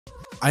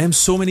I am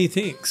so many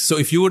things. So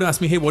if you would ask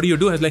me, hey, what do you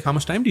do? I was like, how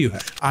much time do you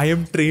have? I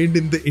am trained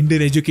in the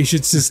Indian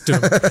education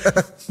system.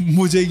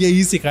 मुझे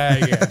यही सिखाया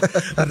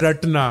गया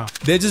रटना.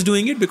 They're just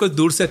doing it because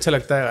दूर से अच्छा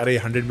लगता है. अरे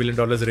 $100 million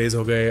रेज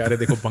हो गए. अरे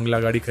देखो बंगला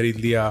गाड़ी खरीद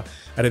लिया.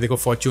 अरे देखो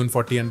फॉर्च्यून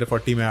 40 under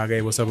 40 में आ गए.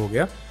 वो सब हो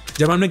गया.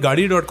 जब हमने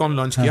गाड़ी.com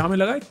लॉन्च किया, हमें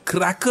लगा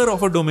क्रैकर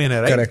ऑफ अ डोमेन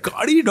है, राइट?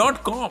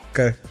 गाड़ी.com.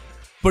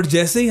 पर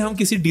जैसे ही हम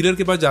किसी डीलर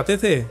के पास जाते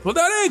थे,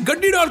 बोलते अरे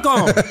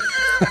गड्डी.com.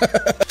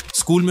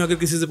 स्कूल में अगर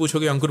किसी से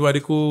पूछोगे अंकुर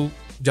वारिकू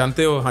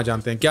जानते हो? हाँ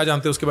जानते हैं. क्या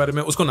जानते हो उसके बारे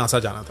में? उसको नासा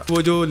जाना था.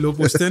 वो जो लोग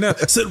पूछते हैं ना,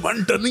 सर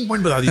वन टर्निंग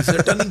पॉइंट बता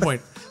दीजिए. टर्निंग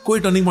पॉइंट, कोई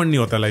टर्निंग पॉइंट नहीं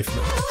होता लाइफ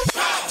में.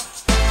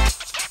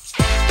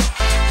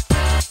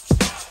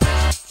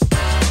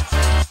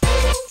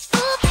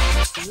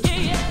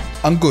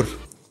 Ankur,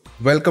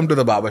 welcome to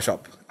the BarberShop.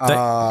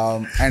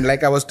 And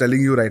like I was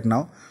telling you right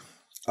now,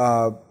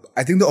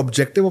 I think the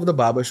objective of the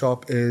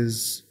BarberShop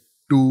is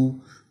to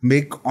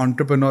make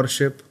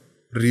entrepreneurship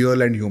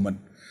real and human.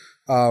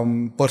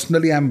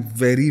 Personally, I'm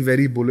very,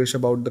 very bullish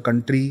about the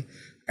country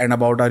and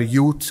about our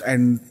youths,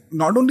 and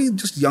not only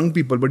just young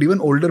people, but even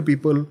older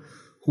people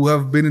who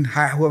have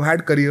who have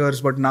had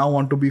careers but now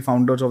want to be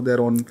founders of their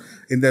own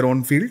in their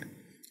own field.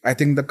 I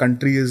think the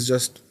country is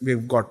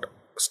we've got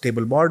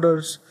stable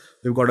borders,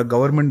 we've got a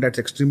government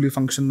that's extremely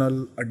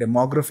functional, a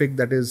demographic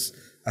that is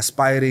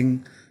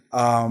aspiring,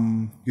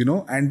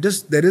 and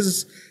just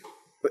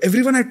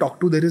everyone I talk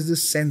to, there is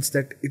this sense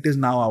that it is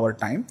now our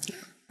time,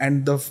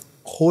 and the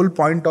whole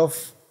point of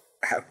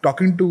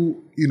talking to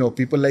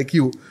people like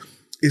you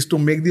is to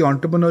make the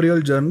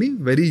entrepreneurial journey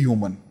very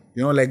human,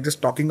 like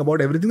just talking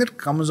about everything that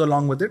comes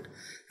along with it,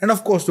 and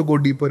of course to go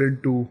deeper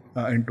into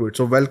it.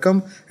 So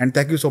welcome, and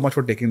thank you so much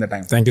for taking the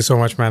time. Thank you so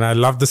much, man. I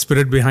love the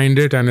spirit behind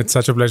it, and it's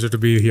such a pleasure to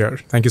be here.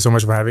 Thank you so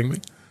much for having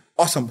me.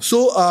 Awesome. So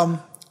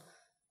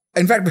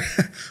in fact,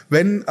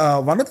 when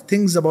one of the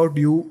things about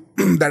you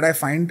that I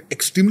find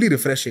extremely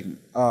refreshing,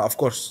 of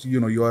course,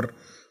 you are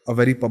a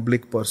very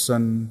public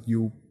person.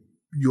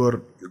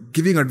 You're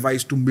giving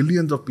advice to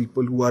millions of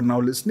people who are now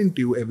listening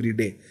to you every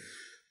day.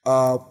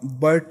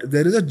 But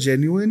there is a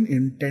genuine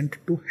intent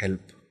to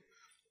help.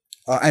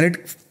 And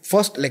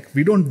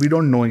we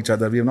don't know each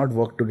other. We have not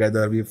worked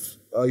together.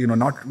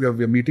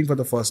 We're meeting for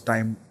the first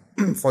time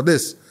for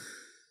this.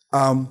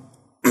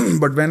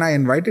 But when I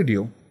invited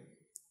you,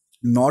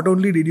 not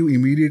only did you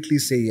immediately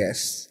say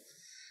yes,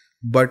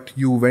 but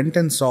you went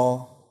and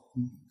saw,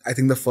 I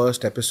think, the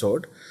first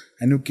episode,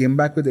 and you came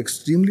back with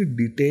extremely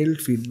detailed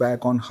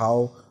feedback on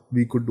how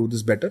we could do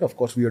this better. Of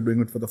course, we are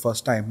doing it for the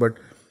first time, but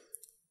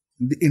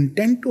the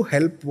intent to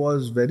help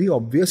was very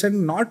obvious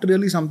and not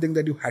really something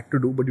that you had to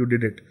do, but you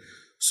did it.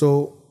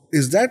 So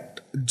is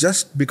that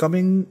just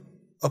becoming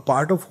a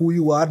part of who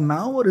you are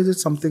now, or is it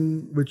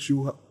something which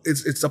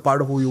it's a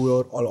part of who you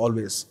were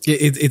always?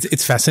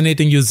 It's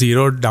fascinating you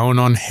zeroed down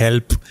on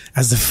help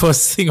as the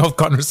first thing of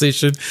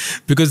conversation,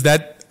 because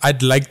that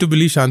I'd like to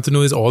believe,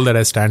 Shantanu, is all that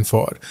I stand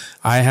for.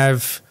 I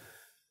have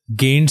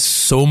gained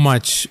so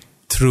much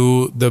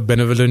through the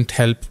benevolent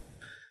help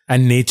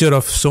and nature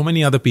of so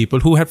many other people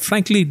who had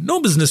frankly no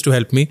business to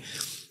help me,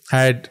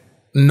 had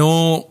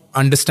no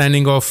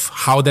understanding of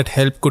how that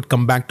help could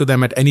come back to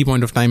them at any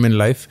point of time in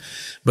life,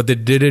 but they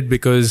did it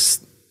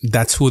because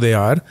that's who they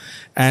are.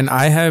 And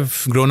I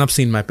have grown up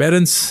seeing my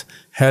parents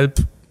help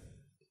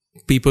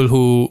people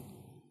who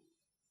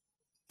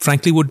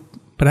frankly would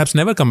perhaps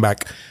never come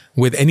back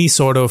with any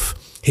sort of,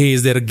 hey,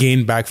 is there a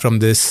gain back from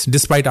this,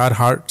 despite our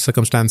hard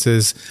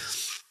circumstances.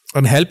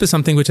 And help is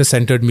something which has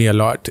centered me a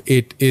lot.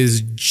 It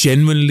is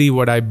genuinely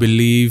what I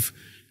believe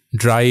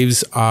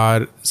drives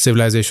our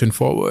civilization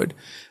forward.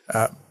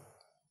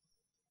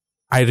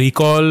 I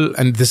recall,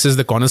 and this is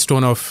the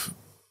cornerstone of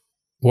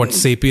what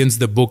Sapiens,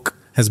 the book,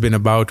 has been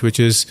about, which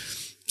is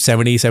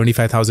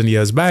 75,000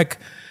 years back,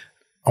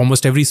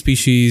 almost every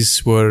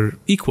species were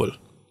equal.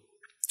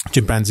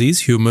 Chimpanzees,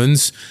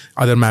 humans,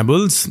 other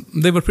mammals,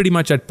 they were pretty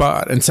much at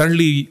par. And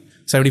suddenly,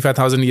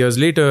 75,000 years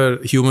later,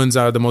 humans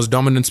are the most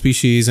dominant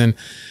species. And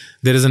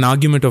there is an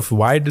argument of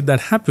why did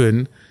that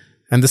happen?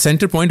 And the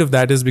center point of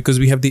that is because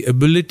we have the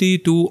ability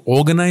to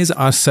organize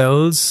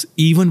ourselves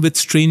even with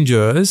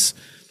strangers,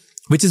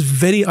 which is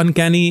very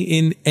uncanny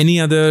in any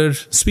other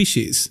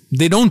species.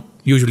 They don't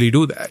usually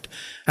do that.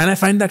 And I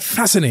find that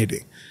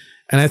fascinating.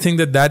 And I think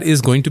that that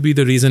is going to be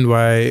the reason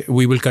why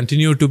we will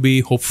continue to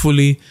be,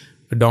 hopefully,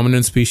 a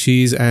dominant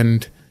species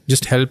and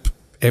just help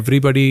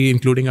everybody,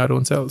 including our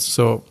own selves.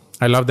 So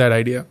I love that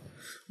idea.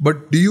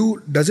 But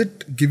does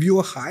it give you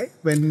a high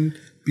when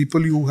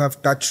people you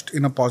have touched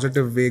in a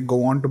positive way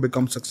go on to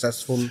become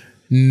successful?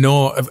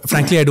 No,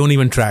 frankly, I don't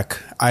even track.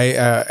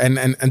 And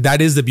that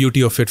is the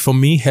beauty of it. For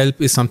me, help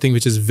is something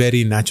which is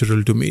very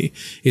natural to me.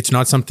 It's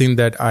not something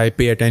that I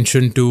pay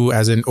attention to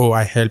as in, oh,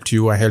 I helped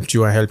you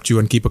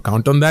and keep a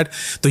count on that.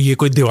 तो ये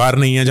कोई दीवार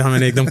नहीं है जहाँ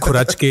मैंने एकदम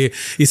खुरच के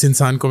इस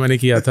इंसान को मैंने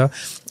किया था.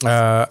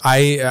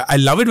 I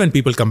love it when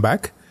people come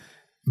back,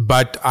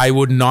 but I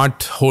would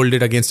not hold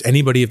it against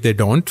anybody if they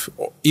don't,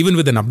 even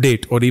with an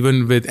update or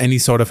even with any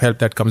sort of help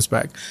that comes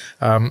back.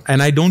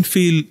 And I don't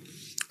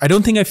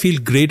think I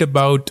feel great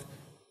about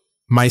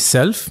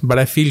myself, but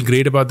I feel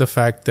great about the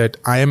fact that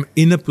I am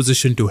in a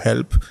position to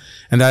help,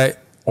 and I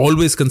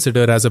always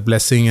consider as a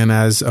blessing and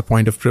as a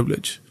point of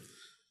privilege.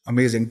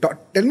 Amazing.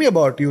 Tell me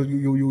about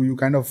you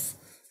kind of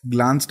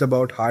glanced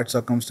about hard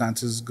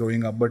circumstances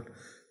growing up, but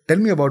tell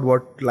me about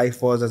what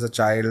life was as a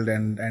child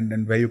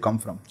and where you come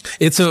from.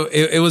 It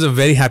was a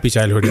very happy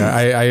childhood. Yeah.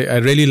 I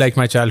really like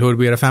my childhood.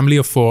 We are a family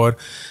of 4,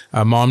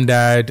 mom,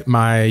 dad,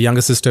 my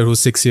younger sister who's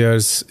 6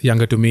 years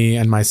younger to me,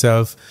 and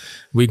myself.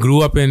 We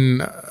grew up in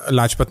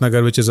Lajpat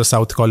Nagar, which is a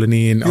South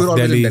colony of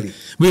Delhi.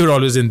 We were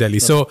always in Delhi.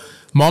 Okay. So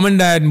mom and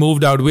dad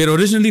moved out. We're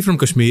originally from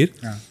Kashmir,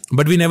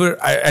 but we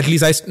never, at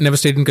least I never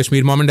stayed in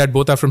Kashmir. Mom and dad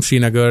both are from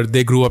Srinagar.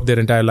 They grew up their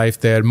entire life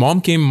there.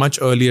 Mom came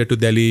much earlier to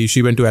Delhi.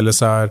 She went to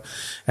LSR,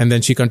 and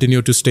then she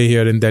continued to stay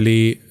here in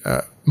Delhi.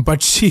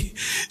 But she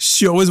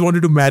always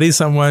wanted to marry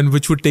someone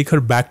which would take her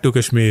back to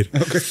Kashmir.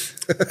 Okay.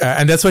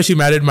 And that's why she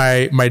married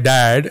my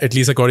dad, at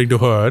least according to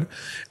her.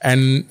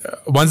 And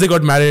once they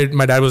got married,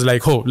 my dad was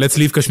like, oh, let's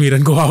leave Kashmir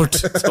and go out.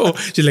 So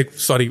she's like,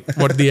 sorry,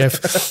 what the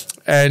F?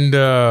 And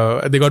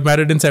they got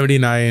married in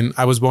 79.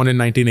 I was born in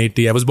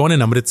 1980. I was born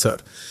in Amritsar.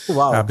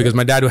 Wow. Because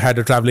my dad had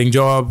a traveling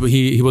job.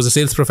 He was a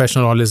sales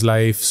professional all his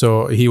life.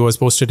 So he was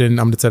posted in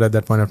Amritsar at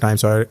that point of time.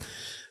 So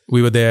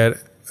we were there.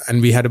 And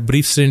we had a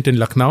brief stint in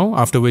Lucknow,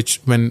 after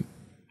which, when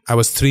I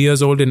was 3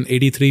 years old in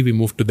 83, we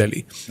moved to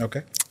Delhi.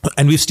 Okay.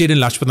 And we stayed in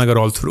Lajpat Nagar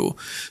all through.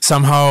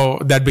 Somehow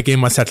that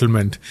became a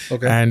settlement.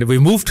 Okay. And we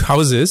moved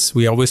houses.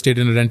 We always stayed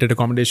in a rented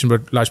accommodation,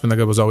 but Lajpat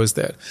Nagar was always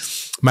there.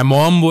 My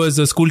mom was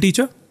a school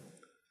teacher,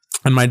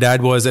 and my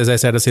dad was, as I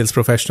said, a sales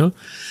professional.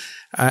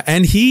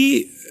 And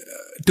he,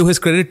 to his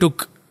credit,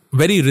 took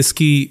very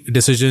risky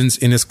decisions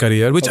in his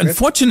career, which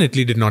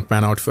unfortunately did not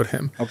pan out for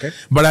him. Okay.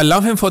 But I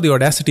love him for the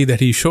audacity that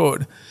he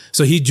showed.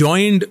 So he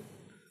joined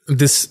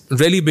this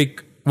really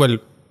big, well,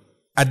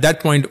 at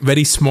that point,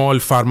 very small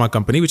pharma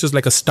company, which was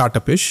like a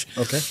startup-ish.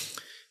 Okay.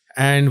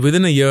 And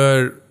within a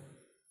year,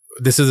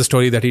 this is the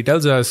story that he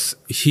tells us,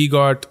 he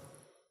got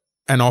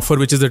an offer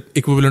which is the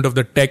equivalent of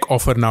the tech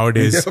offer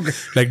nowadays. Okay.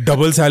 Like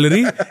double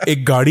salary,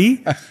 ek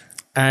gaadi.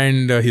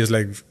 And he was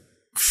like,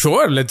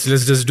 sure, let's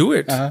just do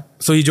it.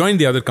 So he joined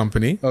the other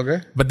company.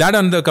 Okay. But that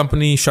other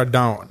company shut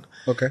down.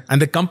 Okay.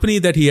 And the company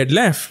that he had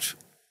left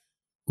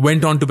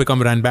went on to become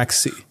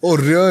Ranbaxy. Oh,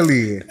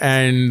 really?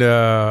 And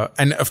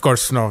of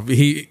course, no,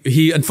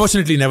 he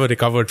unfortunately never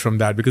recovered from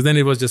that, because then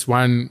it was just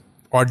one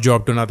odd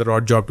job to another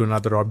odd job to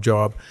another odd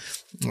job.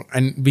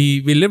 And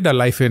we lived our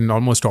life in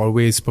almost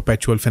always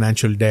perpetual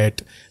financial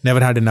debt, never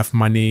had enough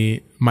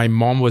money. My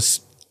mom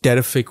was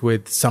terrific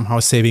with somehow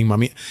saving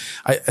money.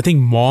 I think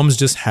moms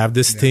just have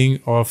this thing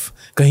of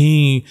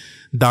kahin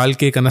dal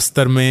ke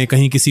kanastar mein,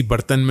 kahin kisi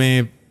bartan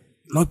mein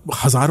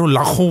हजारों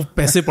लाखों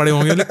पैसे पड़े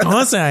होंगे,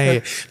 कहाँ से आए?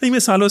 नहीं, मैं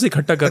सालों से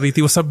इकट्ठा कर रही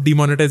थी, वो सब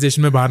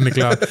डिमोनेटाइजेशन में बाहर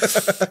निकला.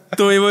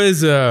 तो it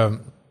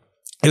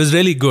was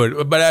really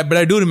good. But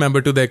I do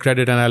remember, to their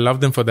credit, and I love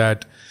them for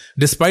that,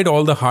 despite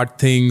all the hard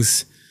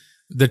things,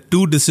 the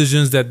 2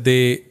 decisions that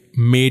they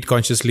made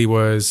consciously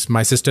was,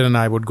 my sister and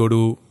I would go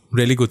to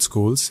really good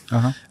schools.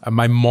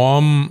 My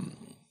mom,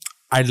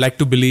 I'd like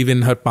to believe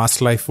in her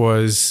past life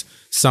was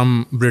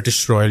some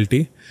British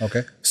royalty.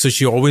 Okay. So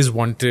she always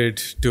wanted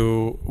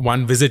to,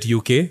 1, visit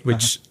UK,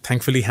 which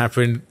thankfully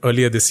happened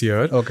earlier this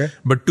year. Okay.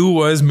 But 2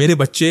 was, mere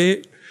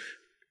bacche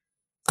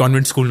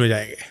convent school mein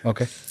jayenge.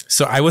 Okay.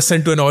 So I was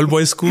sent to an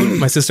all-boys school.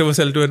 My sister was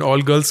sent to an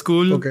all-girls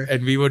school. Okay.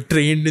 And we were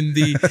trained in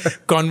the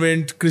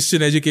convent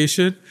Christian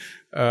education.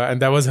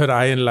 And that was her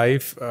eye in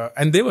life.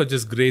 And they were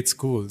just great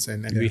schools.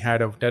 And we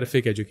had a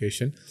terrific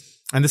education.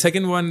 And the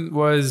second one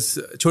was,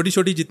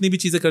 choti-choti jitni bhi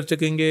cheezein kar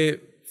sakenge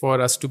for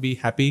us to be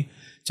happy.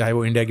 चाहे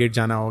वो India gate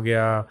जाना हो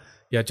गया,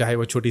 या चाहे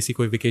वो छोटी सी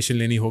कोई वेकेशन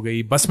लेनी हो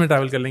गई, बस में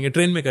ट्रैवल कर लेंगे,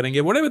 ट्रेन में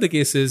करेंगे, whatever the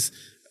case is,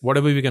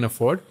 whatever we can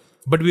afford,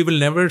 but we will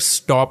never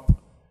stop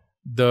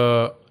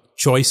the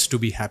choice to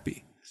be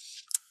happy.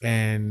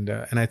 And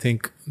I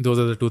think those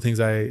are the 2 things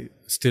I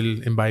still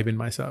imbibe in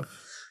myself.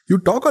 You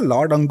talk a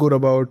lot, Ankur,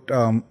 about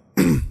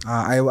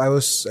I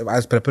was,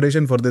 as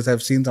preparation for this,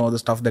 I've seen some of the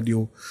stuff that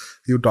you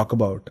talk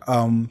about.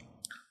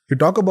 You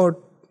talk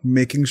about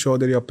making sure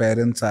that your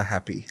parents are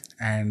happy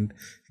and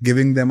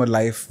giving them a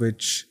life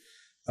which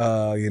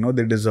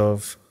they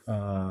deserve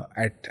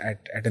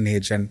at an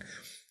age. And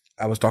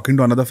I was talking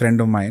to another friend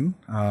of mine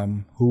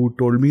who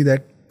told me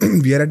that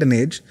we are at an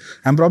age,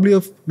 I'm probably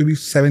maybe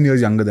 7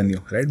 years younger than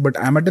you, right? But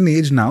I'm at an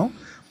age now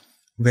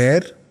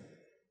where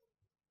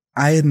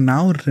I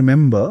now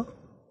remember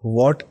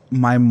what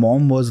my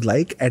mom was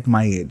like at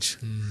my age.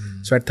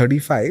 So at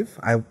 35,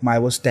 I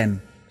was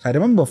 10. So I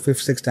remember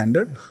 5th, 6th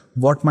standard,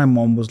 what my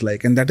mom was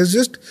like. And that has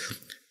just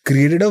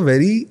created a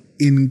very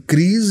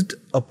increased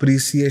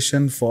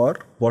appreciation for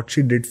what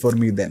she did for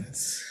me then.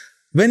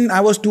 When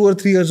I was 2 or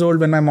 3 years old,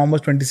 when my mom was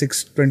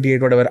 26,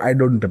 28, whatever, I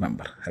don't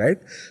remember, right?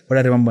 But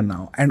I remember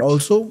now. And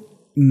also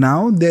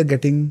now they're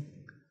getting,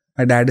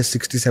 my dad is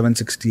 67,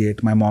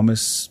 68, my mom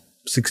is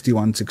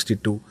 61,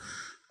 62.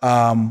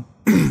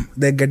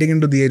 They're getting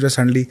into the age where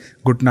suddenly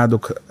gutna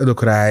dukh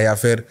raha hai, ya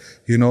fir,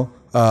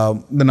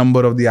 the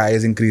number of the eye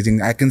is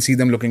increasing. I can see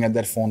them looking at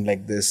their phone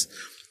like this.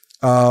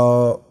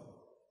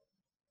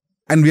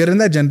 And we are in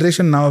that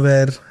generation now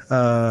where,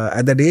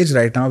 at that age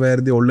right now, where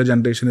the older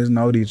generation is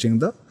now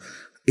reaching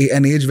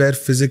an age where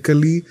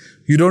physically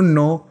you don't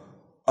know,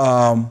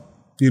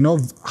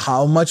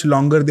 how much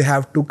longer they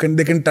have to,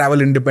 they can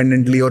travel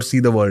independently or see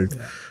the world.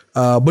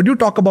 Yeah. But you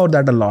talk about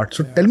that a lot.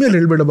 So tell me a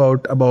little bit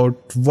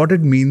about what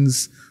it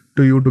means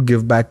to you to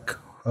give back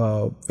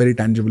very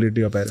tangibly to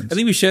your parents. I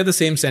think we share the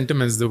same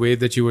sentiments. The way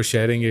that you were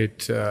sharing it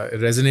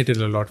resonated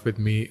a lot with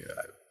me.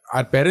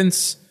 Our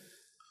parents'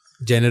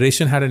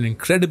 generation had an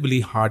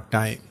incredibly hard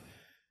time.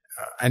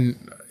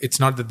 And it's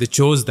not that they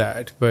chose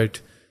that,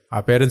 but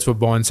our parents were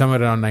born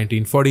somewhere around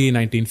 1940,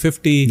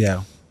 1950.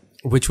 Yeah.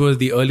 Which was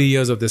the early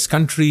years of this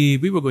country.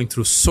 We were going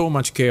through so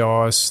much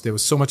chaos. There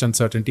was so much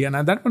uncertainty. And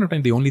at that point of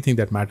time, the only thing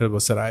that mattered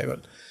was survival.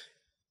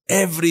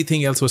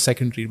 Everything else was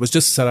secondary. It was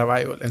just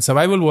survival. And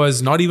survival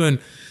was not even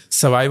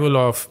survival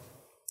of,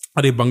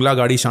 Are Bangla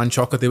Gadi Shan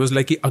Shaukat. It was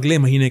like, Agle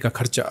mahine ka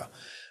kharcha.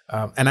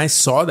 And I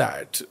saw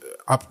that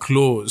up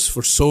close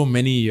for so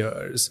many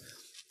years.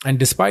 And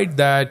despite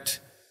that,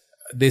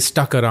 they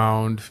stuck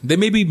around. They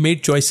maybe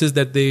made choices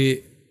that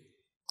they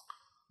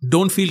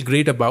don't feel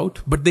great about,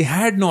 but they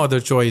had no other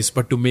choice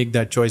but to make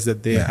that choice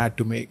that they had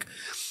to make.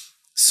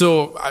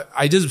 So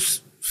I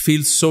just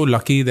feel so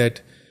lucky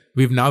that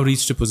we've now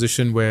reached a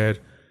position where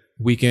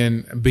we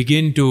can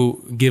begin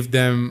to give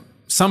them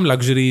some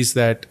luxuries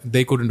that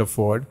they couldn't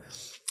afford.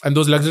 And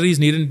those luxuries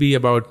needn't be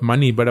about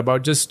money, but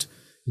about just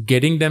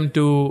getting them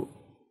to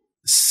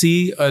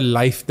see a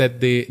life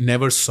that they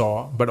never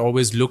saw, but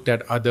always looked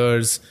at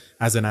others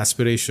as an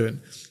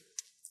aspiration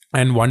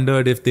and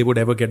wondered if they would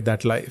ever get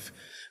that life.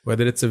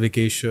 Whether it's a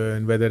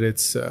vacation, whether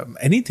it's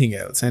anything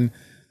else. And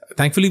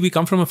thankfully, we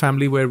come from a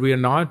family where we're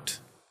not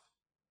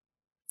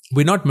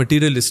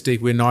materialistic.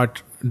 We're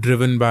not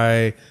driven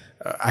by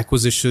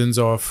acquisitions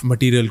of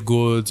material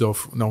goods,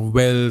 of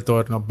wealth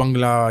or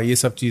bangla, ye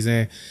sab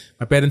cheezein.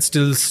 My parents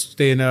still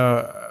stay in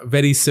a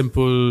very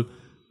simple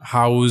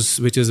house,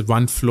 which is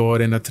one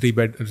floor in a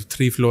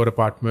 3-floor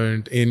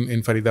apartment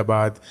in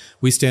Faridabad.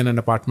 We stay in an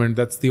apartment.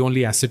 That's the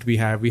only asset we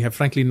have. We have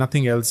frankly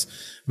nothing else.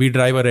 We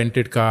drive a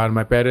rented car.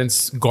 My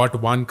parents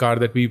got one car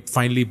that we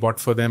finally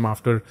bought for them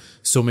after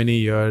so many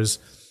years.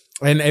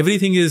 And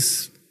everything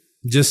is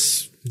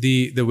just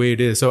the way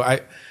it is. So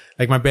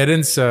my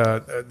parents,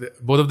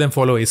 both of them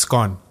follow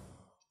ISKCON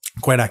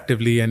quite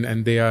actively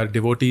and they are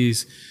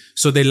devotees.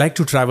 So they like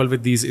to travel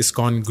with these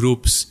ISKCON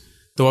groups.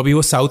 So abhi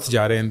wo south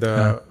ja rahe in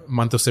the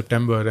month of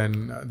September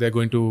and they're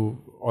going to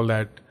all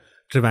that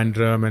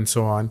Trivandrum and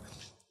so on.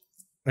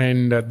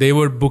 And they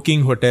were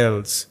booking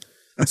hotels.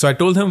 So I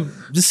told them,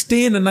 just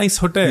stay in a nice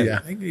hotel.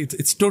 Yeah.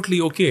 It's totally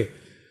okay.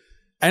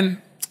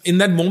 And in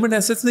that moment, I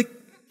said, like,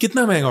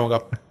 kitna महंगा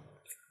होगा?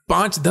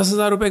 5-10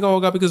 हज़ार रुपए का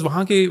होगा because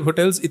वहाँ के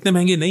hotels इतने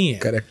महंगे नहीं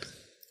हैं. Correct.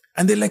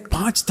 And they're like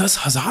 5-10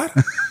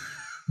 हज़ार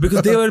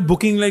because they were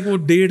booking like वो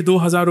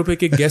 1,500-2 हज़ार रुपए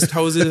के guest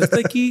houses. It's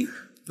like कि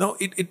no,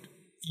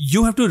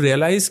 you have to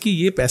realize कि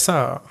ये पैसा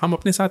हम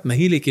अपने साथ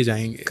नहीं लेके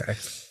जाएंगे.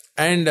 Correct.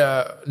 And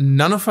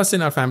none of us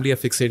in our family are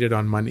fixated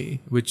on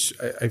money, which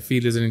I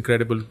feel is an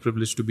incredible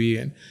privilege to be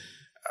in.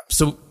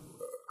 So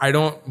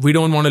we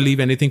don't want to leave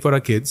anything for our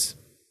kids,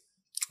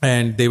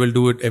 and they will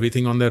do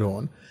everything on their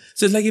own.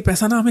 So it's like ये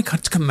पैसा ना हमें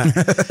खर्च करना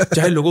है,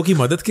 चाहे लोगों की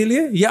मदद के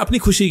लिए या अपनी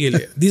खुशी के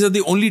लिए. These are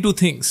the only two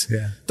things.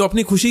 Yeah. तो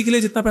अपनी खुशी के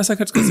लिए जितना पैसा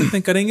खर्च कर सकते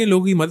हैं करेंगे,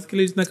 लोगों की मदद के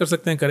लिए जितना कर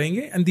सकते हैं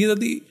करेंगे. And these are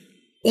the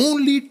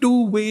only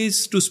two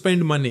ways to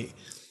spend money.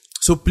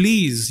 So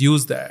please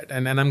use that.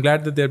 And I'm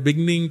glad that they're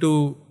beginning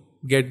to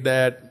get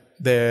that.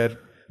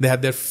 They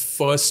had their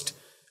first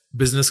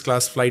business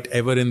class flight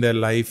ever in their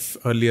life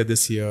earlier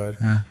this year,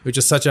 which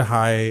is such a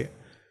high.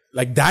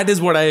 Like that is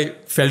what I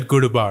felt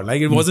good about.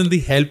 Like it wasn't the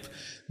help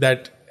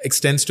that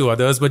extends to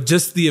others, but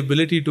just the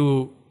ability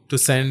to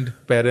send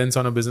parents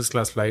on a business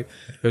class flight.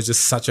 It was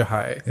just such a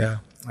high.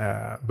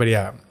 Yeah. But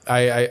yeah,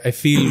 I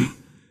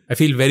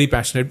feel very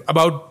passionate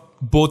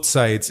about both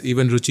sides.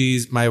 Even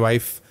Ruchi's, my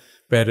wife,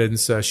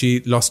 parents, she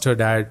lost her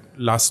dad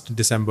last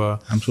December.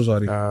 I'm so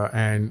sorry.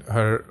 And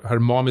her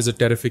mom is a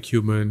terrific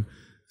human.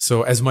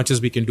 So as much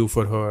as we can do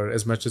for her,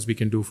 as much as we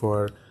can do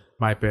for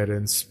my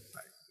parents,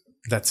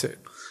 that's it.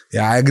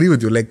 Yeah, I agree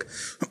with you. Like,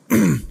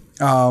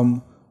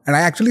 and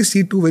I actually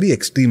see two very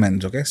extreme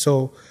ends. Okay,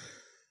 so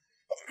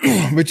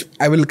which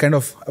I will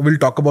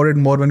talk about it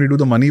more when we do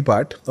the money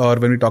part or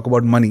when we talk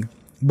about money.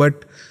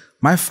 But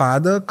my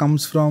father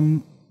comes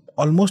from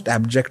almost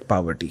abject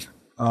poverty.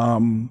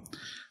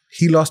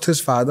 He lost his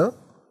father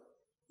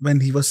when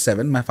he was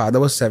 7. My father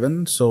was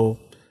 7. So,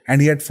 and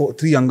he had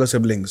 3 younger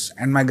siblings.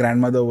 And my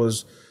grandmother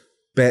was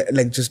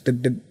just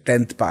did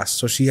 10th pass.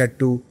 So she had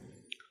to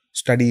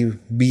study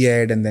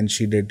B.Ed and then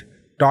she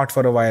taught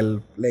for a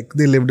while. Like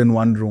they lived in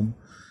one room.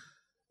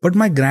 But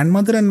my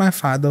grandmother and my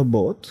father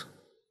both,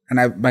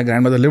 and my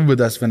grandmother lived with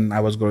us when I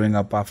was growing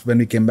up, when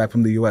we came back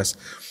from the US.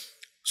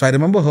 So I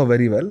remember her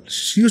very well.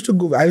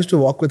 I used to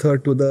walk with her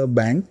to the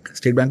bank,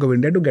 State Bank of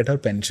India, to get her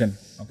pension,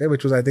 okay,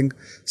 which was I think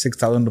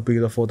 6,000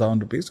 rupees or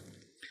 4,000 rupees.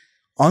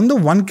 On the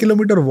 1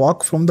 kilometer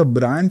walk from the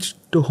branch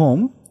to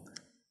home,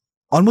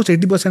 almost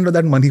 80% of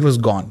that money was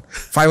gone.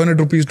 500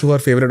 rupees to her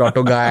favorite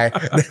auto guy.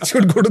 Then she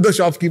would go to the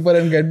shopkeeper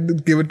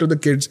and give it to the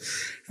kids.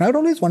 And I would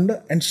always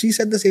wonder, and she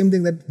said the same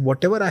thing, that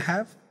whatever I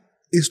have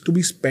is to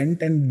be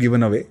spent and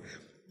given away.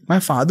 My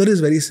father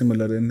is very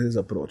similar in his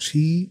approach.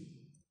 He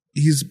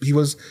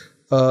was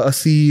a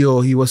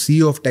CEO. He was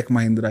CEO of Tech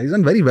Mahindra. He's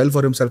done very well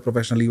for himself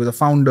professionally. He was a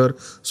founder,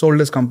 sold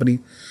his company,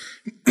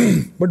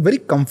 but very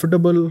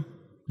comfortable,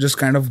 just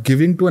kind of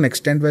giving to an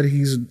extent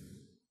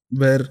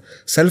where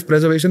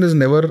self-preservation is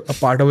never a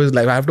part of his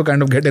life. I have to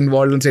kind of get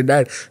involved and say,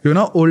 Dad, you're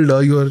now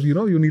older.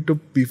 You need to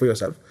be for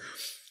yourself.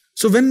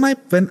 So when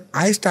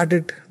I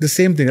started the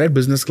same thing, right,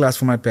 business class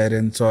for my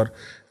parents, or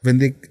when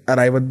they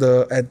arrive at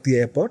the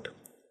airport,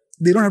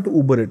 they don't have to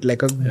Uber it.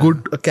 Like a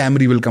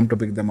Camry will come to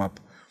pick them up.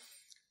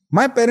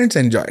 My parents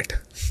enjoy it.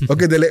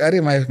 Okay, they're like,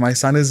 Arey, my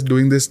son is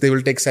doing this. They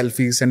will take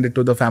selfies, send it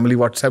to the family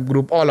WhatsApp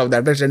group, all of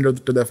that. They send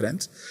it to their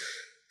friends.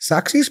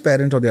 Sakshi's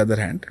parents, on the other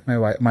hand,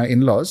 my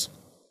in-laws,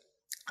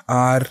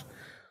 are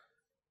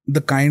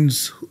the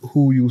kinds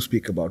who you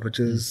speak about, which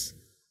is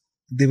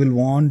they will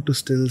want to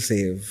still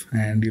save,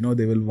 and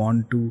they will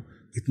want to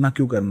itna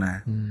kyun karna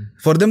hai.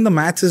 For them, the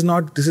maths is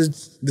not this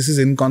is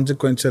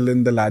inconsequential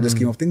in the larger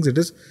scheme of things.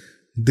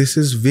 This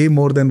is way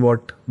more than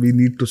what we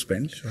need to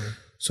spend. Sure.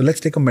 So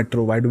let's take a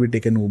metro. Why do we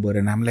take an Uber?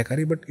 And I'm like,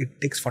 Arey, but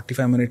it takes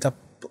 45 minutes.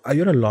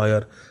 You're a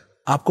lawyer.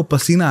 Aapko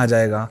pasina aa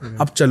jayega.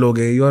 Ab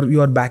chaloge.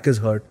 Your back is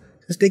hurt.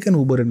 Just take an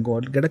Uber and go.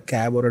 Get a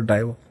cab or a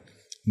driver.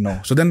 No.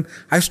 So then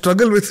I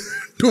struggle with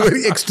two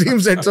very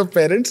extreme sets of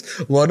parents,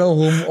 one of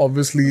whom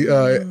obviously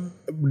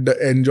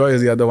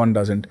enjoys, the other one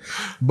doesn't.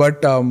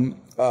 But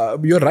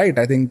you're right.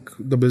 I think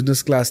the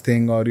business class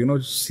thing,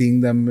 or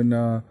seeing them in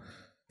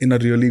a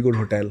really good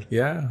hotel.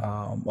 Yeah.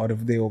 Or if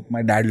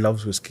my dad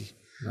loves whiskey.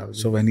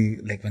 So when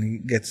he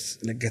gets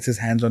his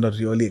hands on a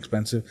really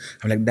expensive,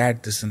 I'm like,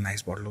 Dad, this is a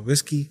nice bottle of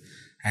whiskey,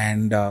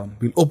 and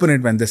we'll open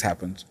it when this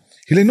happens.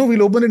 He's like, no,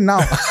 we'll open it now.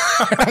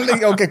 I'm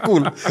like, okay,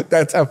 cool.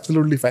 That's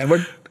absolutely fine.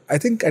 But I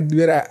think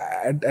we're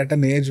at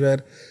an age where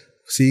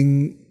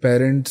seeing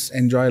parents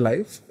enjoy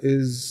life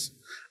is...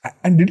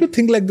 And did you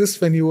think like this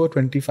when you were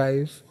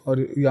 25 or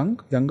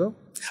younger?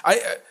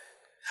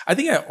 I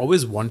think I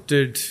always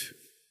wanted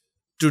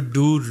to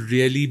do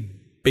really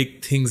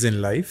big things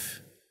in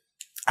life.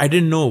 I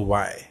didn't know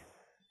why.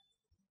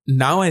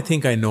 Now I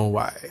think I know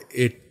why.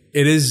 It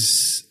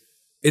is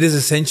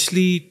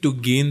essentially to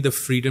gain the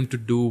freedom to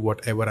do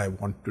whatever I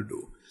want to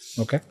do.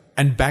 Okay.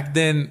 And back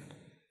then,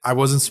 I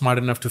wasn't smart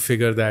enough to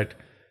figure that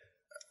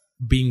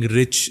being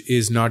rich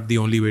is not the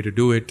only way to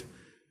do it.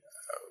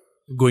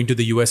 Going to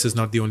the US is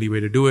not the only way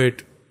to do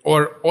it.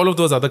 Or all of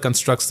those other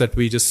constructs that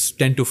we just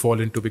tend to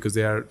fall into because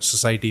they are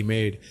society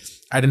made.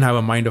 I didn't have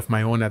a mind of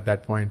my own at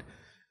that point.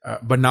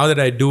 But now that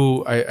I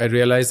do, I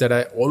realize that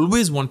I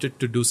always wanted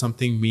to do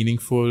something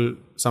meaningful,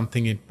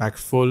 something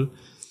impactful.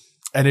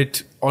 And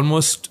it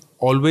almost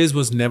always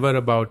was never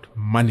about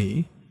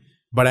money.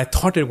 But I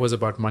thought it was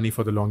about money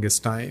for the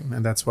longest time.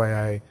 And that's why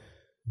I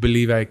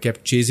believe I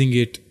kept chasing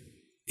it,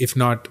 if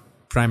not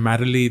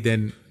primarily,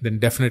 then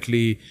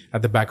definitely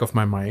at the back of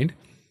my mind.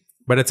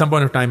 But at some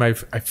point of time, I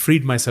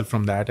freed myself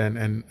from that.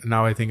 And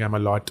now I think I'm a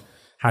lot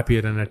happier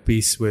and at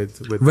peace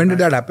with When did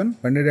that happen?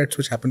 When did that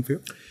switch happen for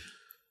you?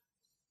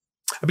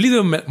 I believe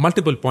there were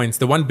multiple points.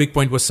 The one big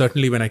point was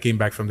certainly when I came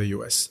back from the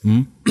US.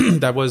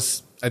 That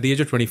was at the age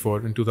of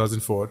 24 in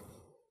 2004.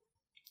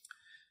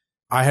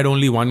 I had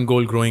only one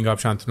goal growing up,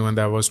 Shantanu, and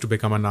that was to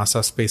become a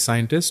NASA space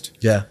scientist.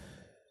 Yeah.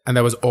 And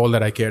that was all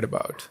that I cared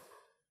about.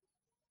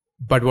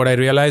 But what I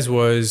realized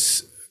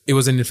was it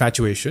was an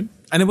infatuation.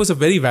 And it was a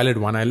very valid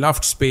one. I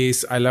loved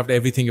space. I loved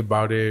everything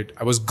about it.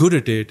 I was good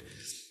at it.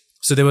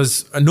 So there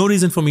was no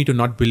reason for me to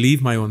not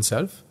believe my own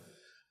self.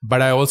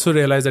 But I also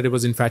realized that it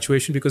was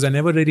infatuation because I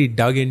never really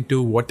dug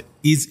into what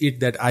is it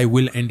that I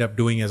will end up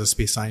doing as a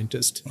space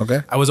scientist.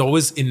 Okay. I was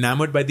always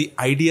enamored by the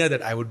idea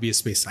that I would be a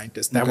space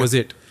scientist. That was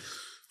it.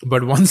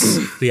 But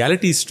once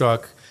reality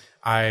struck,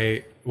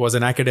 I was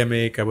an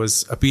academic. I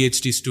was a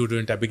PhD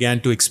student. I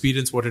began to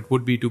experience what it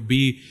would be to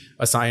be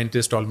a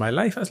scientist all my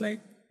life. I was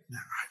like,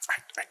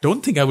 I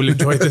don't think I will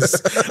enjoy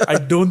this. I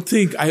don't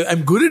think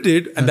I'm good at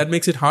it. And that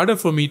makes it harder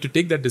for me to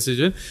take that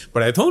decision.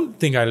 But I don't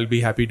think I'll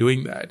be happy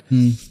doing that.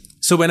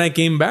 So when I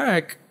came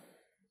back,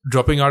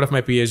 dropping out of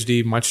my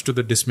PhD, much to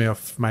the dismay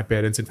of my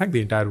parents, in fact, the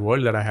entire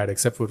world that I had,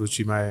 except for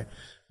Ruchi, my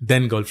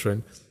then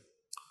girlfriend,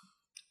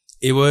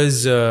 it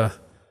was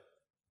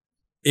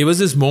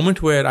this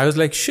moment where I was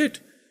like,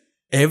 shit,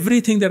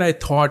 everything that I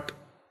thought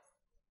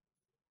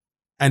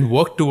and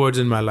worked towards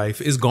in my life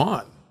is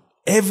gone.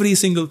 Every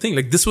single thing.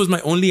 Like, this was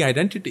my only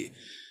identity.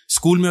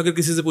 School में अगर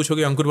किसी से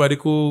पूछोगे अंकुर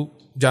वारिकू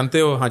जानते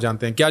हो? हाँ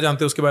जानते हैं. क्या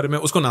जानते हो उसके बारे में?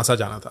 उसको नासा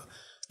जाना था.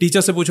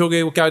 टीचर से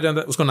पूछोगे वो क्या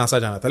जानता है? उसको नासा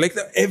जाना था. Like,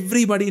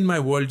 everybody in my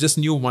world just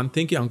knew one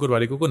thing, कि अंकुर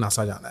वारिकू को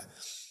नासा जाना है.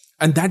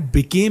 And that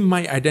became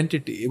my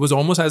identity. It was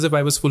almost as if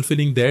I was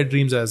fulfilling their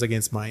dreams as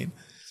against mine.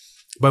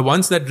 But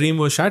once that dream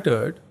was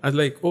shattered, I was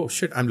like, oh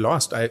shit, I'm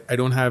lost. I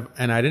don't have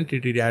an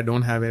identity. I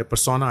don't have a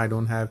persona. I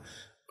don't have...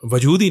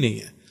 Vajood hi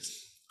nahi hai.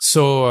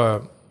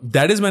 So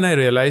that is when I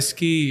realized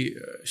कि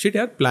shit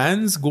यार,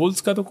 plans,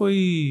 goals का तो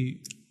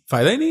कोई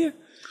फायदा ही नहीं है.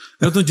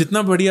 तुम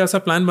जितना बढ़िया सा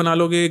प्लान बना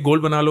लोगे, गोल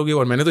बना लोगे,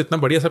 और मैंने तो इतना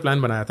बढ़िया सा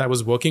प्लान बनाया था. I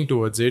was working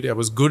towards it. I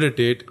was good at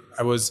it.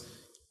 I was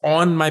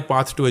on my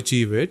path to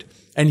achieve it.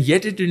 And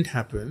yet it didn't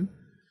happen.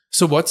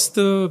 So what's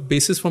the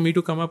basis for me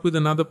to come up with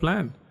another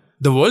plan?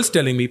 The world's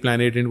telling me plan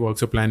A didn't work,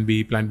 so plan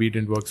B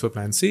didn't work, so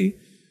plan C.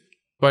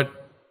 But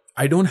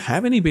I don't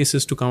have any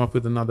basis to come up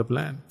with another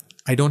plan.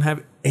 I don't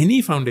have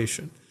any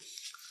foundation.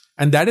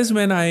 And that is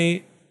when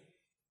I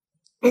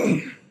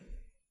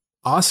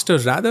asked a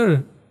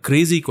rather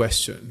crazy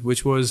question,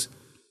 which was,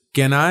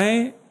 can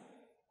I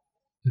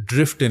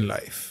drift in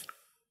life?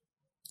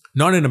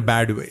 Not in a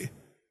bad way,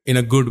 in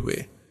a good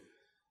way.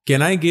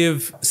 Can I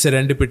give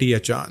serendipity a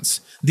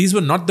chance? These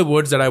were not the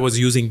words that I was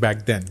using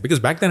back then, because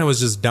back then I was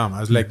just dumb.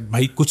 I was like,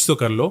 bhai, kuch to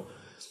kar lo.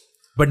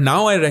 But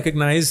now I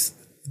recognize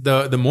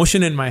the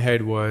motion in my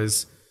head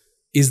was,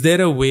 is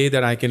there a way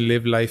that I can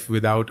live life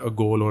without a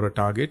goal or a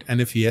target? And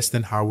if yes,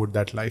 then how would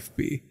that life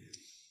be?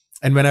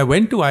 And when I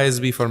went to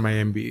ISB for my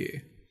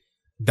MBA,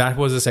 that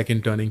was the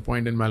second turning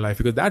point in my life,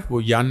 because that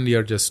one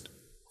year just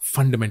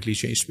fundamentally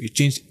changed me. It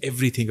changed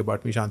everything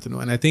about me,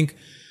 Shantanu. And I think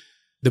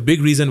the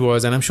big reason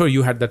was, and I'm sure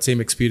you had that same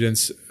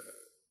experience,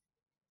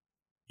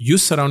 you're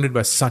surrounded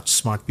by such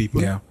smart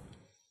people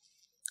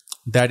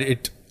that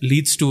it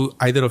leads to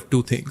either of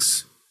two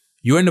things.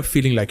 You end up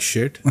feeling like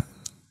shit,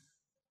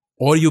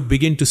 or you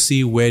begin to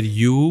see where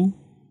you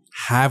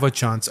have a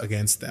chance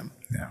against them.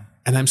 Yeah.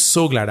 And I'm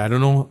so glad. I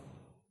don't know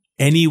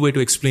any way to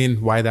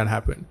explain why that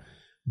happened.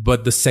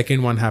 But the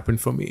second one happened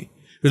for me.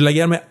 It was like,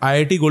 यार मैं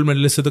IIT gold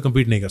medallist से तो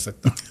compete नहीं कर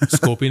सकता.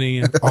 Scope ही नहीं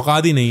है,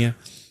 औकात ही नहीं है.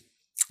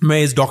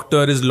 मैं इस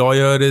डॉक्टर, इस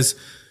लॉयर, इस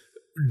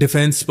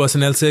डिफेंस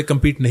पर्सनल से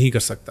compete नहीं कर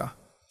सकता.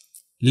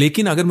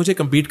 लेकिन अगर मुझे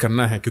compete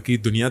करना है, क्योंकि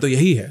दुनिया तो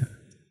यही है,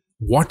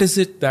 what is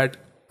it that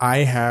I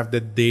have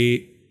that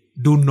they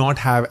do not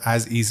have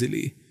as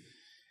easily?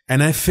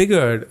 And I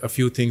figured a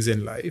few things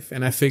in life,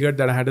 and I figured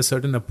that I had a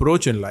certain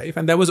approach in life,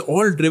 and that was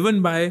all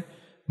driven by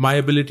my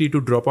ability to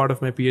drop out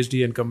of my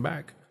PhD and come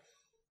back.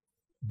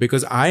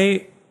 Because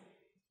I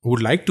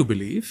would like to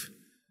believe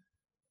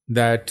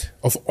that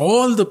of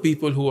all the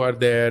people who are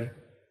there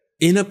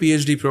in a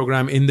PhD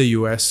program in the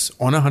US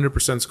on a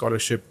 100%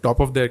 scholarship,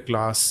 top of their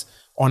class,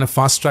 on a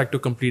fast track to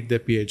complete their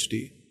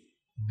PhD,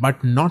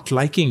 but not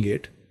liking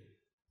it,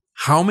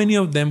 how many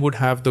of them would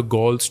have the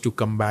goals to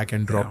come back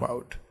and drop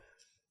out?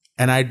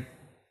 And I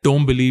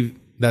don't believe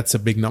that's a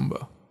big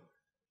number.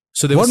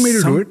 So there what made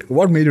you do it?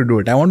 What made you do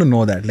it? I want to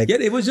know that. Like, yeah,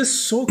 it was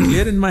just so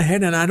clear in my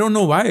head, and I don't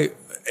know why.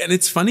 And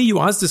it's funny you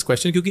asked this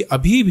question, क्योंकि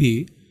अभी भी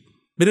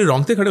मेरे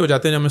रोंगटे खड़े हो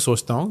जाते हैं जब मैं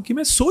सोचता हूँ कि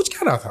मैं सोच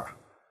क्या रहा था.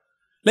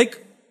 Like,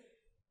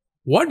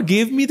 what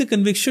gave me the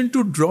conviction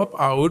to drop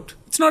out?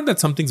 It's not that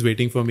something's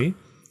waiting for me.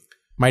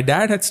 My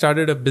dad had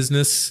started a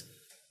business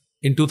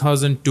in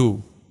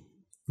 2002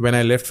 when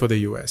I left for the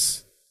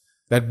US.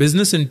 That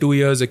business in 2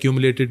 years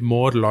accumulated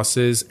more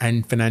losses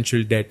and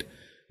financial debt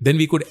than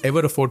we could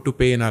ever afford to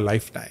pay in our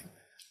lifetime.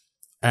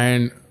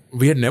 And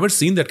we had never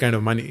seen that kind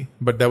of money,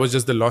 but that was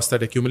just the loss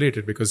that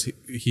accumulated, because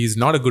he's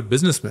not a good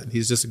businessman.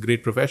 He's just a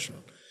great professional.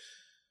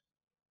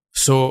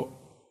 So,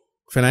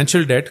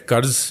 financial debt,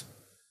 कर्ज,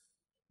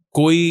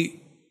 कोई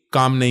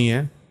काम नहीं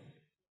है,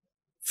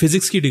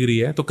 physics की degree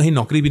है तो कहीं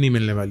नौकरी भी नहीं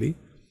मिलने वाली,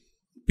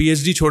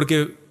 PhD छोड़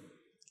के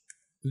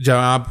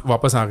जहाँ आप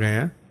वापस आ गए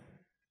हैं.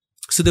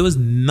 So there was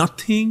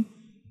nothing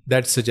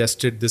that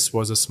suggested this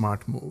was a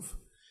smart move.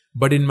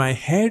 But in my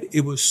head,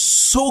 it was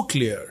so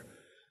clear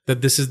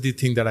that this is the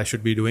thing that I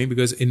should be doing,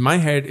 because in my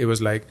head, it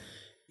was like,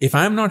 if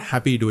I'm not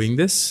happy doing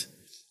this,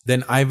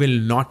 then I will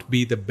not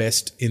be the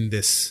best in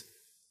this.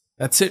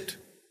 That's it.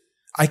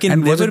 I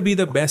can never be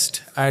the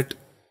best at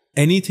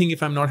anything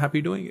if I'm not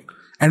happy doing it.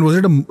 And was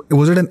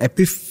it an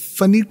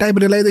epiphany type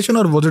realization,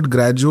 or was it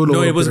gradual?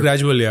 No, it was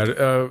gradual, यार.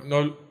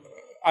 No,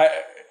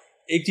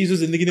 एक चीज तो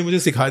जिंदगी ने मुझे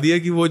सिखा दिया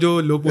कि वो जो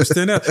लोग पूछते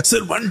हैं ना,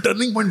 सर वन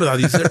टर्निंग पॉइंट बता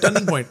दीजिए,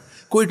 टर्निंग पॉइंट.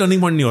 कोई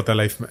टर्निंग पॉइंट नहीं होता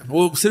लाइफ में,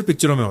 वो सिर्फ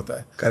पिक्चरों में होता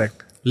है.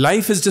 Correct.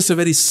 Life is just a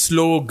very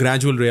slow,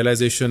 gradual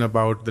realization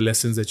about the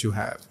lessons that you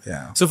have.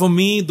 Yeah. So for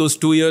me, those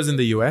 2 years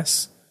in the US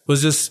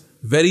was just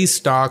very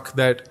stark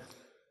that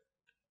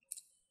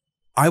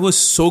I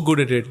was so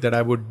good at it that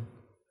I would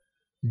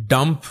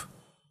dump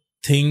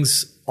things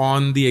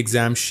on the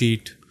exam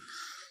sheet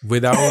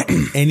without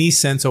any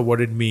sense of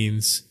what it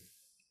means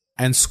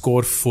and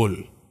score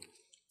full.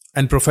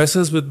 And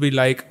professors would be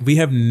like, we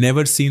have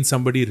never seen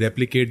somebody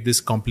replicate this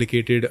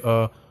complicated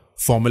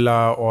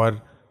formula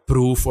or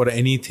proof or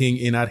anything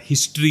in our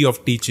history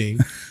of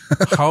teaching.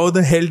 How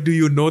the hell do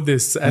you know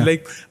this? And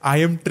like, I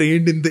am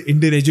trained in the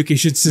Indian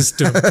education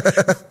system.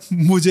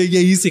 मुझे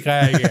यही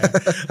सिखाया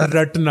गया,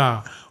 रटना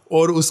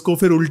और उसको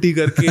फिर उल्टी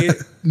करके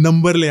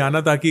नंबर ले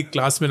आना ताकि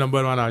क्लास में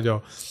नंबर 1 आ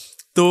जाओ.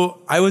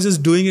 तो I was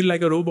just doing it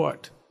like a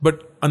robot.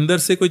 But अंदर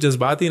से कोई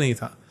जज्बात ही नहीं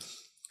था.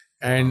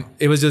 And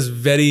it was just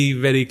very,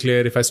 very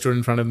clear if I stood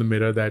in front of the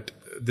mirror that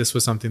this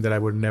was something that I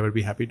would never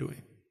be happy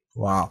doing.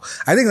 Wow.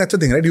 I think that's the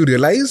thing, right? You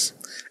realize,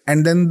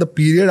 and then the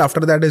period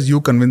after that is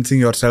you convincing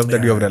yourself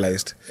that you have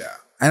realized. Yeah.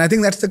 And I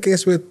think that's the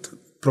case with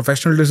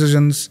professional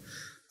decisions.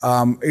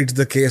 It's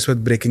the case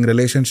with breaking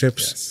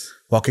relationships,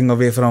 walking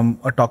away from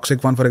a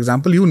toxic one, for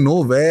example. You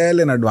know well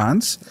in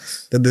advance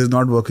that this is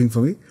not working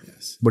for me.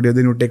 But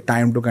then you take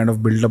time to kind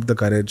of build up the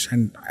courage.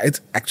 And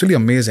it's actually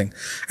amazing.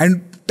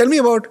 And tell me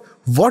about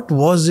what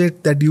was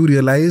it that you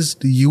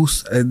realized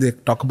they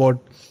talk about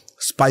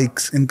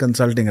spikes in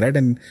consulting, right?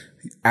 And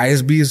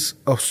ISB is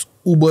a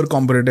uber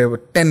competitive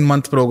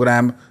 10-month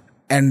program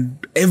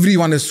and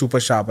everyone is super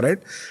sharp, right?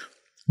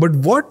 But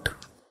what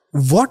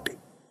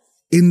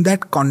in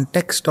that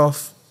context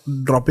of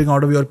dropping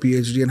out of your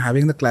PhD and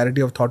having the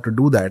clarity of thought to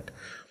do that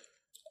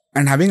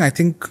and having, I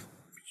think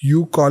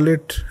you call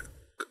it,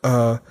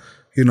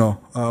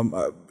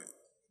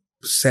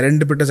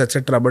 serendipitous,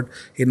 etc. But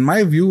in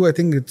my view, I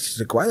think it's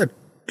required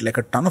like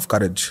a ton of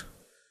courage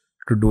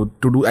to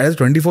do as a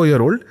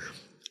 24-year-old,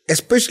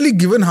 especially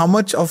given how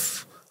much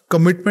of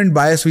commitment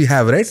bias we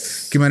have, right?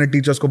 कि मैंने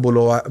teachers को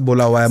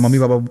बोला हुआ है, mummy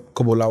papa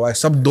को बोला हुआ है,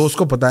 सब दोस्त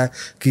को पता है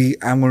कि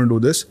I'm going to do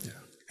this,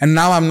 and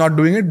now I'm not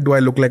doing it. Do I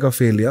look like a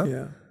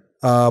failure?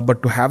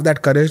 But to have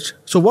that courage.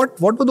 So what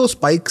were those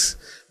spikes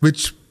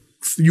which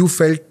you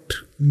felt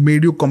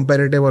made you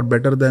competitive or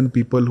better than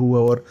people who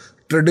were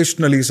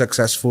traditionally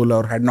successful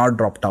or had not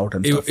dropped out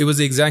and stuff? It was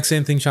the exact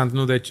same thing,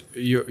 Shantanu, that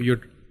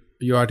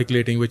you're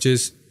articulating, which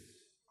is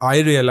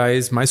I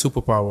realized my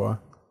superpower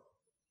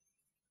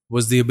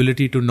was the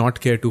ability to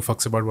not care two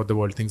fucks about what the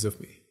world thinks of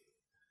me.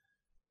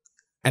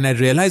 And I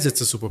realized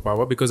it's a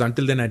superpower because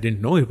until then I didn't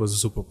know it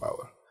was a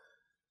superpower.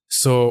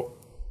 So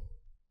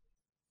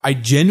I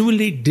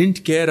genuinely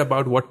didn't care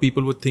about what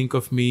people would think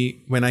of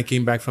me when I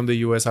came back from the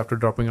US after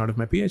dropping out of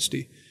my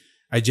PhD.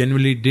 I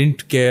genuinely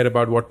didn't care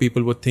about what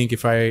people would think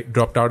if I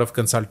dropped out of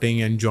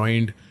consulting and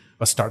joined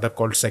a startup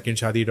called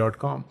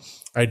secondshadi.com.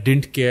 I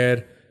didn't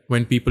care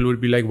when people would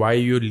be like, why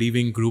are you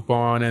leaving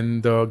Groupon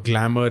and the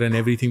glamour and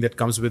everything that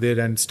comes with it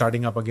and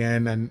starting up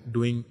again and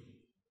doing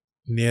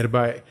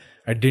nearby.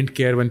 I didn't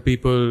care when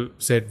people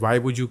said, why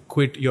would you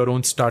quit your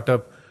own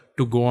startup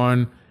to go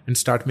on and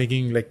start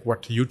making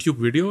YouTube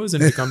videos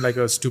and become like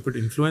a stupid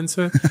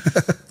influencer.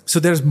 So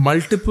there's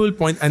multiple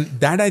points, and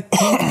that I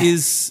think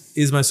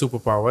is my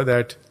superpower,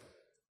 that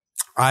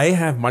I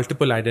have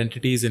multiple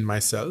identities in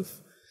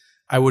myself.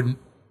 I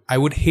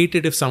would hate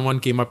it if someone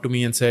came up to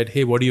me and said,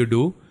 hey, what do you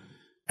do?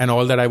 And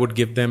all that I would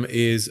give them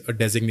is a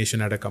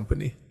designation at a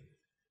company.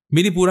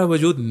 Meri pura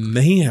wajud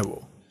nahi hai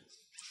wo.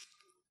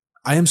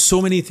 I am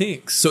so many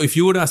things. So if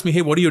you would ask me,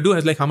 hey, what do you do? I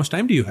was like, how much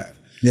time do you have?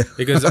 Yeah.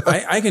 Because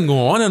I can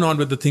go on and on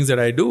with the things that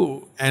I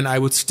do, and I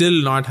would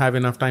still not have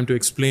enough time to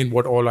explain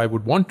what all I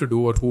would want to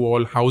do or who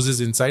all houses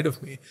inside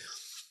of me.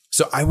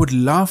 So I would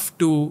love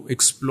to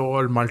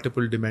explore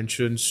multiple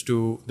dimensions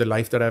to the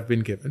life that I've been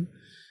given.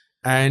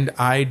 And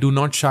I do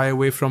not shy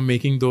away from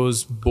making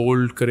those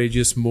bold,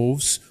 courageous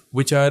moves,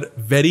 which are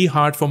very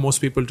hard for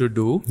most people to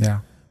do.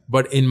 Yeah.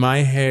 But in my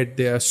head,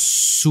 they are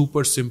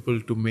super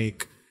simple to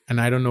make. And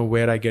I don't know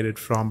where I get it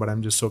from, but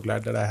I'm just so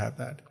glad that I have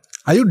that.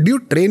 Do you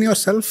train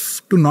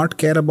yourself to not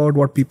care about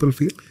what people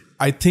feel?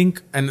 I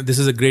think, and this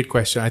is a great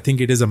question, I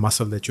think it is a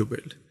muscle that you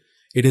build.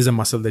 It is a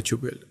muscle that you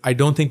build. I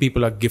don't think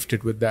people are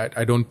gifted with that.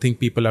 I don't think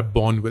people are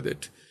born with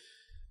it.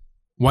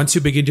 Once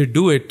you begin to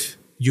do it,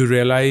 you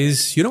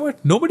realize, you know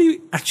what?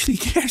 Nobody actually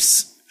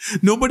cares.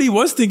 Nobody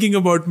was thinking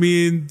about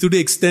me to the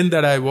extent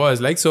that I was.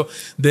 So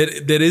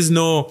there is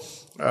no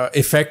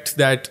effect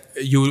that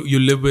you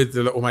live with.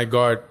 Oh my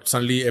God!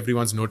 Suddenly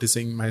everyone's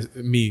noticing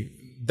me.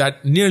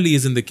 That nearly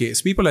isn't the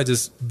case. People are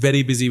just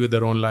very busy with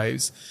their own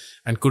lives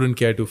and couldn't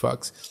care two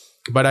fucks.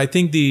 But I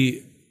think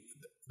the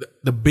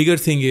bigger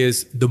thing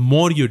is the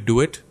more you do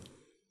it,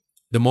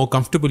 the more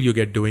comfortable you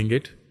get doing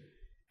it,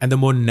 and the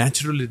more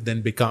natural it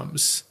then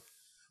becomes.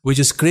 Which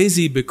is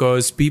crazy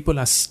because people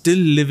are still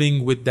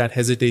living with that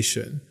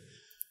hesitation.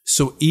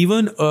 So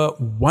even a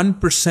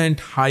 1%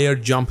 higher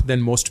jump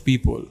than most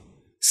people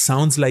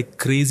sounds like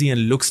crazy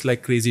and looks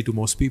like crazy to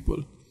most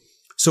people.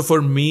 So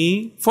for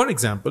me, for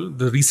example,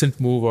 the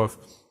recent move of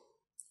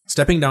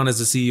stepping down as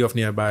the CEO of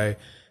Nearby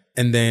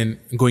and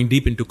then going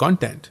deep into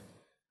content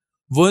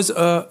was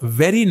a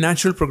very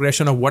natural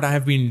progression of what I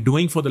have been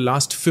doing for the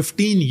last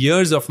 15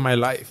 years of my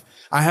life.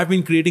 I have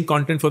been creating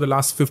content for the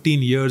last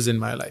 15 years in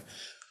my life.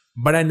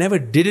 But I never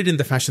did it in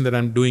the fashion that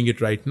I'm doing it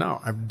right now.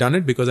 I've done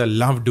it because I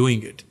love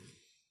doing it.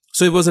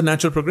 So it was a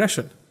natural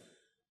progression.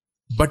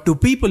 But to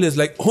people, it's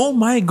like, oh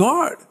my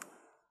God,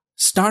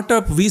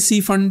 startup,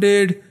 VC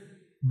funded,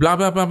 blah,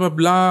 blah, blah, blah,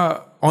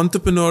 blah,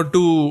 entrepreneur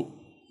to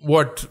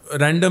what?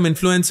 Random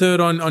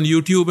influencer on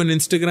YouTube and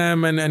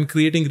Instagram and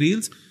creating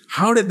reels.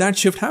 How did that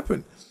shift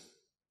happen?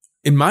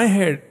 In my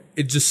head,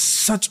 it's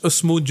just such a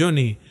smooth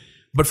journey.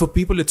 But for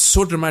people, it's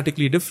so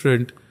dramatically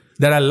different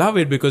that I love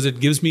it because it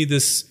gives me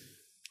this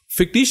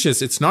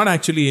fictitious, it's not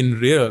actually in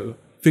real,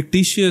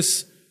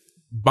 fictitious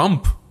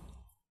bump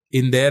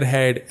in their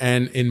head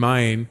and in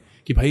mine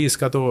कि भाई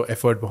इसका तो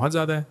effort बहुत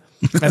ज़्यादा है.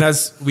 And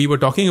as we were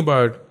talking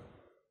about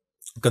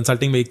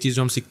consulting में एक चीज़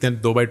जो हम सीखते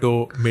हैं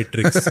 2x2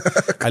 matrix.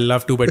 I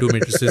love 2x2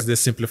 matrices. They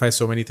simplify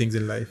so many things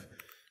in life.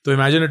 So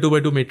imagine a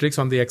 2x2 matrix.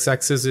 On the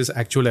x-axis is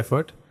actual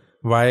effort.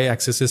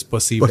 Y-axis is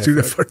perceived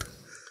effort.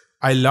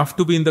 I love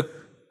to be in the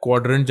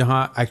quadrant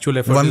jahan actual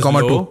effort 1, is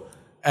low. 2.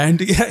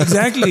 And yeah,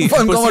 exactly.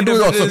 1, 2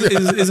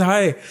 is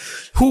high.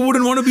 Who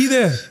wouldn't want to be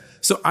there?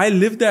 So I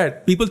live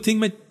that. People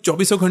think मैं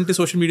 24 घंटे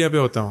social media पे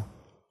होता हूँ.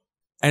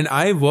 And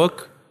I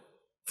work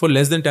for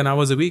less than 10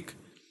 hours a week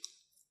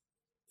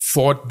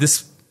for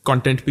this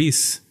content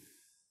piece.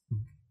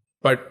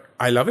 But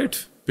I love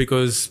it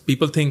because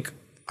people think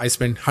I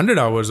spend 100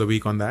 hours a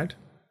week on that.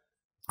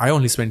 I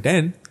only spend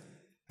 10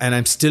 and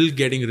I'm still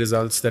getting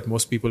results that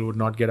most people would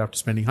not get after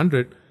spending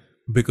 100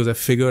 because I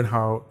figured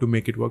how to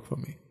make it work for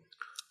me.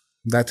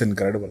 That's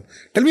incredible.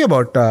 Tell me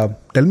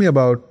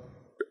about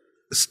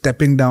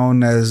stepping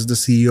down as the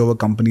CEO of a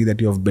company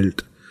that you have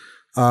built.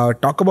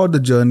 Talk about the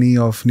journey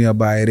of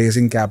Nearby,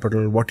 raising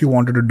capital, what you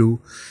wanted to do,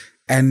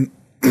 and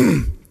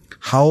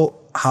how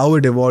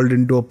it evolved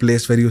into a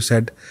place where you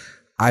said,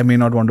 I may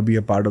not want to be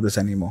a part of this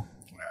anymore.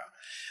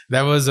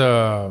 That was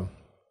a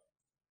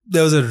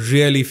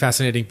really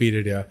fascinating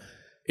period. Yeah,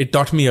 it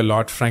taught me a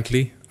lot.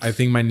 Frankly, I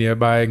think my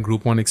Nearby and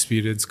Groupon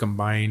experience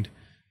combined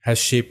has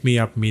shaped me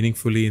up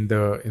meaningfully in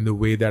the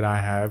way that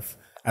I have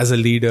as a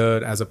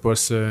leader, as a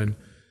person.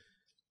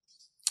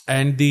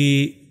 And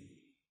the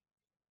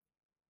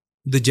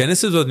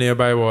genesis of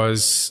Nearby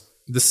was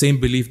the same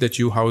belief that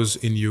you house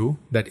in you,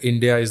 that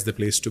India is the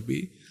place to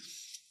be.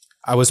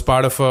 I was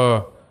part of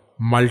a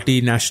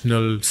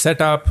multinational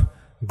setup.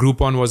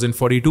 Groupon was in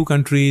 42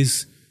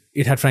 countries.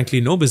 It had frankly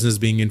no business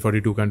being in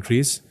 42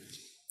 countries.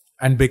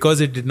 And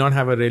because it did not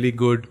have a really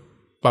good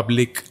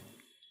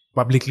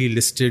publicly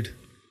listed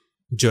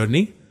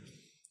journey,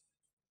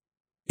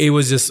 it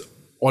was just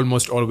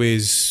almost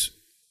always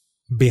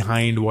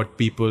behind what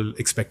people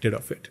expected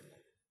of it.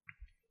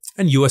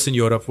 And US and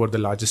Europe were the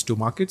largest two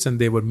markets, and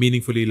they were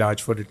meaningfully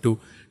large for it to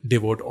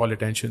devote all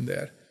attention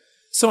there.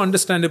 So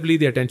understandably,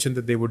 the attention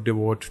that they would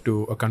devote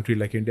to a country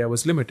like India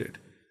was limited.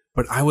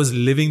 But I was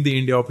living the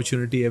India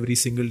opportunity every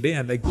single day.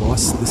 And like,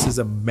 boss, this is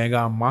a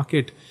mega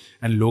market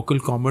and local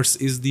commerce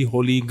is the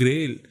holy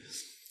grail.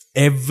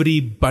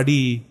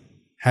 Everybody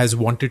has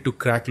wanted to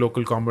crack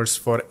local commerce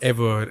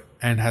forever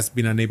and has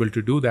been unable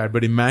to do that.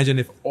 But imagine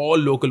if all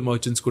local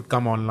merchants could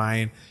come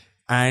online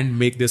and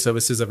make their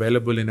services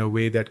available in a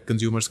way that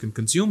consumers can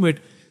consume it.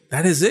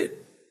 That is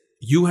it.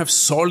 You have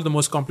solved the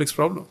most complex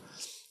problem.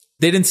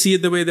 They didn't see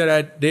it the way that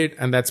I did,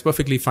 and that's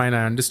perfectly fine.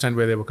 I understand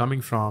where they were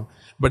coming from.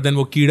 But then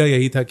wo keeda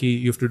yahi tha ki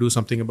you have to do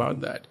something about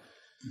that.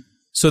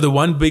 So the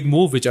one big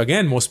move, which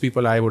again, most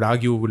people I would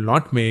argue will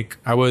not make,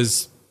 I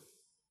was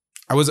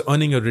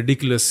earning a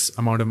ridiculous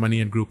amount of money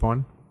at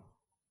Groupon,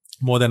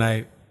 more than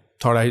I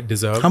thought I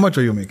deserved. How much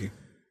were you making?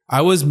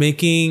 I was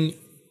making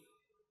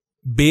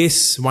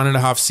base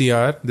 1.5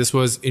 CR. This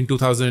was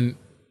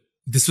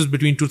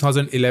between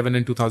 2011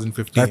 and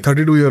 2015. At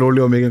 32-year-old,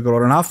 you were making 1.5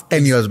 crore,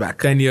 10 years back.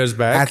 10 years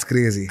back. That's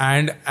crazy.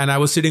 And I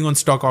was sitting on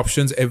stock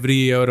options every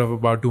year of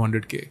about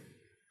 200K.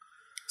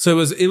 So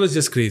it was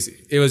just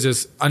crazy. It was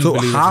just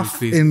unbelievably so half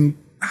crazy. In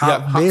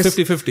half base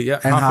 50-50, yeah.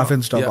 And half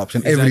in stock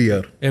option exactly.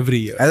 every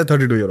year. As a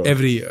 32-year-old.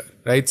 Every year,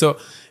 right? So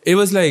it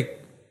was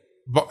like,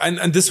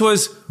 and this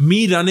was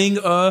me running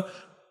a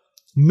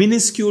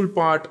minuscule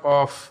part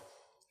of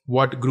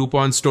what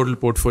Groupon's total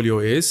portfolio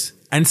is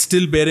and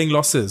still bearing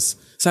losses.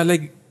 So I'm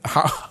like,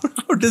 how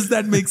does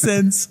that make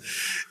sense?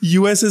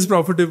 US is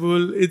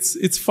profitable.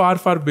 It's far,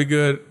 far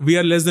bigger. We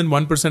are less than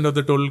 1% of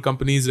the total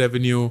company's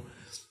revenue.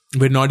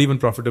 We're not even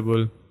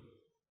profitable.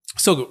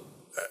 So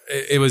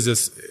it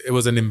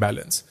was an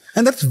imbalance.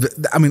 And that's,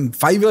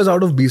 5 years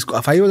out of B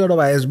School, 5 years out of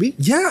ISB.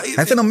 Yeah.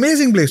 That's an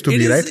amazing place to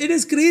be, right? It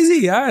is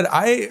crazy, yeah.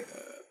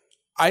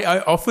 I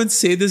often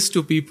say this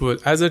to people.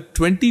 As a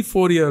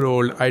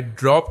 24-year-old, I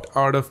dropped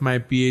out of my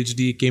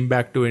PhD, came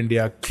back to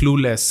India,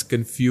 clueless,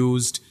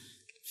 confused,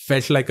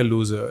 felt like a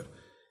loser.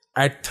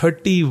 At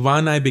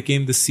 31, I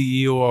became the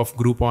CEO of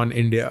Groupon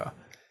India.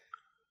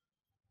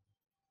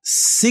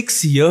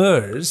 6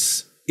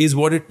 years is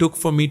what it took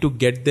for me to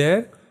get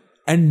there,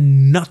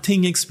 and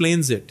nothing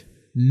explains it.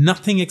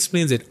 Nothing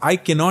explains it. I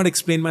cannot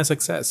explain my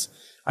success.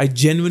 I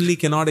genuinely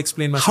cannot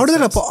explain my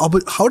success.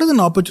 How does an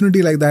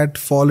opportunity like that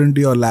fall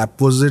into your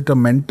lap? Was it a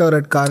mentor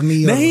at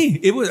Carney? No,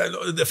 it was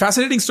a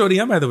fascinating story,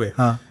 by the way.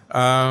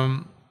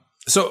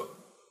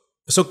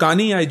 So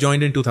Carney, I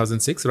joined in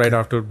 2006, right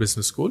after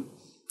business school.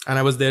 And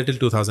I was there till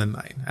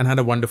 2009 and had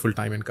a wonderful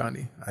time in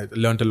Carney. I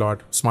learned a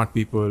lot, smart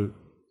people,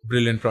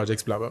 brilliant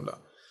projects, blah, blah, blah.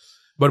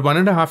 But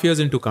 1.5 years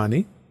into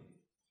Carney,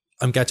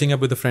 I'm catching up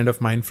with a friend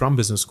of mine from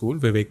business school,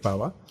 Vivek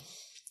Pava.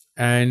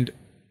 And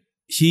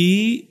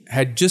he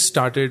had just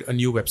started a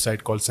new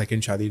website called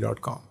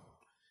secondshadi.com.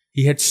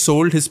 He had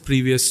sold his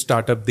previous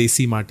startup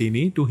Desi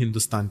Martini to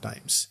Hindustan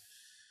Times.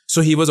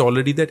 So he was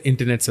already that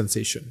internet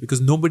sensation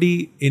because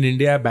nobody in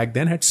India back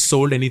then had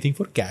sold anything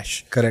for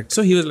cash. Correct.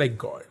 So he was like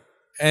God.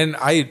 And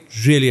I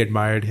really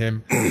admired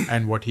him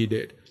and what he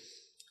did.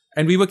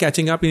 And we were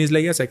catching up and he's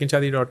like, yeah,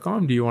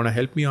 secondshadi.com. Do you want to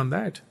help me on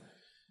that?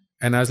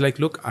 And I was like,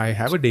 look, I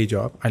have a day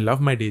job. I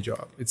love my day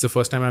job. It's the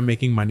first time I'm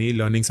making money,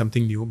 learning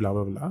something new, blah,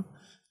 blah, blah.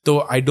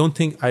 So I don't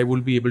think I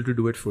will be able to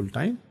do it full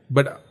time.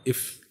 But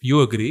if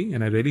you agree,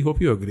 and I really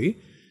hope you agree,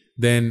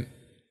 then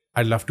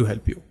I'd love to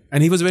help you.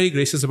 And he was very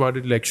gracious about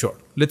it. Like, sure,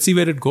 let's see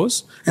where it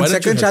goes. And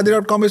second,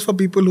 Shaadi.com is for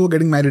people who are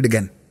getting married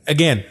again.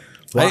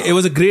 Wow. It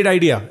was a great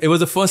idea. It was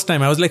the first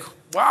time. I was like,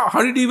 wow,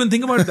 how did you even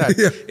think about that?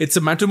 Yeah. It's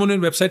a matrimonial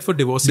website for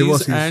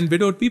divorcees and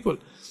widowed people.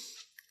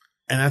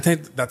 And I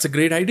think that's a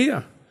great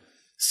idea.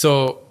 So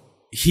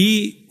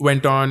he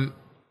went on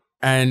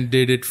and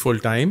did it full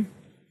time.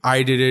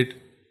 I did it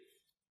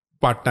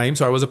part-time.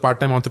 So I was a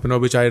part-time entrepreneur,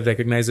 which I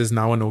recognize is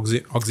now an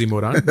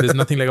oxymoron. There's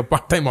nothing like a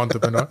part-time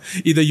entrepreneur.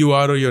 Either you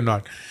are or you're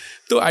not.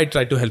 So I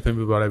tried to help him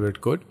with whatever it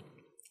could.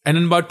 And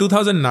in about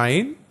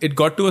 2009, it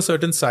got to a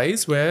certain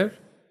size where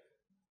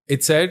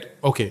it said,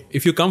 okay,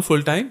 if you come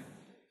full-time,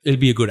 it'll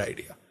be a good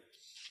idea.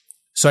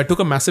 So I took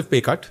a massive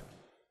pay cut.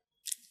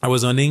 I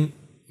was earning,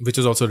 which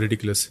was also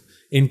ridiculous.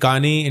 In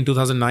Kani, in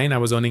 2009, I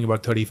was earning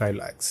about 35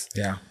 lakhs.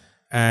 Yeah.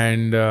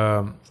 And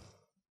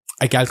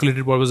I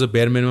calculated what was the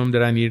bare minimum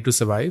that I needed to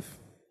survive.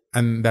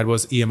 And that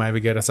was EMI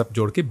वगैरह सब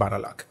जोड़ के 12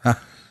 लाख.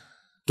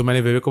 तो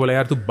मैंने विवेक को बोला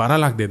यार तू 12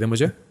 लाख दे दे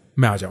मुझे,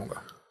 मैं आ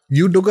जाऊंगा.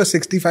 You took a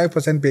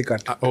 65% pay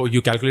cut. Oh,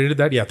 you calculated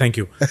that? Yeah, thank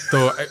you.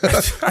 So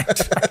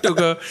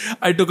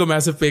I took a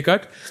massive pay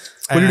cut.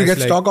 But did you get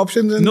stock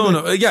options?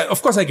 No. Yeah,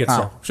 of course I get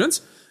stock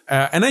options.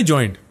 And I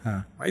joined.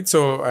 Right.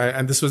 So,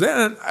 and this was there.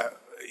 And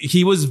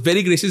he was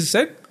very gracious. He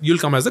said, you'll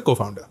come as the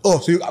co-founder. Oh,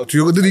 so you got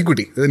the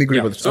equity.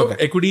 Yeah. So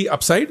equity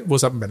upside, wo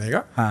sab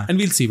banega. And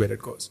we'll see where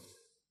it goes.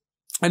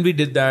 And we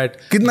did that.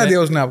 Kitna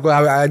diya usne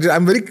aapko?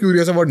 I'm very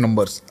curious about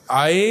numbers.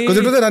 Because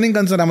it was a running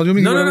concern. I'm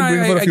assuming you were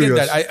doing for a few years.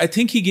 I get that. I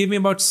think he gave me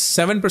about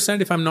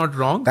 7% if I'm not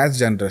wrong. That's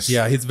generous.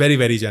 Yeah, he's very,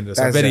 very generous.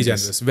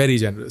 Very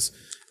generous.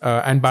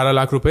 And 12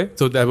 lakh rupees.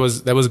 So that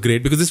was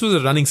great because this was a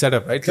running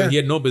setup, right? So he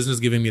had no business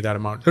giving me that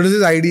amount. So this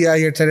is idea,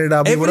 he had set it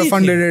up, he would have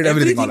funded it,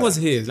 everything was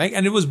his.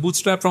 And it was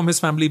bootstrapped from his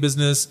family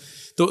business.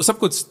 So sab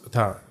kuch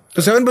tha.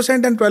 So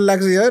 7% and 12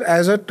 lakhs a year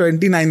as a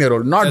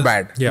 29-year-old. Not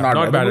bad. Yeah,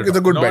 not bad. It's a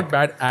good bet. Not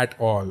bad at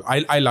all.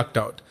 I lucked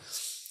out.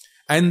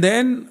 And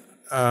then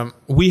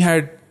we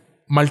had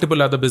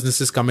multiple other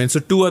businesses come in.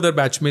 So 2 other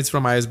batchmates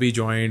from ISB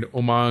joined,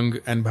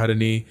 Umang and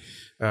Bharani.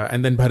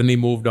 And then Bharani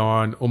moved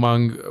on.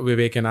 Umang,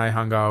 Vivek and I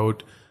hung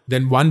out.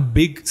 Then one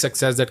big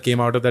success that came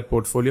out of that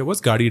portfolio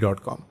was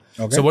Gaadi.com.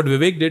 Okay. So what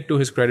Vivek did, to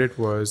his credit,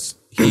 was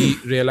he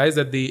realized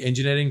that the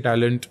engineering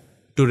talent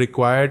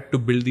required to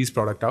build these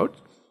product out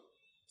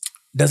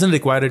doesn't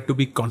require it to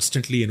be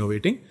constantly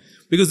innovating,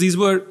 because these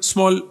were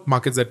small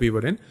markets that we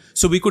were in.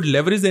 So we could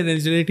leverage that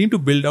engineering team to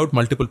build out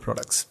multiple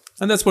products.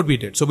 And that's what we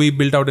did. So we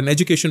built out an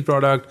education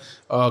product,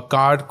 a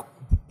card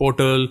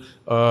portal,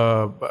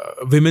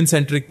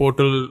 women-centric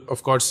portal,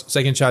 of course,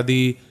 Second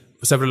Shaadi,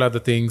 several other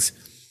things.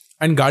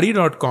 And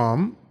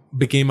Gaadi.com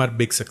became our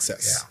big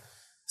success. Yeah.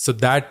 So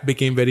that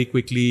became very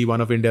quickly one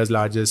of India's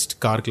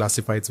largest car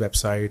classifieds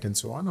website and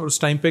so on. और उस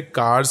time पे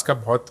cars का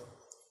बहुत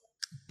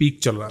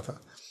peak चल रहा था.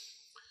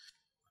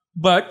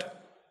 But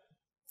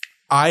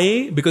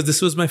because this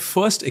was my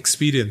first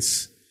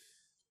experience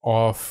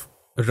of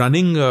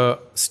running a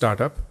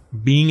startup,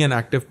 being an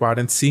active part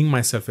and seeing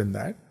myself in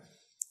that,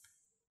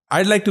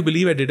 I'd like to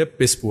believe I did a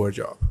piss poor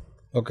job.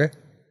 Okay.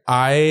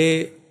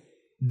 I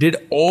did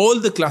all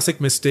the classic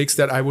mistakes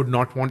that I would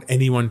not want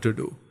anyone to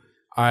do.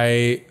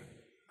 I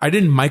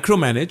didn't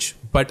micromanage,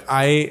 but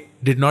I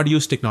did not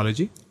use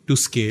technology to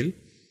scale.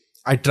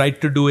 I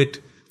tried to do it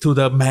through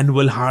the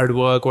manual hard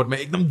work, और मैं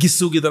एकदम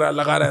गिस्सू की तरह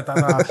लगा रहता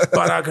था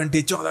 12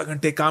 घंटे 14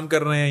 घंटे काम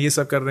कर रहे हैं, ये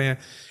सब कर रहे हैं.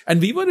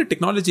 And we were a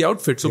technology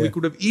outfit, so we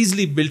could have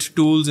easily built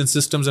tools and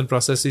systems and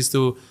processes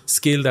to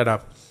scale that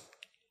up.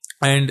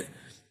 And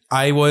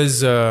I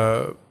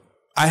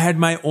had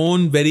my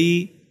own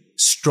very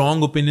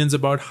strong opinions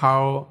about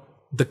how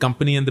the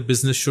company and the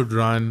business should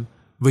run,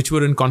 which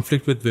were in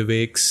conflict with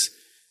Vivek's.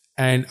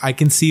 And I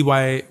can see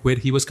where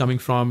he was coming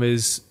from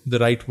is the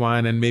right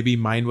one, and maybe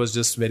mine was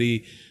just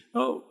very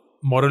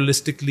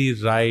moralistically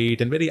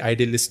right and very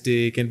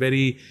idealistic and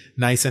very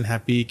nice and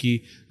happy कि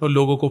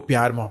लोगों को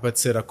प्यार मोहब्बत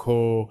से रखो,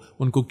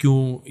 उनको क्यों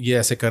ये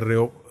ऐसे कर रहे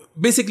हो.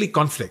 Basically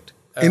conflict.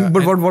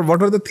 But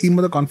what were the theme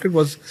of the conflict?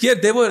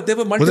 There were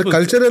multiple. Was it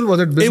cultural? Was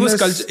it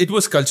business? It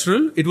was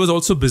cultural. It was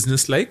also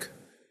business-like.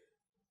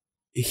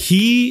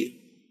 He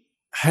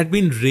had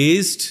been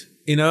raised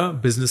in a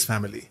business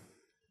family.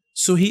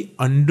 So he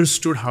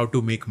understood how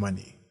to make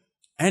money,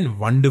 and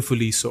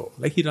wonderfully so.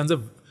 Like he runs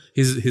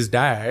his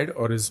dad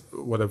or his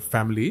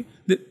family,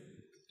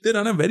 they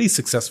run a very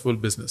successful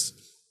business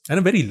and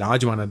a very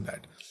large one at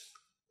that.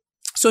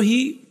 So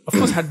he, of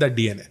course, had that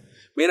DNA.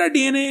 Mera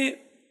DNA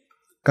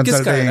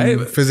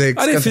consulting,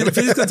 physics. अरे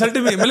physics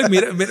consulting में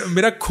मतलब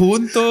मेरा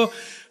खून तो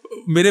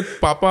मेरे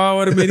पापा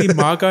और मेरी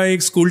माँ का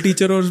एक स्कूल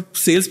टीचर और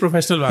सेल्स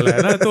प्रोफेशनल वाला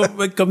है ना,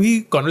 तो कभी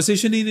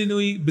कॉन्वर्सेशन ही नहीं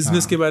हुई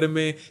बिजनेस के बारे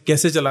में,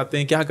 कैसे चलाते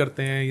हैं, क्या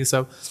करते हैं, ये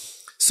सब.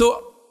 So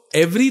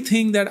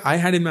everything that I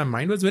had in my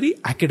mind was very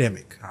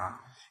academic.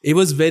 It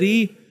was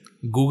very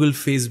Google,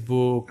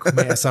 Facebook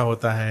में ऐसा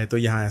होता है तो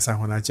यहाँ ऐसा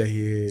होना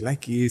चाहिए,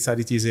 like ये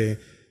सारी चीजें.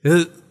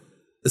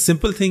 The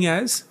simple thing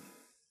as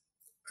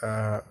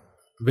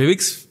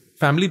Vivek's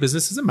family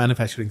business is a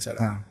manufacturing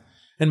setup.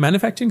 And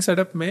manufacturing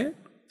setup में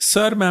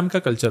sir ma'am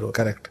का culture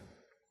होता है. Correct.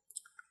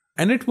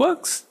 And it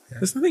works.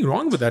 There's nothing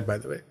wrong with that, by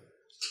the way.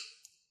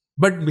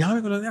 But यहाँ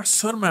में बोला यार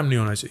सर मैम नहीं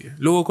होना चाहिए,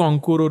 लोगों को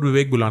अंकुर और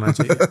विवेक बुलाना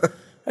चाहिए.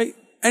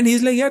 And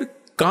he's like यार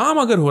काम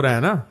अगर हो रहा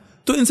है ना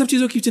तो इन सब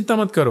चीजों की चिंता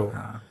मत करो,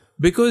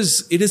 because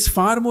it is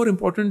far more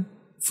important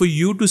for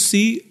you to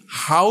see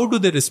how do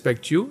they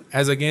respect you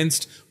as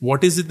against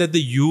what is it that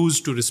they use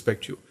to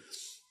respect you.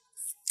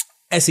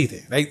 ऐसी थे,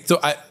 right? So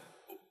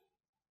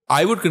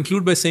I would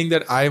conclude by saying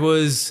that I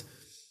was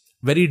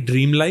very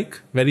dreamlike,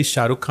 very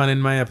Shahrukh Khan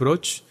in my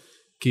approach.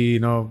 कि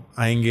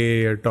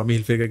आएंगे Tommy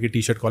Hilfiger की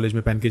T shirt college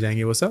में पहन के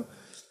जाएंगे वो सब.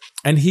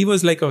 एंड ही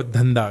वॉज लाइक अ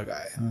धंधा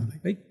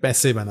गाय,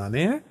 पैसे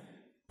बनाने हैं,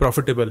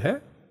 प्रॉफिटेबल है,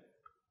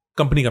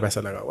 कंपनी का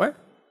पैसा लगा हुआ है,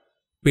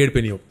 पेड़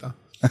पे नहीं उगता.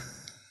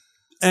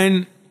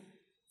 And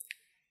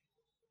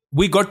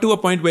we got to a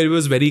point where it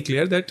was very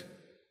clear that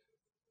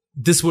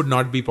this would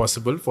not be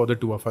possible for the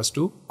two of us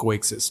to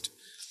coexist.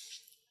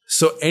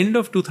 So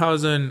end of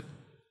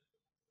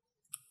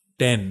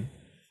 2010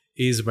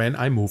 is when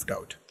I moved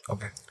out.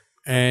 Okay.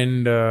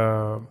 And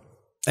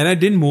I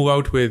didn't move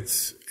out with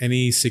any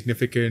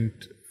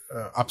significant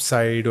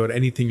upside or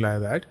anything like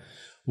that.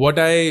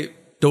 What I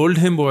told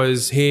him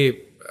was, hey,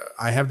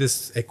 I have this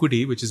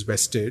equity which is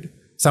vested,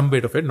 some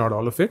bit of it, not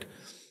all of it.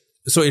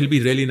 So it'll be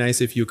really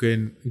nice if you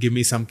can give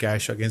me some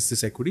cash against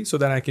this equity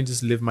so that I can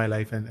just live my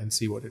life and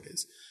see what it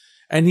is.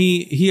 And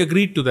he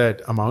agreed to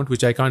that amount,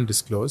 which I can't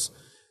disclose.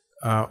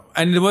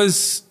 And it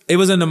was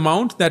an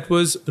amount that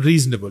was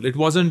reasonable.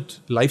 It wasn't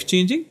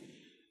life-changing.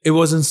 It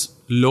wasn't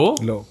low.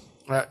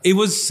 It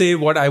was, say,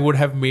 what I would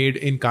have made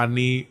in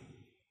Carney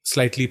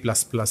slightly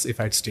plus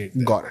if I'd stayed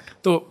there. Got it.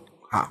 So,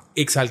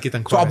 एक साल की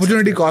तनख्वाह. So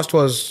opportunity cost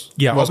was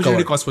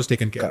opportunity cost was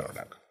taken care of.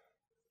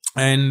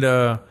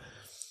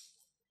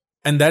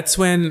 And that's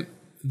when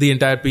the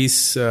entire piece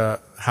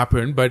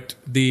happened. But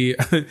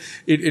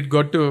it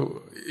got to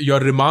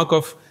your remark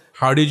of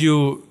how did you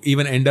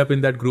even end up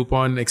in that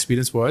Groupon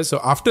experience was.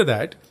 So after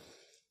that,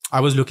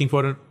 I was looking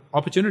for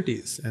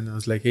opportunities, and I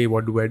was like, hey,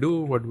 what do I do?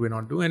 What do I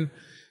not do? And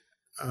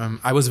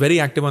I was very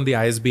active on the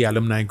ISB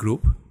alumni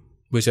group,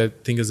 which I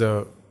think is a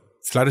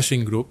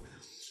flourishing group.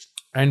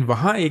 And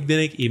वहाँ एक दिन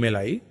एक email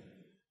आई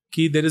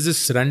कि there is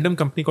this random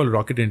company called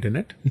Rocket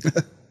Internet,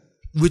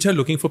 which are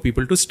looking for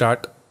people to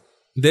start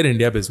their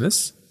India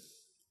business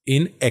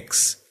in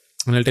X.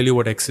 And I'll tell you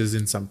what X is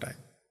in some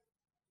time.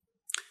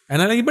 And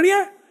I'm like, बढ़िया,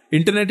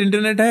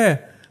 internet है.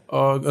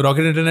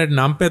 Rocket internet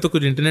नाम पे तो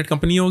कुछ internet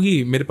company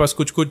होगी, मेरे पास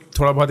कुछ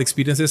थोड़ा बहुत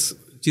एक्सपीरियंस है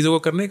चीज़ों को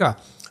करने का,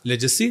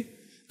 लेट्स जस्ट सी.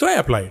 तो I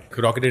applied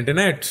rocket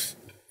internet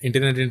and they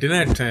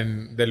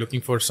are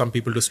looking for some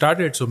people to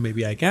start it, so may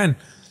B I can.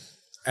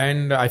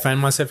 And I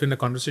find my self in a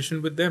conversation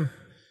with them.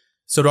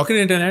 So Rocket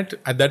Internet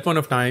at that point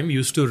of time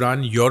used to run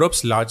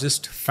Europe's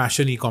largest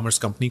fashion e-commerce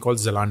company called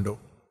Zalando.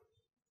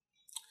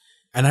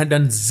 And I had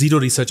done zero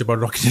research about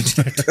Rocket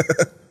Internet,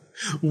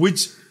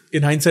 which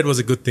in hindsight was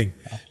a good thing.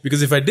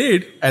 Because if I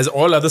did, as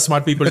all other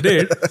smart people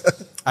did,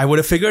 I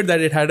would have figured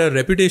that it had a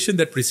reputation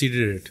that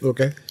preceded it.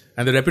 Okay.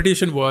 And the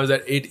reputation was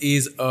that it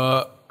is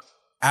a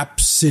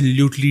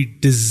absolutely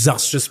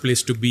disastrous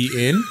place to be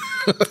in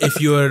if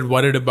you're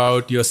worried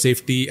about your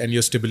safety and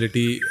your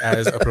stability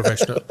as a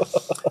professional.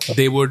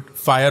 They would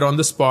fire on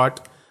the spot.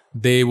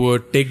 They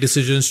would take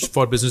decisions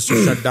for business to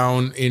shut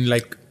down in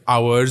like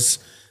hours.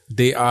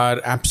 They are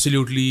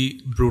absolutely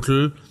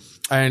brutal.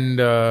 And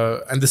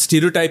the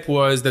stereotype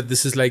was that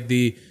this is like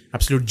the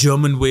absolute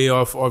German way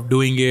of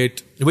doing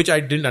it, which I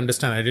didn't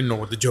understand. I didn't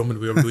know what the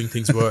German way of doing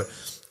things were.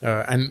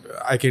 And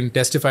I can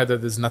testify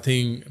that there's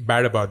nothing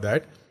bad about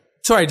that.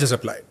 So I just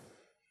applied.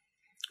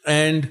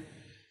 And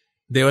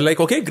they were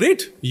like, okay,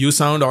 great. You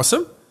sound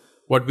awesome.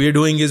 What we're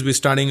doing is we're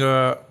starting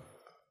a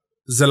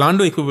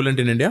Zalando equivalent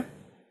in India.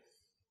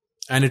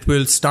 And it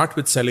will start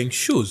with selling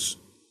shoes.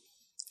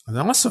 And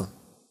awesome.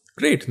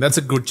 Great. That's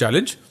a good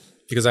challenge.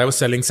 Because I was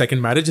selling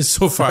second marriages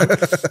so far.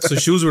 So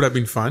shoes would have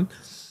been fun.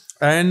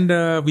 And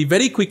we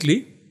very quickly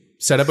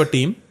set up a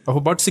team of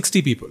about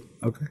 60 people.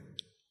 Okay.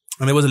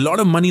 And there was a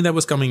lot of money that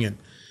was coming in.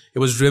 It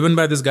was driven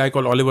by this guy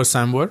called Oliver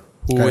Samwer,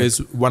 who is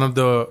one of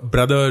the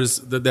brothers.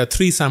 There are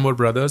three Samwer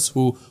brothers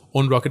who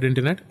own Rocket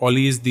Internet.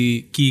 Ollie is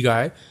the key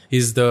guy.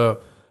 He's the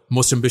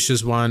most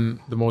ambitious one,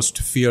 the most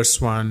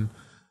fierce one,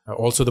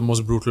 also the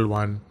most brutal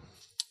one.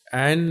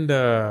 And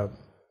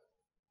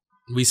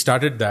we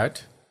started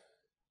that.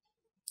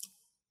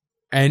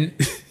 And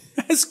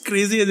as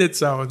crazy as it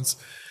sounds,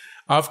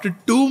 after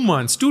 2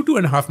 months,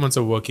 2.5 months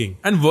of working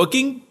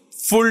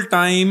full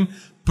time,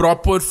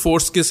 proper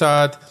force ke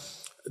saath,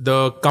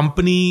 the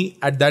company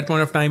at that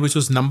point of time, which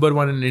was number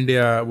one in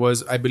India,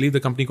 was, I believe,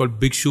 the company called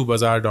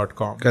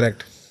bigshoebazaar.com.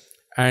 Correct.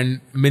 And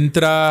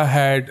Myntra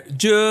had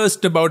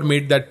just about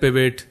made that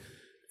pivot,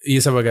 ये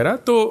सब वगैरह.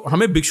 तो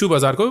हमें Big Shoe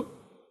Bazaar को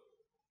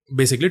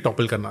basically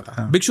topple करना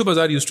था. Big Shoe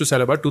Bazaar used to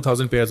sell about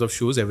 2,000 pairs of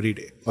shoes every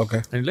day.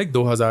 Okay. And like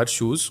 2,000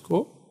 shoes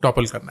को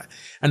topple करना है.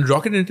 And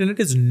Rocket Internet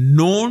is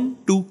known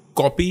to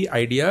copy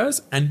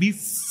ideas and be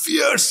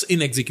fierce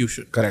in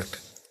execution. Correct.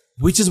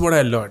 Which is what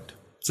I learned.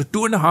 So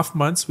 2.5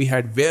 months, we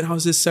had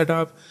warehouses set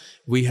up.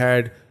 We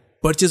had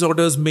purchase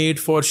orders made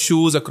for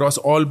shoes across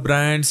all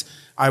brands.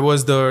 I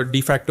was the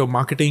de facto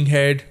marketing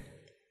head.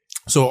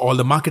 So all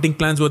the marketing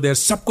plans were there.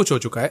 Sab kuch ho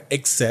chuka hai,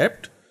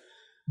 except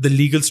the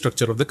legal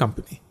structure of the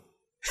company.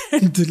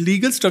 And the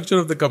legal structure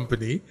of the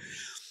company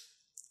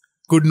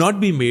could not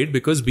be made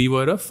because we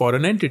were a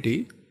foreign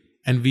entity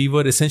and we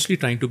were essentially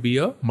trying to be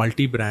a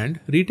multi-brand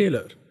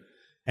retailer.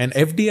 And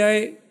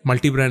FDI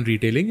multi-brand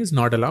retailing is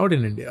not allowed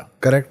in India.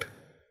 Correct.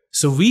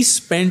 So we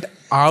spent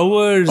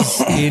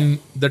hours in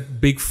the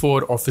big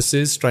four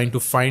offices trying to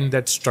find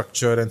that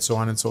structure and so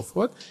on and so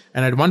forth.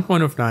 And at one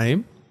point of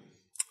time,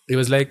 it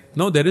was like,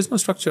 no, there is no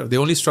structure. The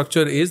only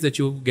structure is that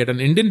you get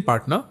an Indian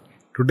partner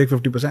To take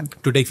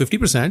 50%. to take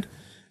 50%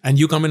 and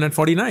you come in at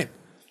 49.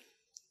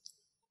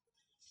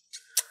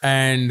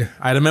 And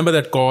I remember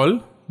that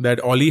call that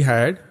Ollie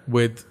had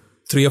with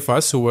three of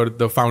us who were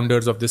the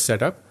founders of this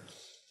setup.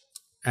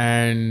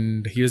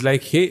 And he was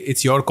like, hey,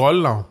 it's your call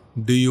now.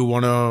 Do you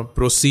want to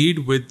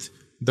proceed with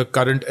the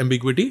current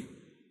ambiguity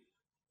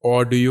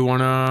or do you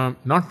want to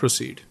not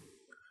proceed?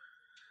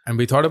 And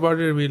we thought about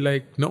it and we were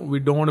like, no, we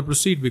don't want to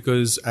proceed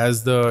because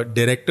as the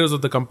directors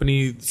of the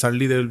company,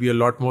 suddenly there will be a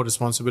lot more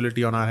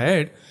responsibility on our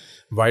head.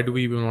 Why do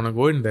we even want to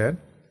go in there?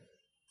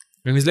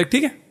 And he's like,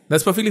 okay,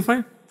 that's perfectly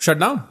fine. Shut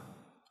down.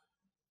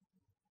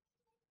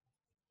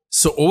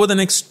 So over the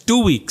next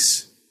 2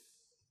 weeks,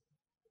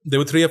 there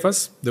were three of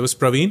us. There was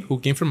Praveen, who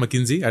came from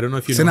McKinsey. I don't know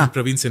if you know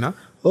Praveen Sinha.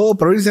 Oh,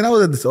 Praveen Sinha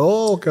was at this.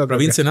 Oh, okay.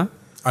 Praveen Sinha,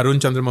 Arun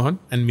Chandramohan,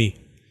 and me.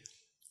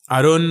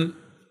 Arun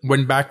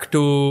went back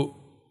to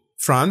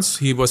France.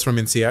 He was from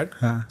INSEAD.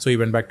 So he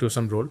went back to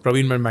some role.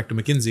 Praveen went back to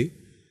McKinsey.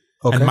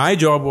 Okay. And my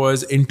job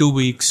was in 2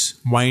 weeks,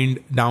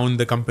 wind down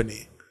the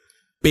company.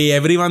 Pay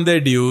everyone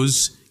their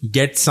dues,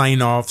 get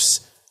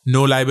sign-offs,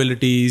 no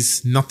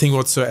liabilities, nothing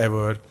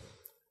whatsoever.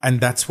 And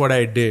that's what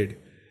I did.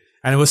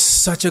 And it was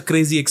such a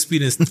crazy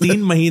experience. 3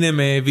 mahine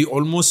mein, we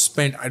almost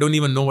spent, I don't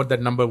even know what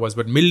that number was,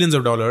 but millions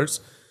of dollars.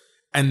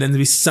 And then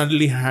we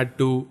suddenly had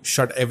to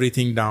shut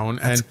everything down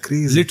and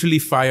literally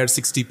fire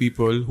 60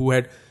 people who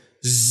had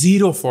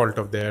zero fault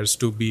of theirs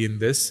to be in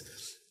this.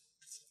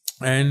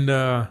 And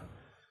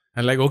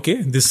like,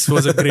 okay, this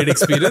was a great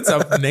experience.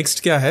 Ab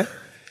next kya hai?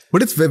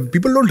 But it's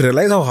people don't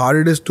realize how hard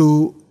it is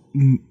to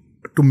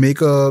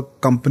make a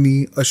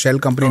company, a shell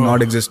company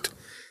not exist.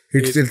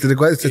 It's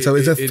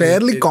a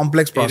fairly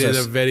complex process. It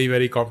is a very,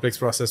 very complex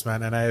process,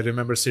 man. And I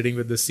remember sitting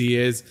with the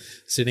CAs,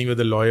 sitting with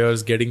the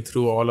lawyers, getting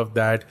through all of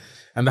that.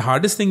 And the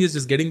hardest thing is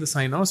just getting the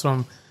sign-offs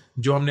from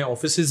जो हमने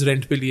offices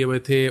rent पे लिए हुए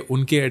थे,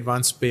 उनके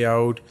advance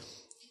payout,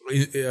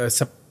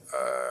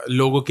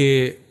 लोगों के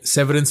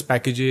severance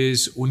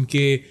packages,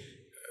 उनके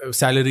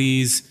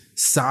salaries,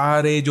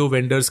 सारे जो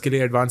vendors के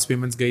लिए advance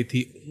payments गई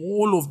थी,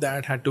 all of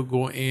that had to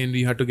go in.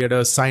 We had to get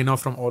a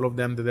sign-off from all of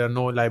them that there are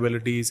no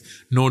liabilities,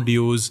 no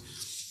dues.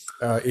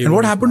 And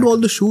what happened to all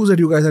the shoes that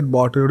you guys had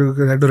bought? You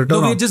had to return?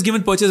 No, we had just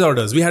given purchase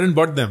orders. We hadn't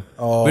bought them.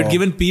 Oh. We had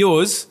given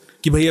POs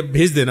कि भैया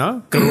भेज देना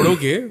करोड़ों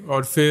के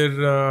और फिर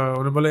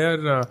उन्होंने बोला यार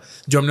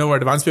जो हमने वो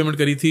एडवांस पेमेंट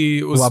करी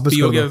थी उस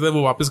PO के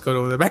वो वापस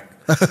करो back.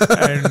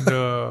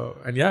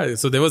 And yeah,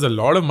 so there was a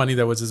lot of money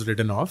that was just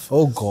written off.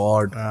 Oh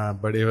God.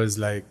 But it was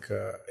like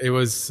it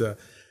was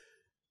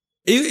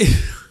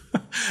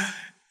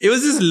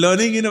just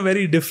learning in a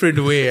very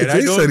different way. And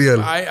it's very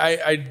surreal.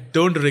 I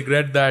don't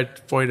regret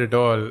that point at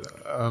all.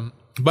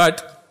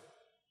 But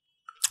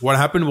what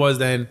happened was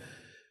then,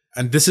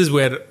 and this is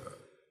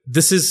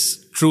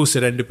true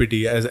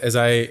serendipity as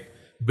I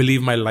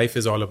believe my life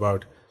is all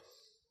about.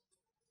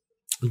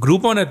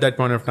 Groupon at that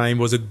point of time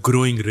was a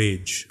growing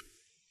rage.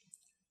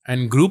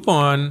 And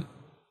Groupon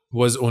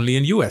was only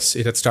in US.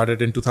 It had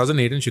started in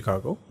 2008 in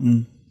Chicago.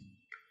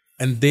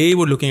 And they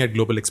were looking at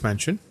global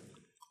expansion.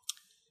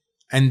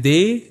 And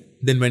they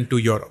then went to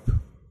Europe.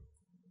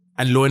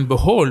 And lo and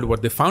behold,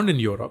 what they found in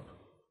Europe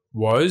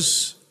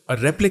was a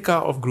replica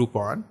of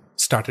Groupon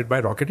started by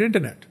Rocket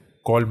Internet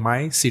called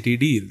My City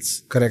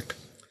Deals. Correct.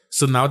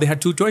 So now they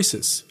had two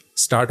choices.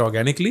 Start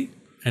organically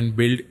and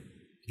build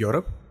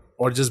Europe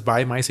or just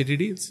buy My City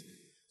Deals.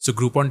 So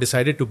Groupon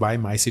decided to buy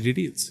My City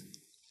Deals.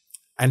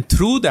 And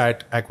through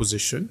that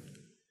acquisition,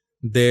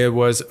 there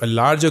was a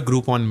larger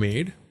Groupon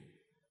made.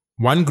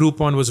 One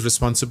Groupon was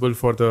responsible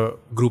for the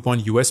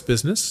Groupon US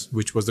business,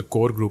 which was the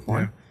core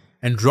Groupon. Yeah.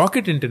 And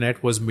Rocket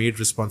Internet was made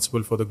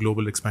responsible for the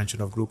global expansion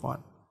of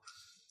Groupon.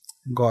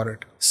 Got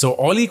it. So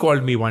Ollie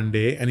called me one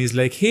day and he's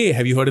like, hey,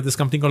 have you heard of this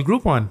company called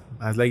Groupon?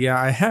 I was like, yeah,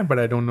 I have, but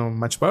I don't know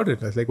much about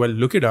it. I was like, well,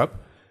 look it up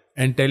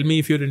and tell me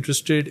if you're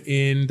interested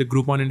in the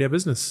Groupon India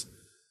business.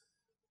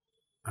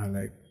 I'm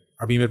like,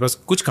 abhi mere paas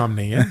kuch kaam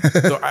nahi hai.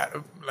 So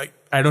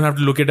I don't have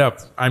to look it up.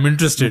 I'm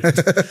interested.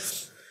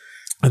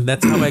 And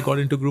that's how I got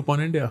into Groupon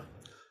India.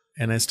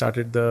 And I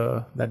started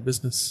that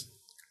business.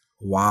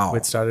 Wow.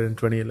 It started in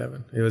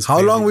 2011. It was How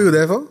crazy. long were you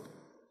there for?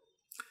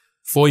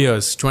 4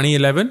 years.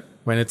 2011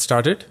 when it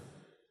started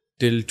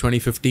till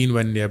 2015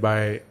 when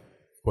Nearby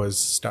was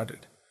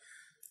started.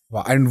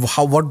 Wow. And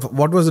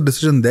what was the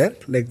decision there?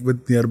 Like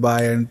with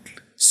Nearby and...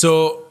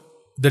 So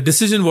the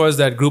decision was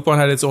that Groupon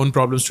had its own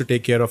problems to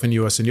take care of in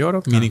US and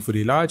Europe,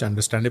 meaningfully large,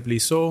 understandably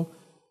so.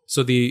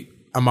 So the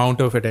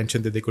amount of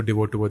attention that they could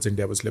devote towards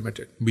India was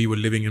limited. We were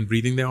living and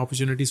breathing their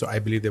opportunity. So I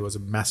believe there was a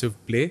massive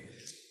play.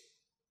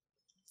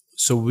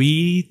 So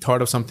we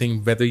thought of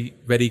something very,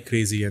 very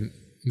crazy. And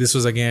this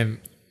was again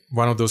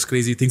one of those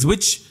crazy things,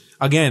 which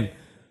again,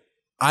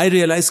 I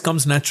realize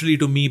comes naturally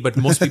to me, but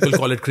most people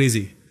call it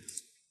crazy.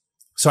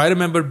 So I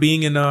remember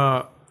being in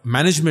a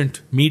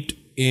management meet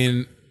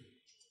in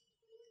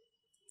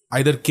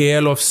either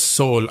KL or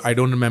Seoul. I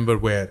don't remember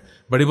where,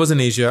 but it was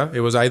in Asia. It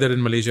was either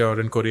in Malaysia or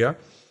in Korea.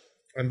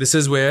 And this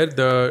is where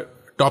the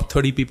top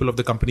 30 people of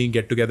the company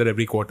get together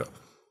every quarter.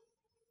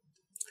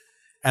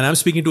 And I'm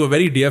speaking to a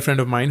very dear friend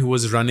of mine who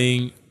was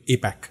running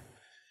APAC.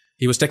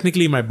 He was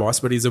technically my boss,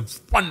 but he's a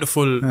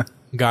wonderful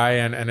guy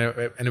and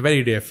a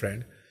very dear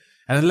friend.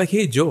 And I'm like,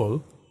 hey,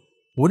 Joel,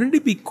 wouldn't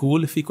it be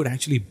cool if we could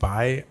actually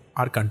buy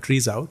our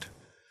countries out?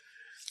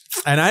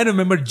 And I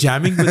remember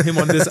jamming with him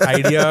on this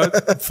idea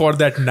for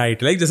that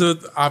night. Like,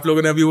 जैसे आप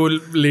लोगों ने अभी वो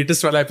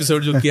latest वाला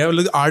episode जो किया,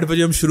 8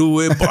 बजे हम शुरू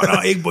हुए,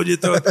 12-1 बजे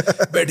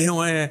तक बैठे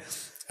हुए हैं.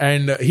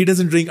 And he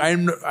doesn't drink.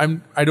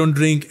 I don't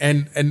drink.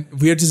 And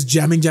we are just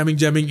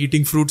jamming,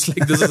 eating fruits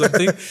like this or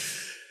something.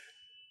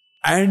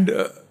 And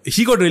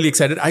he got really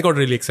excited. I got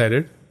really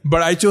excited.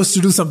 But I chose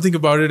to do something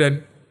about it,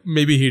 and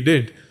maybe he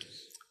did.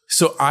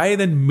 So I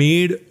then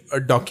made a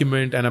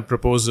document and a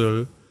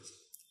proposal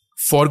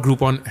for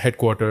Groupon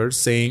headquarters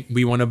saying,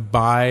 we want to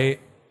buy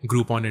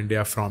Groupon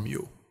India from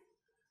you.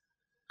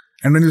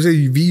 And when you say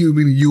we, you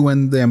mean you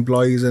and the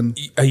employees and...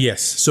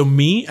 Yes. So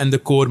me and the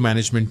core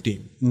management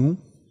team. Mm-hmm.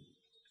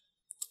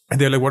 And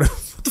they're like, what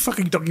the fuck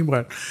are you talking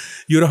about?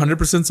 You're a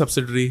 100%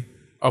 subsidiary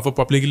of a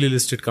publicly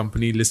listed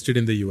company listed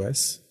in the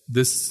US.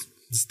 This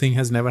thing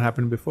has never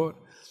happened before.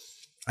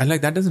 And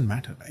like, that doesn't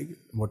matter. Like,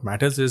 what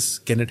matters is,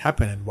 can it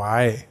happen and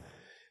why?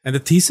 And the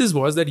thesis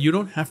was that you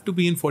don't have to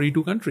be in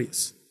 42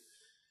 countries.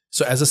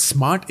 So as a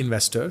smart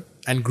investor,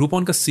 and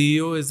Groupon ka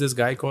CEO is this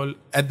guy called,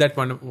 at that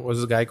point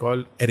was a guy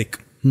called Eric.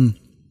 And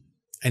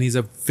he's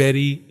a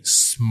very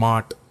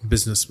smart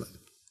businessman.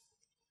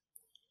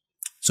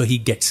 So he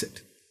gets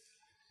it.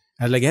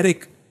 I was like,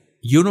 Eric,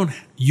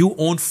 you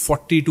own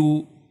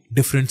 42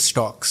 different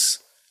stocks.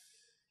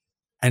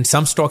 And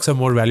some stocks are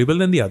more valuable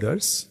than the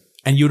others.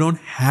 And you don't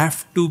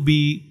have to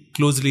be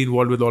closely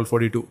involved with all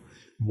 42.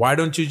 Why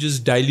don't you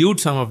just dilute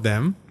some of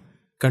them,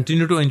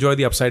 continue to enjoy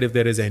the upside if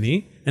there is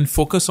any, and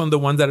focus on the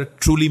ones that are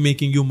truly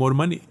making you more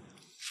money?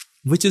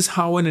 Which is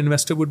how an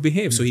investor would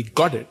behave. So he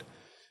got it.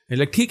 And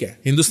like, ठीक है,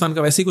 हिंदुस्तान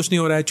का वैसे ही कुछ नहीं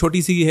हो रहा है,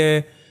 छोटी सी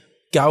है,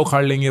 क्या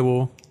उखाड़ लेंगे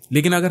वो.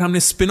 लेकिन अगर हमने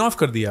स्पिन ऑफ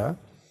कर दिया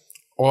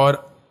और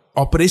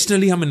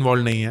ऑपरेशनली हम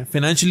इन्वॉल्व नहीं है,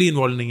 फाइनेंशियली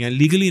इन्वॉल्व नहीं है,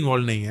 लीगली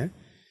इन्वॉल्व नहीं है,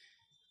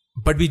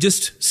 but we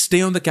just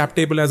stay on the cap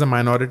table as a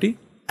minority,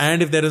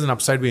 and if there is an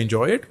upside, we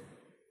enjoy it,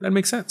 that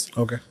makes sense.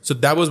 Okay. So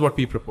that was what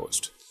we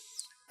proposed.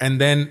 And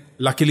then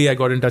luckily I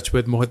got in touch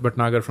with Mohit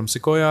Bhatnagar from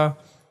Sequoia.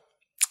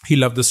 He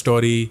loved the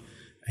story.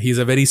 He's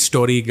a very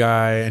story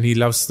guy and he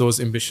loves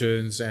those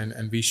ambitions.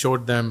 And we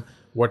showed them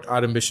what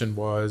our ambition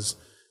was.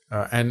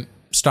 And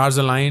stars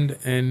aligned,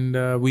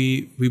 and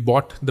we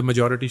bought the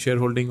majority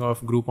shareholding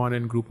of Groupon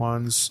and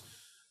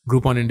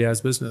Groupon India's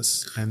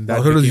business. And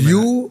that so it was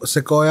you,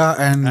 Sequoia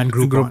and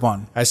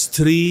Groupon. As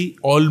 3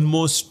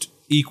 almost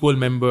equal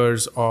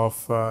members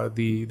of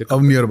the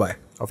of nearby.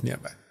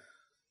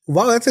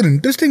 Wow, that's an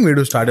interesting way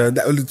to start.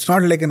 It's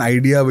not like an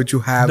idea which you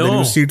have, then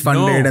you seed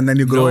funded and then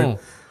you grow it.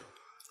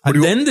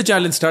 And then the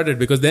challenge started,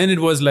 because then it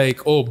was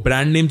like, oh,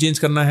 brand name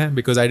change karna hai,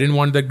 because I didn't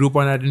want that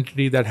Groupon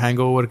identity, that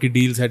hangover ki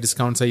deals hai,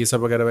 discounts hai, ye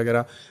sab vagara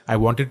vagara. I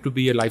wanted it to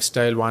be a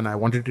lifestyle one. I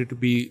wanted it to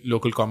be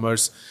local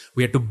commerce.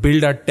 We had to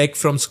build our tech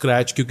from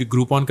scratch, because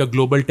Groupon ka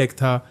global tech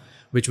tha,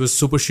 which was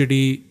super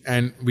shitty,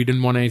 and we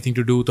didn't want anything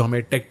to do. So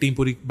हमें tech team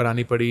पूरी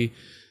बनानी पड़ी.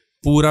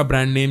 पूरा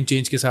brand name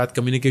change के साथ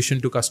communication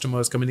to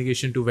customers,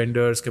 communication to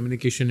vendors,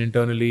 communication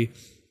internally.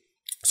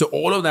 So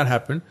all of that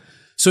happened.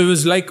 So it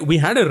was like we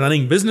had a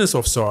running business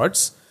of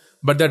sorts,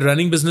 but that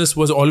running business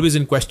was always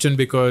in question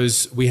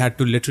because we had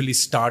to literally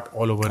start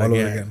all over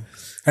again.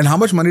 And how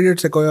much money did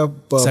Sequoia?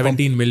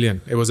 17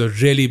 million. It was a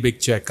really big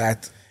check.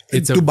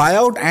 To buy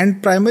out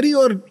and primary,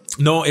 or?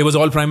 No, it was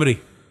all primary.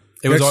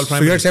 It was all primary.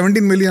 So you had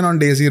 17 million on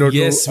day zero,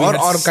 yes, or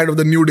kind of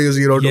the new day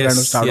zero to kind of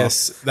start off.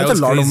 Yes, that's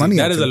a lot of money.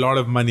 That is a lot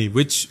of money,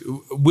 which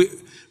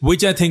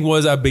I think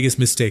was our biggest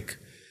mistake.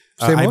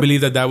 I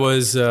believe that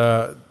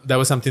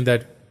was something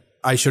that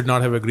I should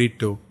not have agreed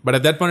to. But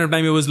at that point of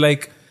time, it was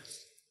like,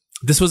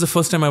 this was the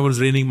first time I was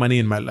raining money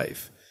in my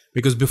life.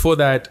 Because before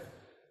that,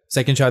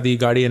 second shadi,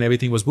 gaadi and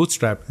everything was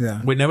bootstrapped.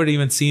 Yeah. We'd never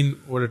even seen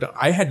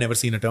I had never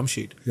seen a term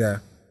sheet. Yeah.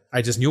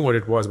 I just knew what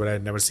it was, but I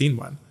had never seen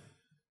one.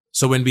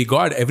 So when we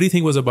got,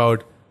 everything was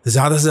about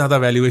zyada se zyada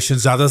valuation,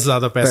 zyada se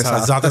zyada paisa,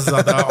 zyada se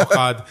zyada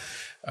auqad.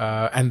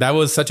 And that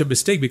was such a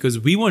mistake, because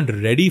we weren't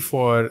ready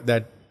for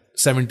that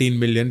 17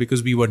 million,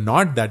 because we were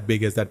not that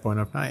big at that point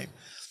of time.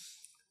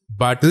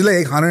 But this is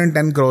like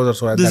 110 crores or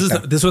so at that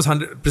time. This was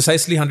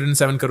precisely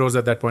 107 crores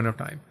at that point of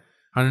time.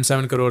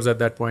 107 crores at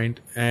that point.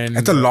 And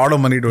that's a lot of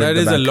money to That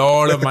is a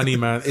lot of money,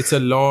 man. It's a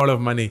lot of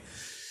money.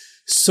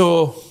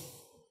 So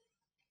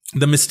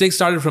the mistake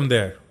started from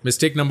there.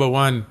 Mistake number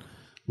 1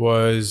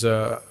 was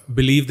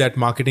believe that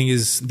marketing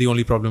is the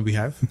only problem we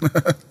have.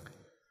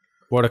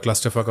 What a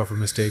clusterfuck of a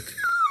mistake.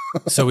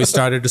 So we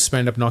started to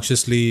spend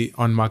obnoxiously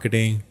on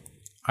marketing.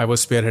 I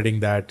was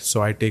spearheading that,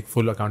 so I take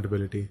full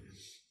accountability.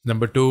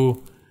 Number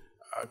two,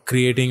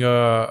 creating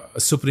a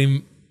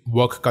supreme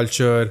work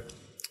culture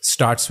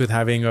starts with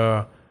having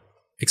a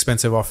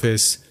expensive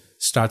office,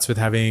 starts with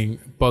having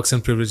perks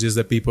and privileges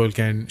that people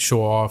can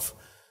show off,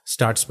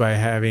 starts by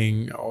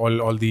having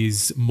all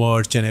these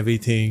merch and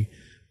everything.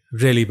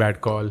 Really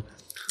bad call.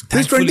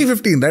 This is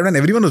 2015, right? When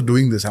everyone was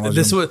doing this.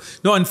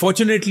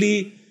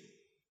 Unfortunately,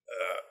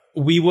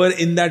 we were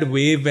in that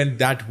wave when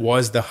that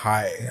was the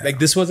high. Yeah. Like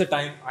this was a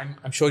time,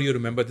 I'm sure you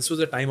remember, this was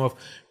a time of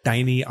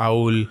tiny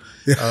owl.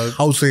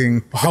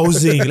 Housing,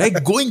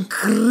 like going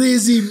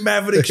crazy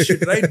maverick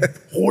shit, right?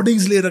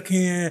 Hoardings le rakhe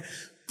hain.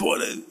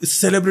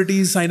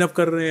 Celebrities sign up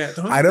kar rahe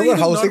hain. I remember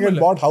Housing had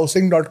bought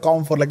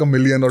housing.com for like $1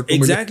 million or $2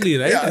 million. Exactly,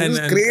 right? Yeah, and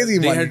crazy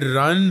they money. Had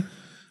run,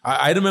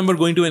 I remember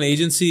going to an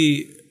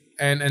agency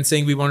and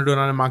saying we wanted to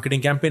run a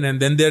marketing campaign, and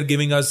then they're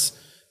giving us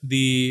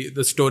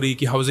the story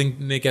कि housing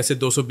ने कैसे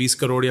 220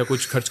 करोड़ या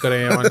कुछ खर्च करे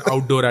हैं on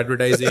outdoor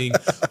advertising,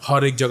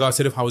 हर एक जगह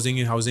सिर्फ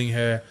housing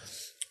है.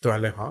 तो I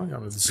like,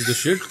 हाँ, this is the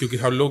shit, क्योंकि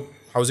हर लोग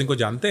housing को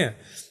जानते हैं.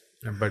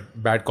 But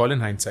bad call in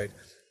hindsight.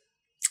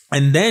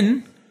 And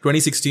then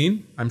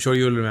 2016, I'm sure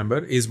you'll remember,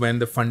 is when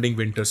the funding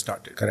winter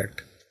started.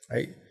 Correct.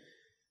 Right?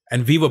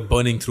 And we were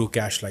burning through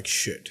cash like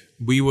shit.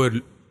 We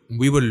were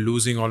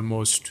losing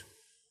almost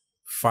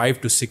 5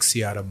 to 6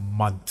 CR a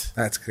month.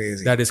 That's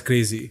crazy. That is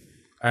crazy.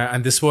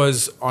 And this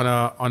was on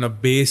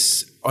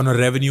a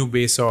revenue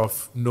base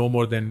of no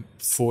more than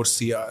 4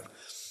 CR.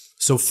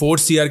 So 4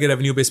 CR के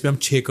revenue base पे हम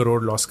 6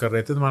 crore loss कर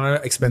रहे थे. तो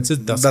हमारा expenses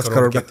 10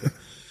 crore के थे.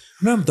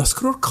 हम 10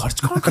 करोड़ खर्च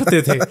कहाँ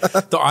करते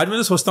थे? तो आज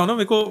मैं सोचता हूँ ना,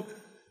 मेरे को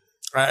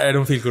I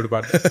don't feel good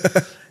about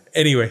it.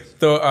 Anyway,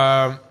 so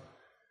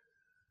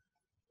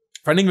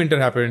funding winter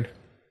happened.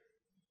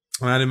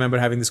 And I remember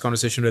having this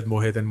conversation with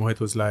Mohit, and Mohit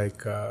was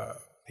like,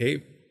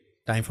 hey,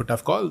 time for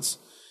tough calls.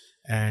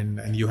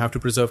 And you have to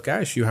preserve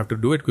cash. You have to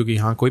do it because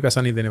यहाँ कोई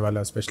पैसा नहीं देने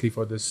वाला, especially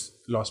for this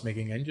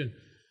loss-making engine.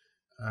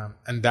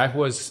 And that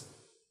was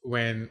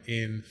when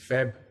in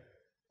Feb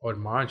or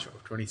March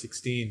of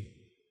 2016,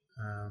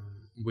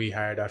 we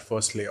had our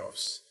first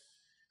layoffs.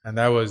 And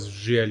that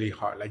was really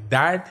hard. Like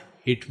that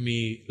hit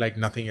me like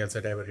nothing else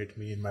had ever hit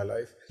me in my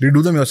life. Did you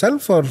do them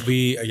yourself or?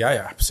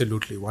 Yeah,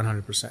 absolutely.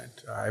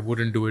 100%. I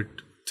wouldn't do it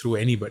through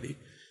anybody.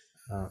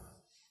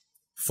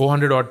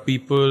 400 odd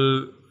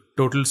people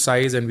total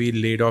size, and we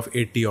laid off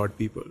 80 odd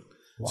people.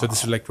 Wow. So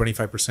this was like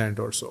 25%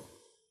 or so.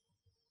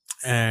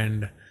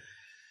 And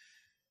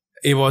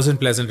it wasn't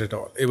pleasant at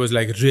all. It was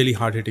like really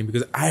hard hitting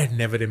because I had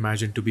never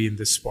imagined to be in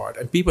this spot,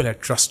 and people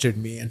had trusted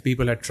me, and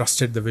people had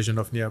trusted the vision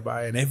of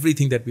Nearby and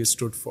everything that we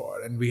stood for.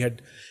 And we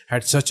had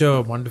such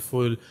a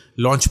wonderful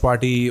launch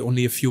party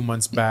only a few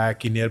months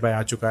back. Nearby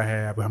aa chuka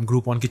hai, ab hum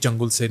Groupon ki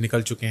changul se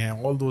nikal chuke hain,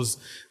 all those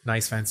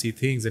nice fancy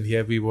things. And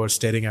here we were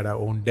staring at our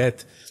own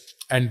death,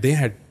 and they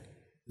had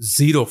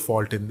zero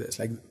fault in this,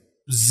 like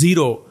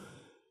zero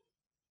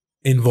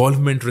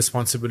involvement,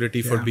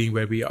 responsibility for being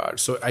where we are.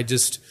 So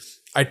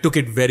I took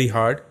it very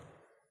hard,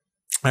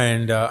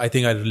 and I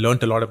think I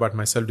learned a lot about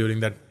myself during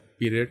that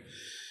period.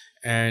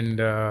 And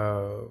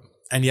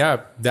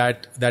yeah,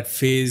 that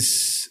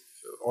phase,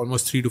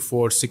 almost 3 to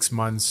 4, 6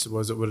 months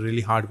was a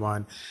really hard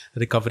one.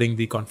 Recovering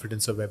the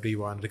confidence of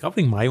everyone,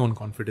 recovering my own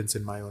confidence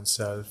in my own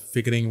self,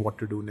 figuring what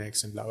to do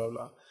next, and blah blah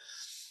blah.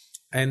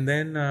 And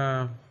then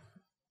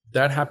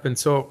that happened.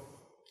 So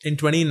in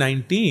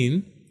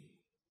 2019,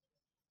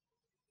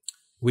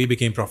 we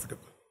became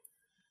profitable.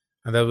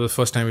 And that was the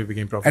first time we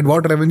became profitable. At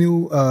what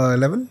revenue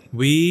level?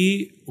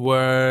 We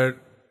were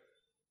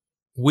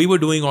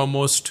doing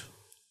almost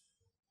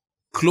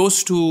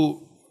close to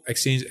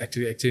exchange.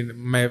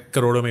 मैं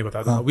करोड़ों में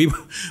बताता हूँ.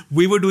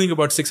 We were doing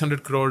about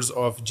 600 crores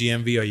of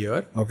GMV a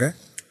year. Okay.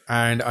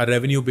 And our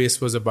revenue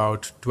base was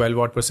about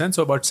 12%,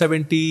 so about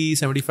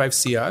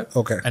 70-75 CR.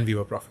 Okay. And we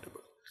were profitable.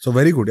 So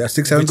very good. Yeah,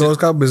 6-7 crores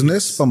ka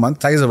business per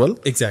month, sizable.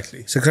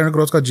 Exactly. 600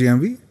 crores ka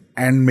GMV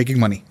and making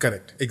money.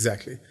 Correct.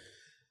 Exactly.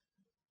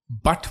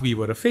 But we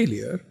were a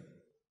failure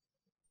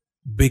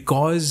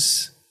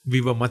because we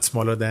were much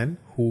smaller than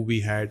who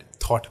we had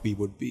thought we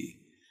would be.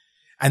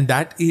 And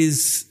that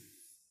is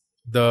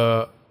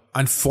the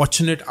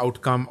unfortunate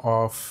outcome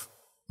of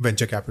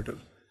venture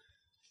capital.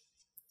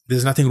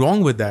 There's nothing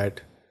wrong with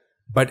that,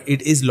 but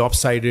it is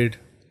lopsided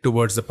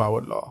towards the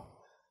power law.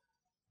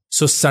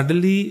 So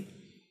suddenly,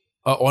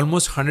 a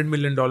almost $100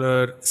 million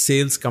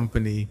sales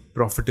company,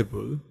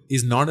 profitable,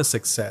 is not a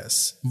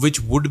success,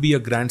 which would be a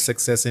grand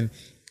success in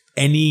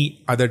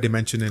any other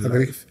dimension in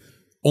life,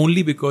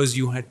 only because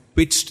you had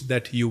pitched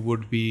that you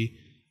would be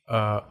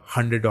a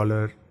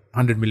 $100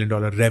 million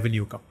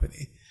revenue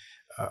company,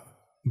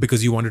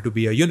 because you wanted to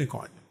be a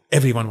unicorn.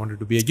 Everyone wanted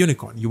to be a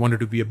unicorn. You wanted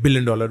to be $1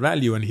 billion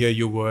value, and here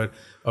you were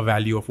a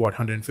value of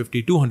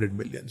 150, 200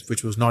 millions,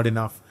 which was not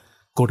enough,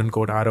 quote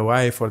unquote,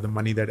 ROI for the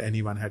money that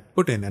anyone had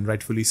put in, and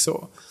rightfully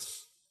so.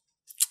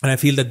 And I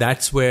feel that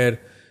that's where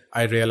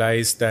I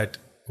realized that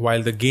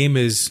while the game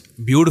is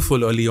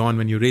beautiful early on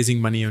when you're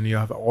raising money and you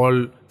have all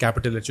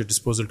capital at your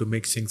disposal to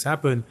make things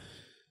happen,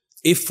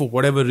 if for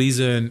whatever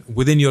reason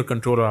within your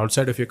control or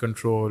outside of your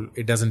control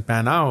it doesn't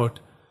pan out,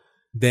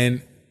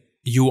 then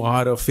you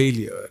are a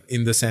failure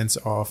in the sense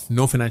of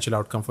no financial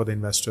outcome for the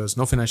investors,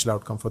 no financial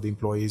outcome for the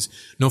employees,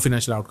 no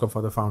financial outcome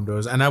for the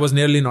founders. And I was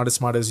nearly not as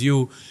smart as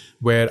you,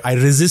 where I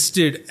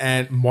resisted,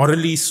 and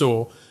morally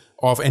so,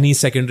 of any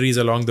secondaries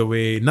along the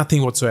way,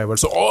 nothing whatsoever.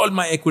 So all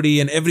my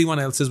equity and everyone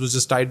else's was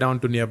just tied down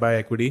to Nearby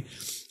equity.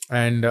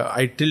 And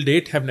I till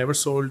date have never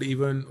sold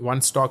even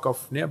one stock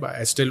of Nearby.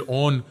 I still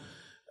own,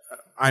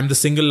 I'm the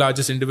single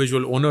largest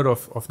individual owner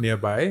of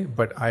Nearby,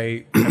 but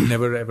I have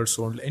never ever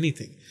sold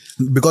anything.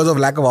 Because of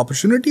lack of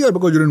opportunity or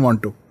because you didn't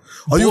want to?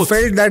 Or Both. you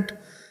felt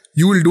that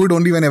you will do it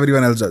only when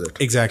everyone else does it?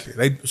 Exactly,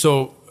 right?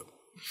 So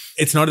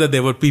it's not that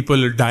there were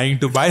people dying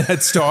to buy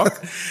that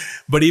stock,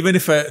 but even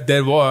if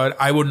there were,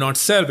 I would not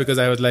sell because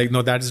I was like,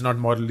 no, that is not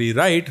morally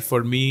right.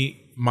 For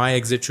me, my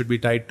exit should be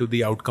tied to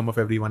the outcome of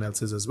everyone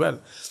else's as well.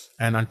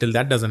 And until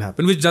that doesn't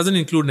happen, which doesn't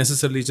include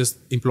necessarily just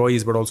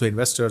employees, but also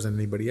investors and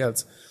anybody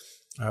else.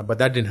 But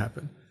that didn't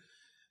happen.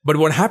 But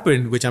what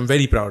happened, which I'm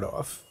very proud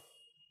of,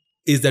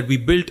 is that we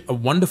built a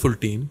wonderful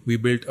team. We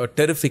built a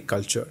terrific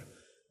culture.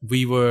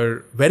 We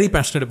were very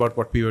passionate about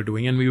what we were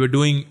doing, and we were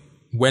doing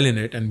well in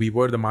it. And we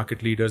were the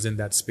market leaders in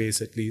that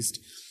space, at least.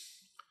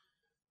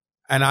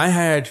 And I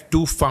had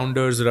two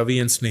founders, Ravi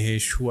and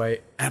Snehesh, who I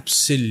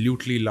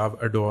absolutely love,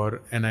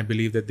 adore. And I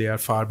believe that they are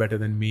far better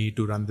than me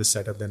to run this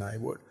setup than I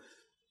would.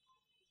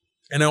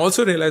 And I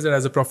also realized that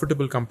as a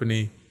profitable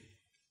company,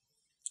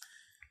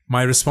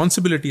 my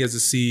responsibility as a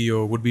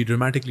CEO would be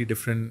dramatically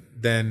different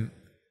than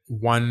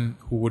one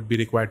who would be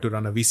required to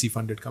run a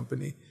VC-funded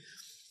company.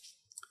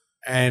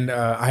 And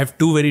I have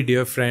two very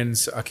dear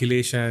friends,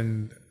 Akhilesh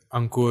and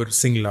Ankur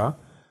Singla,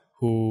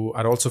 who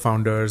are also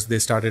founders. They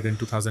started in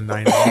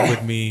 2009 along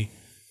with me.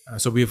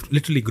 So we've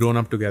literally grown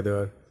up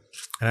together.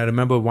 And I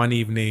remember one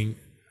evening,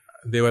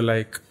 they were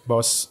like,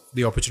 boss,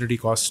 the opportunity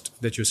cost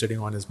that you're sitting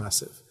on is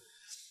massive.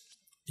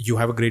 You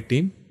have a great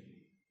team.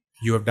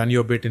 You have done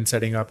your bit in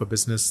setting up a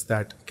business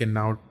that can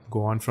now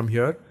go on from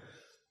here.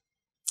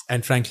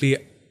 And frankly,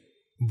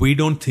 we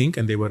don't think,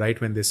 and they were right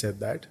when they said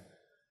that,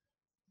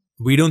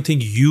 we don't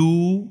think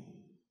you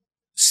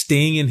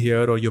staying in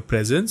here or your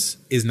presence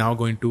is now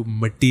going to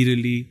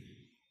materially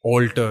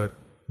alter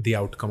the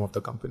outcome of the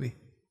company.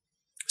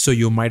 So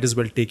you might as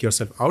well take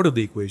yourself out of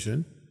the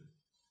equation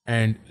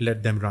and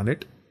let them run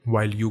it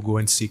while you go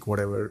and seek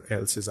whatever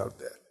else is out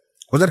there.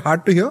 Was that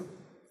hard to hear?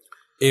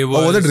 Or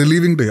was it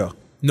relieving to hear?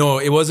 No,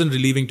 it wasn't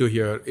relieving to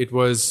hear. It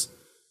wasn't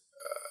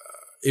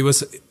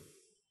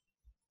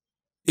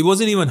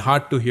even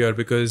hard to hear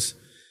because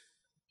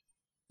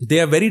they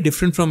are very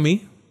different from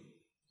me.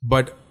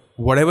 But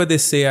whatever they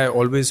say, I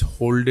always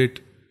hold it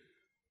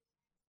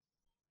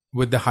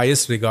with the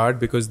highest regard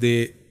because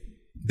they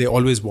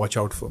always watch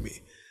out for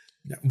me.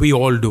 We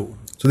all do.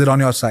 So they're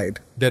on your side.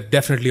 They're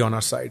definitely on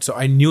our side. So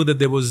I knew that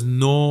there was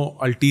no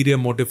ulterior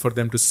motive for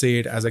them to say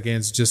it as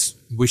against just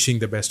wishing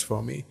the best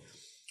for me.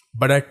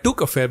 But I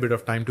took a fair bit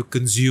of time to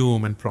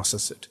consume and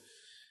process it.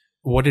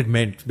 What it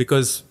meant.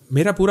 Because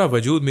mera pura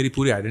vajood, meri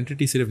puri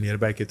identity sirf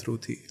Nearby ke through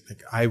thi.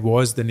 Like I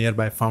was the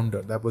Nearby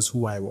founder. That was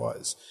who I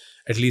was.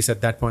 At least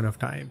at that point of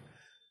time.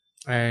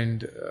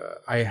 And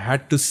I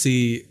had to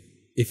see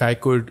if I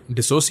could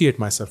dissociate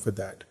myself with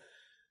that.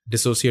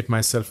 Dissociate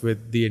myself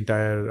with the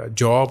entire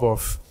job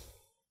of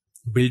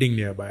building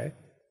Nearby.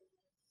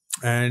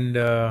 And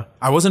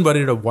I wasn't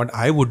worried about what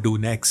I would do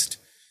next.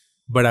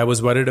 But I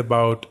was worried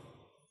about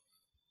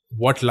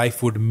what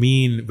life would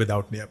mean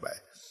without Nearby.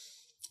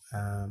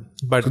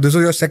 But so this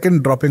was your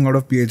second dropping out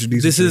of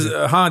PhD. This is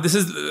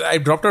I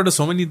dropped out of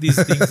so many of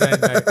these things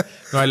and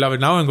I love it.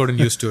 Now I'm gotten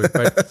used to it.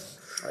 But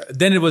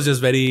then it was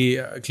just very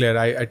clear.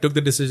 I took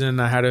the decision.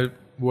 I had a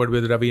word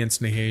with Ravi and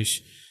Snehesh.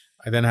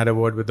 I then had a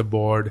word with the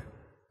board.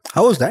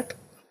 How was that?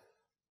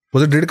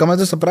 Did it come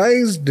as a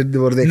surprise?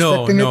 Were they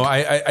expecting it? No.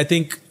 I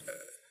think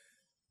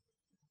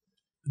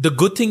the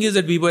good thing is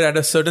that we were at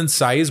a certain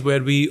size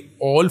where we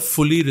all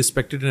fully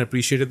respected and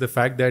appreciated the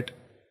fact that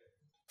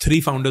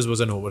 3 founders was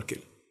an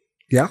overkill.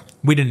 Yeah?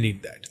 We didn't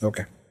need that.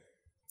 Okay.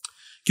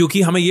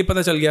 क्योंकि हमें ये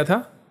पता चल गया था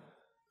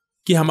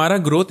कि हमारा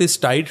growth is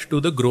tied to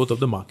the growth of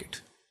the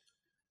market.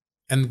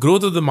 And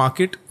growth of the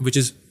market, which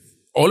is,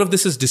 all of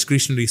this is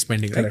discretionary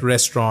spending, right?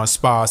 Restaurants,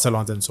 spa,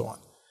 salons and so on.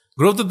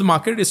 Growth of the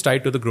market is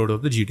tied to the growth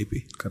of the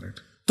GDP.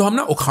 Correct. तो हम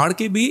ना उखाड़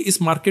के भी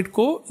इस market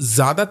को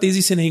ज़्यादा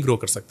तेजी से नहीं ग्रो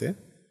कर सकते.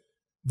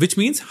 Which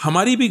means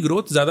हमारी भी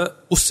growth ज़्यादा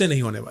उससे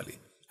नहीं होने वाली.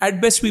 At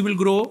best, we will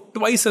grow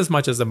twice as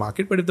much as the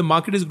market. But if the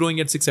market is growing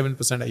at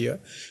 6-7% a year,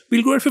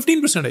 we'll grow at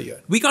 15% a year.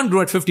 We can't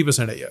grow at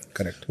 50% a year.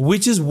 Correct.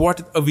 Which is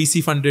what a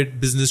VC-funded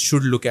business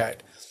should look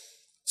at.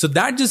 So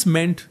that just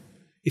meant,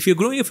 if you're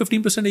growing at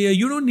 15% a year,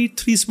 you don't need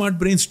 3 smart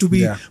brains to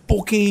be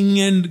poking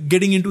and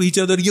getting into each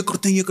other. ये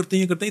करते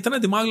हैं. इतना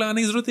दिमाग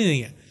लगाने की ज़रूरत ही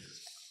नहीं है.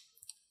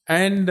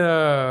 And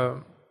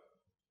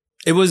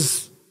it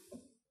was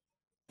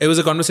it was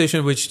a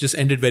conversation which just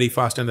ended very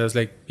fast, and I was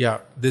like,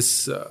 yeah,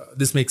 this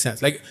makes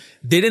sense. Like,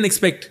 they didn't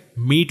expect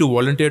me to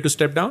volunteer to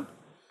step down,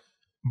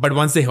 but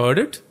once they heard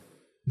it,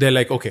 they're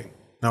like, okay,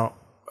 now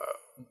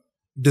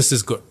this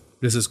is good.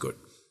 This is good.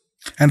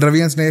 And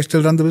Ravi and Snehesh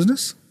still run the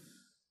business?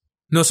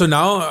 No, so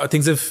now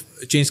things have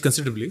changed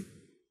considerably.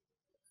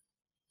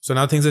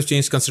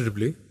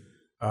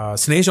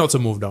 Snehesh also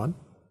moved on.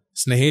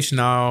 Snehesh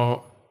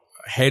now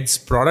heads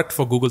product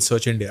for Google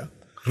Search India.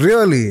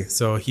 Really?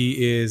 So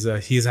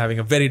he's having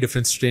a very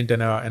different stint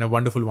and a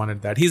wonderful one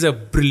at that. He's a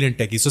brilliant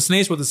techie. So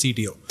Snehesh was the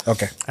CTO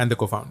and the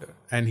co-founder.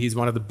 And he's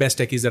one of the best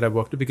techies that I've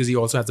worked with because he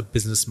also has a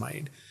business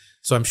mind.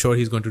 So I'm sure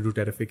he's going to do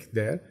terrific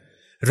there.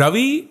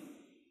 Ravi,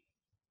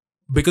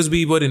 because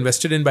we were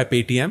invested in by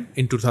Paytm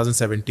in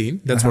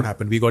 2017, that's what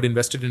happened. We got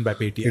invested in by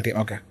Paytm.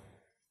 Okay.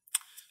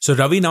 So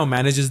Ravi now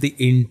manages the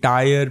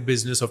entire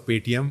business of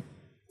Paytm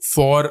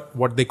for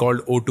what they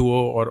called O2O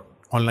or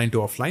online to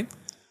offline,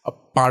 a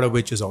part of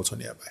which is also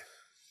nearby.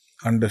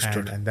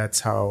 Understood. And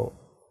that's how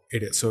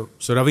it is. So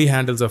Ravi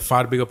handles a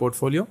far bigger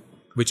portfolio,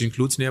 which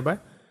includes nearby,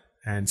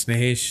 and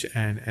Snehesh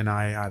and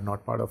I are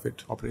not part of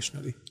it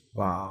operationally.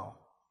 Wow,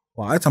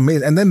 that's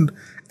amazing.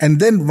 And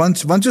then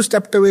once you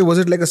stepped away, was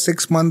it like a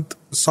 6-month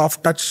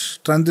soft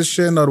touch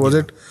transition, or was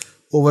it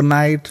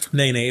overnight?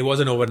 No, it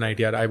wasn't overnight.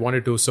 Yeah, I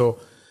wanted to. So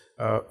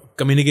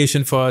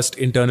communication first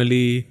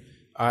internally.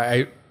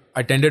 I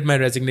tendered my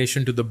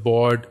resignation to the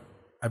board,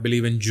 I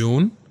believe in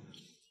June.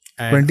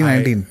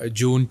 2019.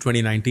 June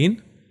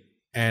 2019.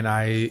 And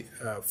I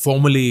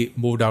formally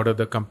moved out of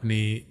the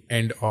company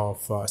end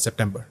of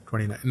October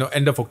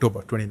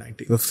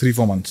 2019. So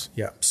 3-4 months.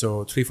 Yeah.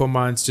 So 3-4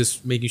 months,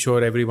 just making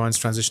sure everyone's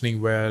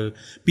transitioning well.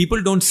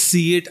 People don't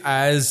see it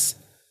as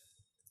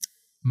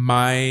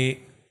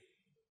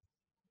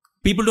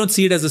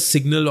a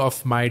signal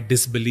of my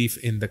disbelief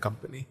in the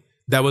company.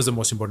 That was the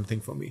most important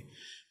thing for me.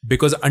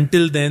 Because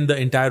until then, the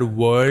entire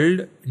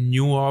world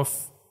knew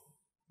of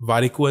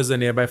warikoo as the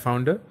nearby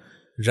founder,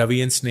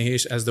 Ravi and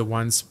Snehesh as the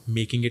ones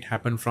making it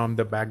happen from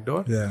the back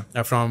door,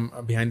 from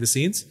behind the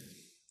scenes.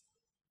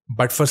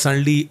 But for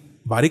suddenly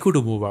warikoo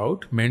to move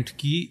out meant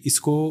कि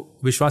इसको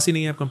विश्वास ही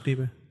नहीं है company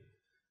पे,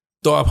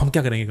 तो अब हम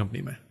क्या करेंगे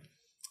कंपनी में?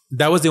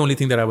 That was the only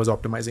thing that I was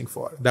optimizing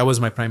for. That was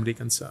my primary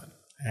concern.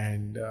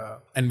 And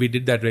we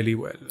did that really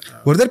well.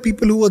 Were there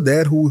people who were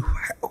there who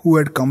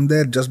had come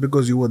there just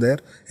because you were there?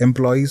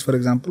 Employees, for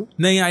example?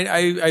 No,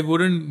 I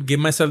wouldn't give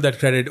myself that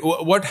credit.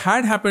 What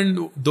had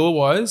happened though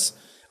was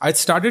I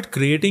started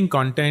creating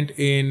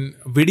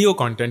video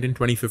content in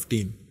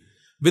 2015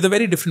 with a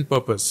very different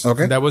purpose.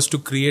 Okay. That was to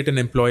create an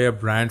employer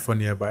brand for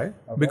nearby,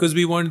 because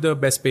we weren't the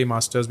best pay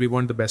masters, we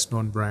weren't the best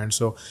known brand.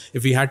 So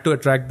if we had to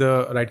attract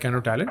the right kind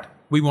of talent,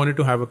 we wanted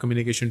to have a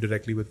communication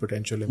directly with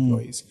potential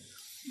employees.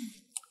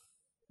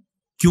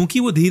 क्योंकि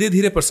वो धीरे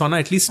धीरे persona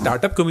at least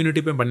startup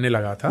community पे बनने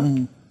लगा था,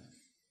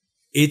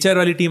 HR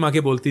वाली team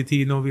आके बोलती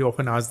थी, we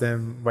often ask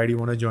them, why do you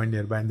want to join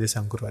nearby? And they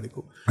say, Ankur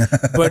warikoo.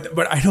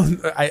 But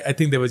I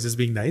think they were just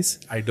being nice.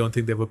 I don't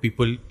think there were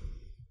people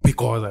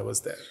because I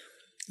was there.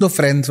 No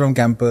friends from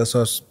campus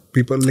or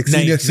people like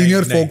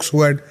senior folks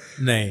who had...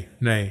 No.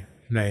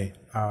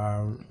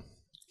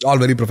 All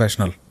very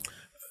professional.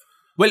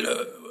 Well,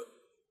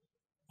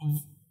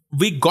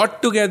 we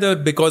got together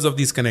because of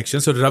these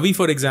connections. So Ravi,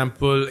 for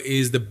example,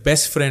 is the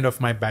best friend of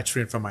my batch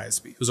friend from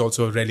ISB, who's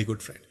also a really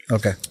good friend.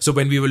 Okay. So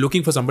when we were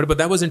looking for somebody, but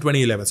that was in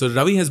 2011. So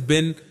Ravi has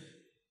been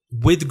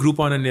with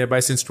Groupon and Nearby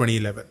since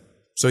 2011.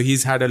 So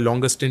he's had a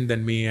longer stint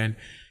than me, and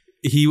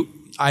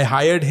I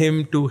hired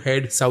him to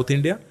head South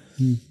India.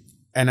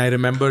 And I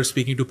remember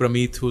speaking to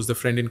Prameet, who's the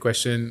friend in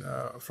question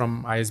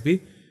from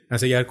ISB. And I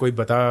said, yaar, koi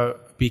bata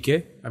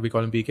PK. We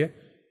call him PK.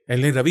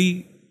 And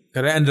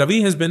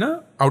Ravi has been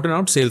an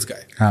out-and-out sales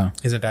guy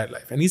his entire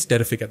life. And he's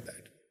terrific at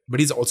that. But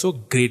he's also a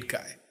great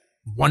guy.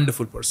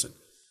 Wonderful person.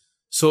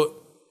 So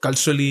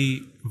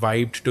culturally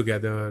vibed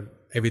together.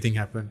 Everything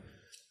happened.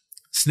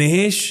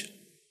 Snehesh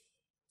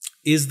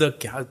is the...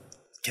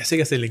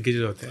 Kaise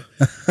linkages hote hain?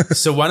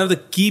 So one of the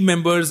key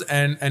members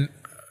and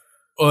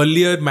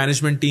earlier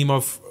management team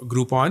of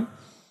Groupon,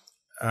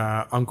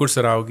 Ankur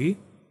Saraogi,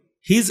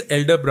 his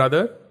elder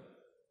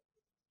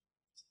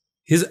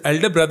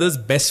brother's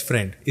best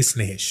friend is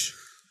Snehesh.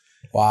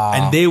 Wow.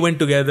 And they went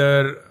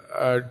together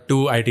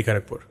to IIT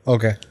Kharagpur.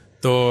 Okay.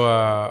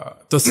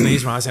 तो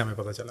Snehesh वहां से हमें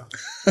पता चला.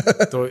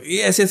 तो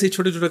ये ऐसे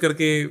छोटे-छोटे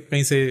करके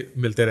कहीं से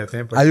मिलते रहते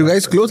हैं. Are you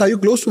guys close? Are you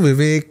close to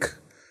Vivek?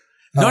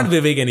 Not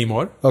Vivek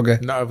anymore. Okay.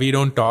 No, we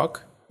don't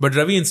talk. But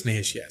Ravi and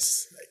Snehesh,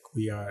 yes.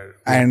 We are.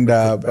 And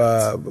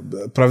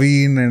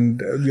Praveen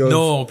and your...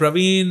 No,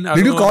 Praveen.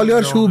 Did you call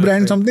your shoe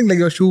brand something? Like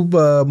your shoe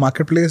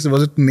marketplace?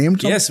 Was it named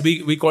something? Yes,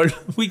 we called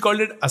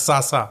it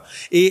Asasa.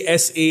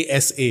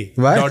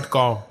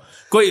 ASASA.com.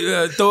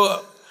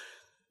 तो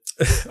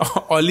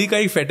Ollie का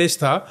एक fetish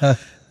था.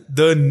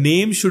 The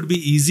name should be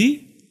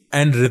easy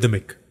and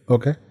rhythmic.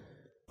 Okay.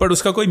 पर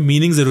उसका कोई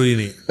meaning जरूरी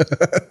नहीं.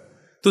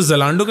 तो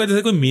Zalando का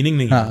जैसे कोई meaning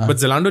नहीं है. But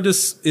Zalando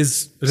just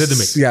is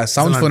rhythmic. Yeah,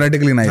 sounds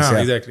phonetically nice. Yeah,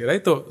 exactly,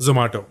 right? तो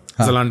Zomato,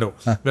 Zalando,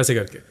 वैसे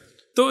करके.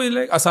 तो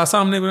लाइक असासा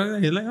हमने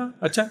बोला हाँ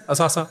अच्छा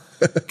असासा,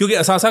 क्योंकि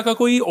असासा का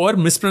कोई और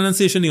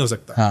मिसप्रोनाउंसिएशन नहीं हो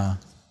सकता. हाँ.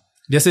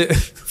 जैसे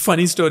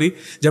फनी स्टोरी,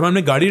 जब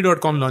हमने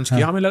गाड़ी.com लॉन्च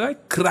किया, हमें लगा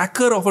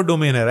क्रैकर ऑफ अ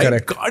डोमेन है,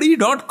 राइट?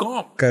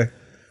 गाड़ी.com. Correct.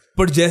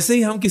 पर जैसे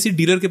ही हम किसी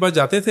डीलर के पास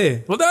जाते थे,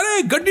 बोलते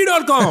अरे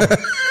गड्डी.com.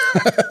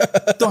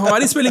 तो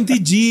हमारी स्पेलिंग थी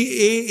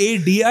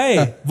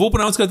GAADI, वो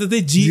प्रोनाउंस करते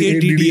थे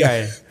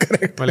GADDI.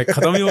 मतलब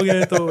खत्म ही हो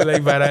गया. तो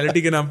लाइक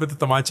वायरलिटी के नाम पे तो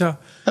तमाचा,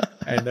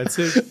 एंड दैट्स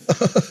इट.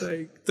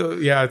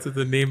 तो या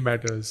द नेम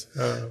मैटर्स,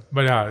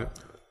 बट हाँ,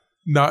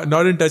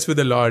 not in touch with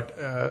a lot.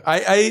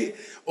 I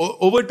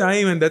over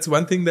time, and that's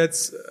one thing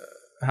that's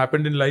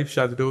happened in life,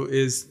 Shantanu,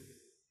 is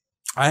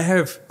I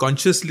have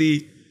consciously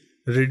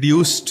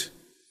reduced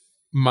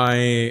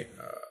my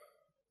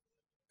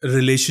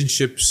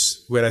relationships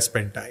where I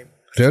spend time.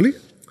 Really?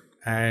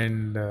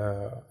 And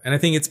I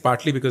think it's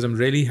partly because I'm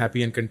really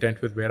happy and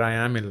content with where I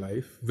am in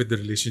life, with the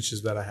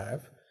relationships that I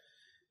have.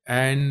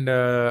 And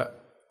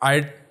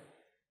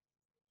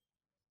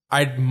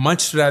I'd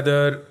much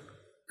rather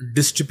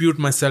distribute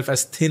myself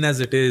as thin as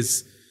it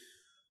is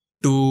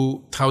to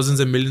thousands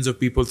and millions of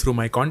people through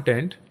my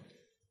content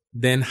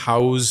than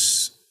house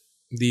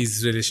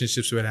these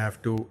relationships where I have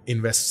to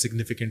invest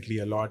significantly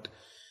a lot.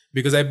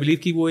 Because I believe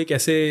कि वो एक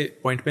ऐसे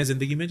point पे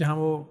ज़िंदगी में जहाँ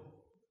वो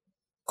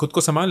खुद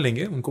को संभाल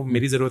लेंगे, उनको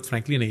मेरी ज़रूरत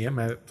frankly नहीं है,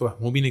 मैं तो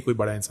हूँ भी नहीं कोई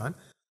बड़ा इंसान.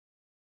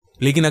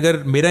 लेकिन अगर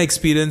मेरा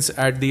experience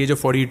at the age of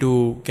 42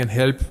 can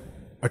help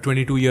a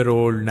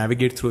 22-year-old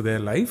navigate through their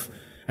life,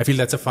 I feel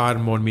that's a far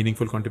more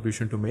meaningful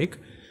contribution to make,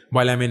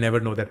 while I may never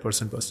know that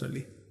person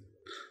personally.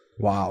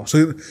 Wow.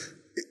 So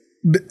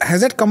has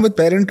that come with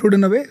parenthood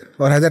in a way?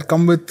 Or has that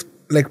come with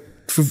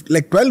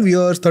like 12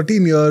 years,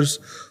 13 years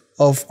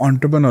of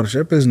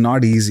entrepreneurship is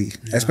not easy.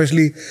 Yeah.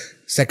 Especially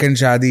second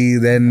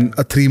shadi, then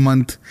a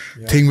 3-month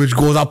thing which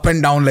goes up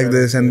and down like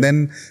this, and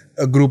then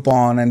a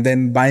Groupon, and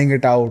then buying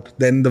it out,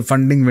 then the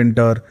funding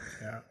winter.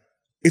 Yeah.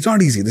 It's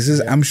not easy. This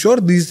is, I'm sure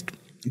these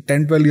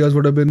 10, 12 years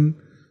would have been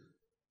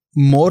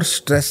more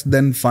stress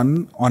than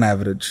fun on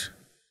average.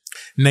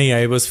 No,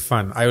 it was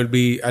fun. I'll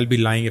be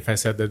lying if I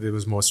said that there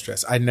was more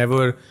stress. I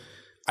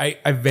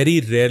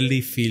very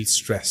rarely feel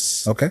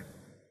stress. Okay.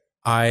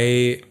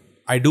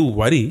 I do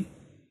worry,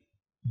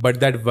 but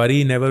that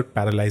worry never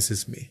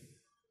paralyzes me,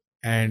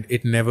 and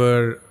it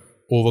never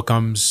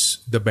overcomes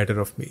the better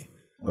of me.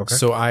 Okay.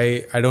 So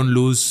I don't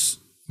lose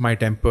my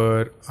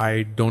temper.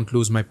 I don't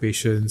lose my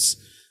patience.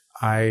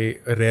 I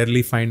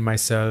rarely find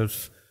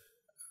myself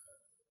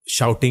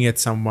shouting at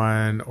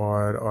someone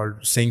or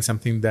saying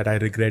something that I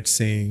regret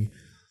saying.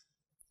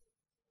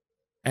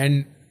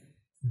 And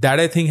that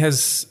I think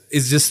is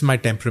just my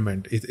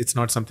temperament. It's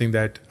not something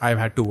that I've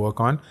had to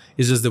work on.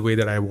 It's just the way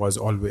that I was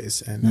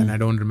always. And I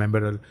don't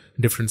remember a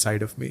different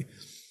side of me.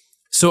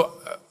 So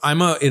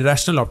I'm an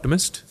irrational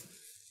optimist.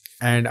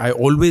 And I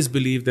always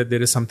believe that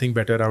there is something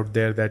better out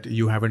there that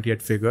you haven't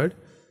yet figured.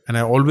 And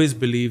I always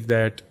believe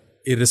that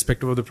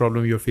irrespective of the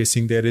problem you're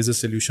facing, there is a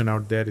solution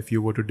out there if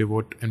you were to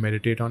devote and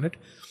meditate on it.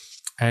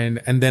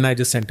 And then I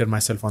just center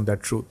myself on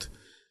that truth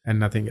and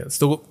nothing else.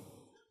 So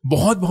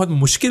बहुत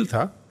मुश्किल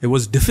था. It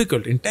was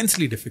difficult,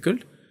 intensely difficult.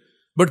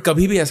 But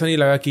कभी भी ऐसा नहीं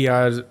लगा कि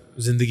यार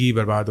जिंदगी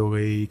बर्बाद हो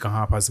गई,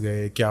 कहाँ फंस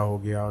गए, क्या हो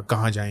गया,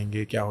 कहाँ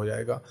जाएंगे, क्या हो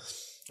जाएगा.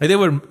 There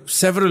were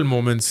several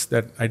moments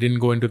that I didn't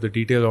go into the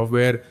detail of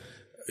where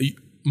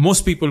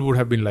most people would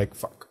have been like,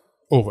 fuck,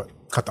 over,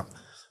 khatam.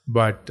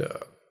 But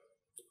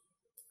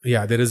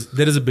yeah, there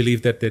is a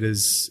belief that there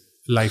is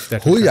life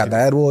that हो जाता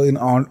है वो in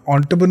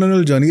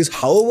entrepreneurial journeys,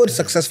 however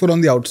successful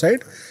on the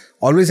outside,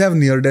 always have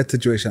near-death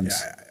situations.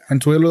 Yeah.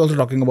 And Sohail was also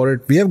talking about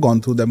it. We have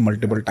gone through them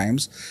multiple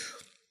times.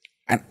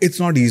 And it's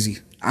not easy.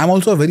 I'm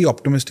also a very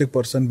optimistic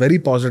person, very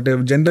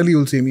positive. Generally,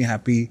 you'll see me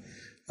happy.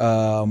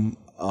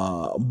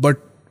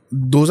 But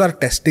those are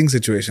testing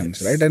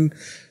situations, right? And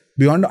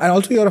beyond, and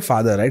also you're a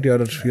father, right?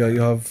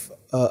 You have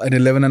an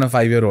 11 and a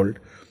 5-year-old,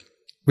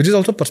 which is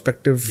also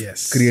perspective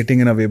creating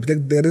in a way. But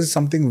like, there is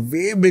something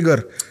way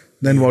bigger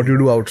than what you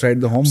do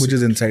outside the home, which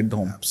is inside the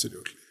home.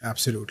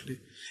 Absolutely.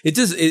 It's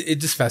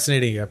just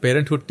fascinating. Yeah.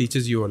 Parenthood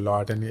teaches you a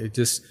lot, and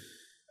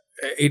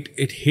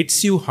it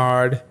hits you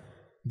hard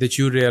that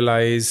you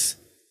realize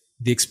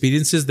the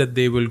experiences that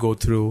they will go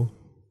through,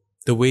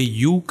 the way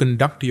you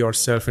conduct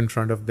yourself in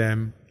front of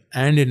them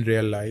and in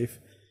real life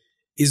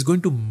is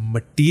going to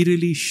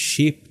materially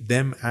shape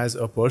them as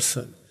a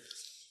person.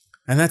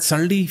 And that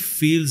suddenly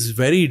feels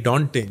very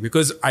daunting,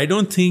 because I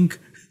don't think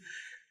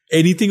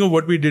anything of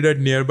what we did at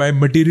Nearby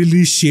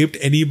materially shaped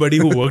anybody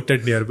who worked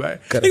at Nearby.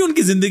 Like,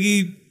 उनकी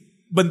जिंदगी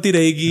बनती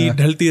रहेगी,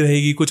 ढलती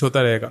रहेगी, कुछ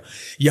होता रहेगा.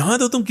 यहाँ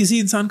तो तुम किसी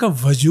इंसान का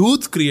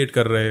वजूद क्रिएट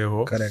कर रहे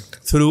हो. Correct.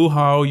 Through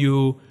how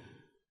you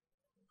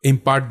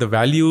impart the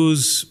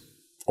values,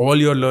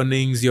 all your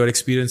learnings, your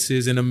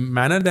experiences in a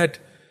manner that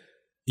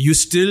you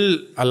still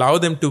allow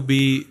them to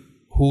be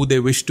who they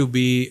wish to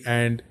be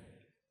and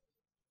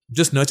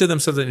just nurture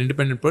themselves as an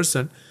independent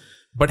person,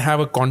 but have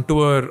a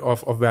contour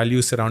of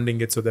values surrounding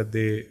it so that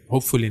they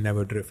hopefully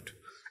never drift.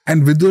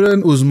 And Vidur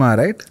and Uzma,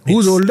 right?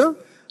 Who's older?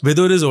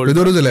 Vidur is older.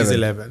 Vidur is 11. He's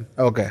 11.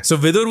 Okay. So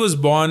Vidur was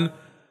born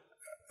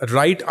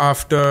right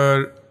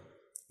after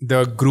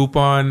the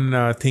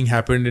Groupon thing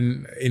happened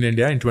in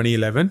India in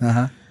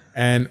 2011.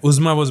 And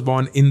Uzma was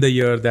born in the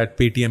year that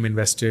Paytm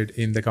invested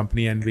in the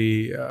company, and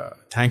we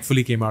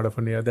thankfully came out of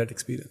a near that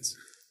experience.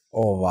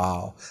 Oh,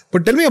 wow.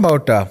 But tell me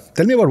about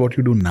what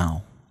you do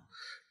now.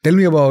 Tell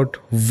me about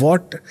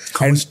what...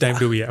 How much time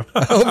do we have?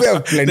 We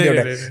have plenty of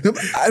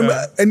time.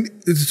 And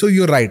so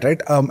you're right?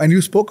 And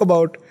you spoke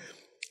about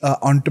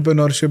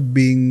entrepreneurship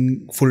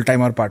being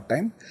full-time or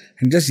part-time.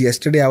 And just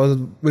yesterday, I was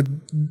with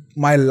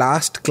my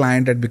last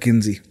client at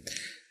McKinsey.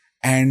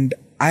 And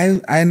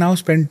I now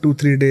spend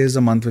 2-3 days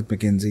a month with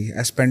McKinsey.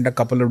 I spend a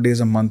couple of days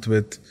a month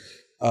with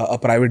a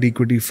private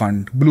equity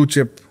fund, blue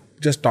chip,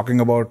 just talking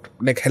about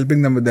like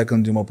helping them with their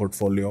consumer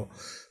portfolio,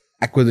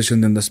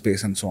 acquisitions in the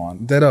space and so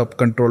on. They're a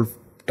controlled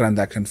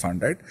transaction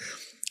fund, right?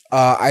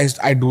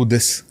 I do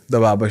this, the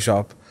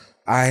BarberShop.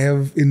 I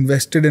have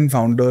invested in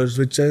founders,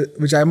 which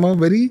I'm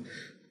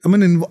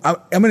an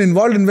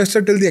involved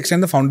investor till the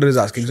extent the founder is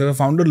asking. So if the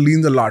founder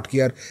leans a lot, कि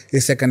यार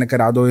इससे connect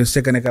करा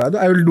दो,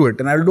 I will do it,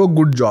 and I will do a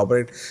good job,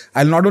 right?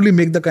 I'll not only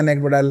make the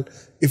connect, but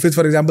if it's,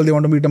 for example, they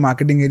want to meet a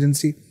marketing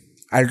agency,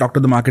 I'll talk to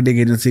the marketing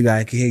agency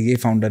guy, कि hey, ये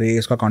founder है,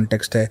 इसका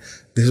context है,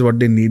 this is what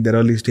they need, they're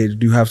early stage,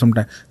 do you have some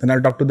time? Then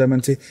I'll talk to them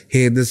and say,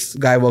 hey, this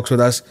guy works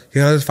with us,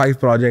 here are his 5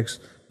 projects,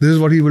 this is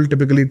what he will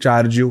typically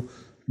charge you.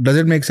 Does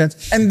it make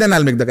sense? And then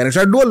I'll make the connect.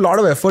 So I do a lot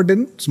of effort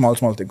in small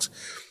things.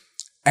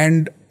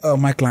 And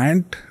my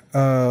client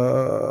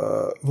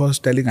was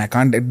telling, I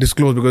can't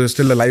disclose because it's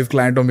still a live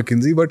client of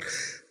McKinsey, but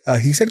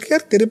he said,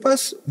 yaar, tere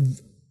paas,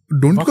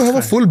 don't you have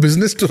a full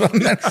business to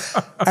run?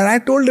 And I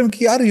told him,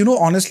 yaar,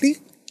 honestly,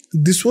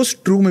 this was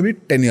true maybe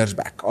 10 years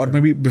back or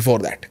maybe before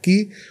that.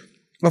 Ki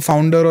a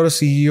founder or a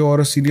CEO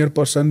or a senior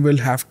person will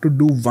have to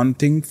do one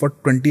thing for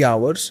 20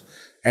 hours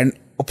and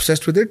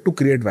obsessed with it to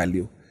create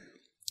value.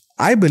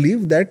 I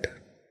believe that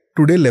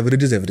today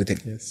leverage is everything.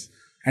 Yes.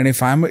 And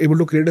if I'm able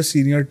to create a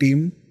senior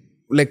team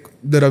like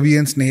the Ravi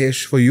and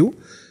Snehesh for you,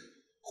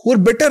 who are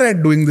better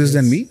at doing this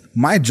than me,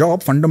 my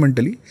job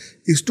fundamentally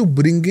is to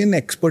bring in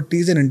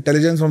expertise and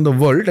intelligence from the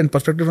world and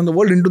perspective from the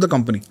world into the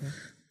company. Yeah.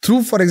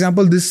 Through, for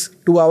example, this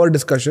 2-hour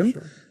discussion,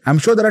 I'm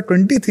sure there are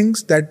 20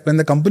 things that when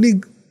the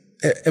company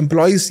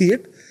employees see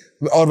it,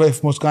 or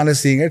if Muskan is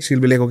seeing it, she'll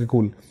be like, okay,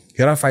 cool.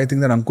 Here are 5 things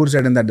that Ankur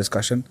said in that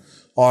discussion,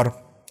 or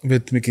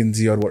with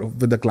McKinsey or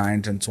with the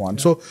clients and so on.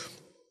 Yeah. So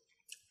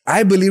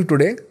I believe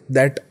today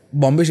that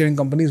Bombay Shaving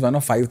Company is one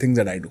of 5 things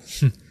that I do.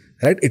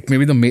 Right? It may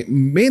be the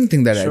main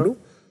thing that I do,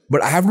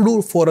 but I have to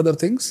do 4 other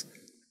things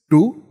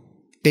to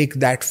take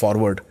that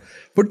forward.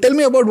 But tell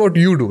me about what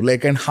you do,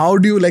 and how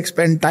do you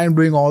spend time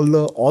doing all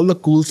the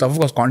cool stuff? Of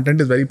course, content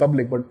is very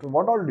public, but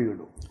what all do you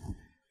do?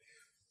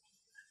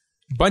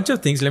 Bunch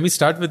of things. Let me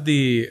start with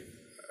the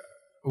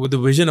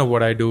vision of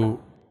what I do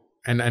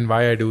and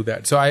why I do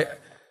that. So I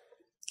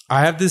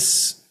have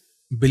this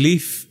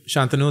belief,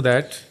 Shantanu,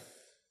 that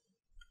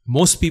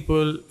most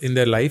people in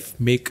their life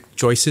make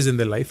choices in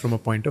their life from a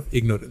point of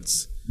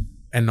ignorance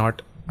and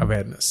not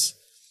awareness.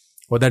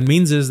 What that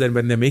means is that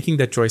when they're making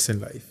that choice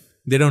in life,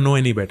 they don't know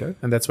any better,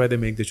 and that's why they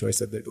make the choice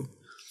that they do.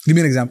 Give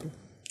me an example.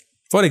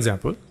 For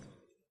example,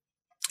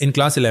 in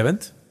class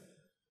 11th,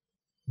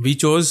 we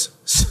chose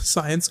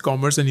science,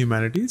 commerce and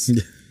humanities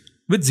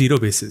with 0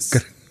 basis.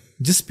 Correct.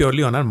 Just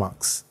purely on our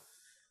marks.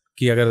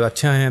 कि अगर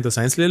अच्छा है तो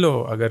science ले लो,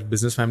 अगर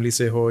business family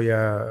से हो या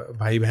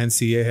भाई बहन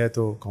सीए है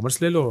तो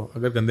कॉमर्स ले लो,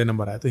 अगर गंदे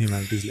नंबर आए तो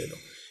ह्यूमैनिटीज ले लो.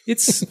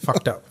 It's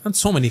fucked up on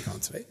so many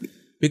counts, right?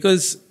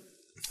 Because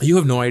you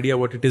have no idea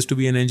what it is to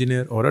be an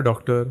engineer or a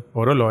doctor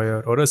or a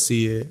lawyer or a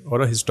CA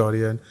or a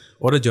historian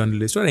or a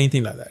journalist or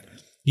anything like that.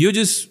 You're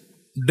just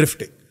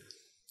drifting.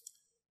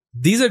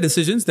 These are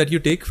decisions that you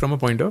take from a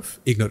point of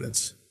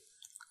ignorance.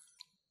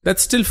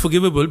 That's still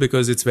forgivable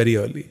because it's very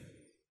early.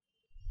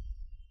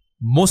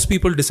 Most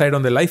people decide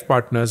on their life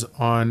partners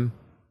on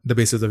the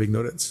basis of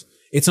ignorance.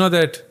 It's not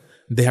that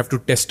they have to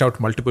test out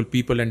multiple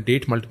people and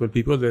date multiple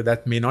people.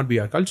 That may not be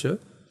our culture.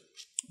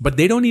 But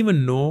they don't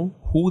even know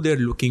who they're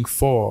looking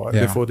for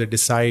before they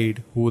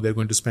decide who they're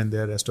going to spend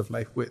their rest of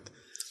life with.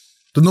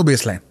 So no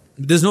baseline.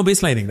 There's no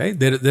baselining, right?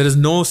 There is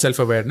no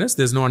self-awareness.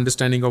 There's no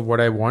understanding of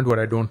what I want, what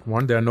I don't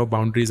want. There are no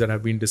boundaries that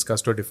have been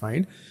discussed or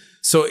defined.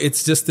 So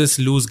it's just this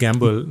loose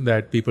gamble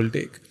that people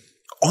take.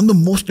 On the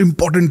most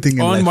important thing in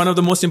life. On one of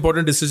the most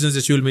important decisions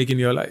that you will make in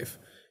your life.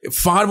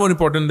 Far more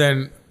important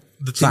than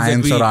the things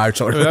science that we... or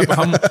arts or...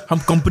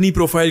 हम company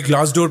profile,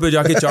 Glassdoor पे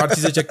जाके 4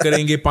 चीजें check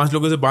करेंगे, 5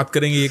 लोगों से बात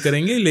करेंगे, ये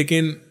करेंगे,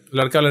 लेकिन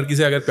लड़का लड़की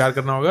से अगर प्यार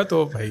करना होगा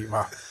तो भाई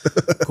वाह,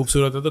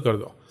 खूबसूरत है तो कर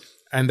दो.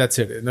 And that's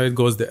it. It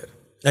goes there.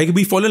 Like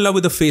we fall in love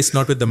with the face,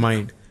 not with the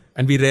mind.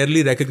 And we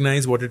rarely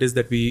recognize what it is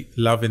that we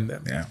love in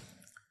them. Yeah.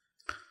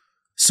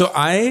 So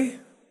I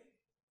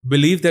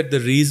believe that the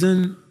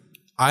reason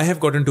I have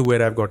gotten to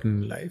where I've gotten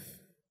in life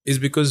is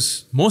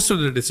because most of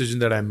the decisions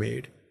that I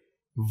made,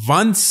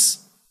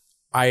 once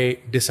I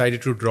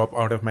decided to drop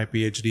out of my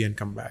PhD and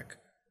come back,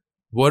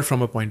 were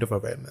from a point of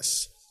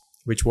awareness,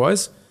 which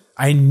was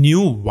I knew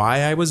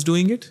why I was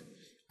doing it.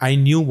 I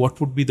knew what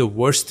would be the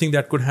worst thing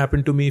that could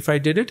happen to me if I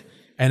did it.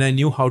 And I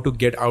knew how to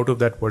get out of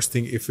that worst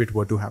thing if it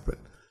were to happen.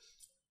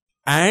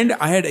 And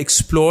I had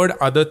explored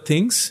other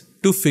things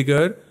to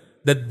figure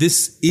that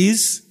this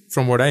is,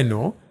 from what I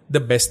know, the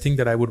best thing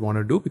that I would want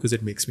to do because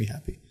it makes me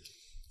happy.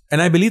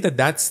 And I believe that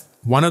that's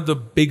one of the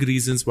big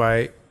reasons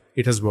why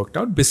it has worked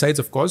out. Besides,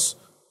 of course,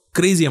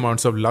 crazy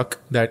amounts of luck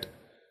that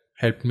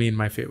helped me in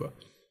my favor.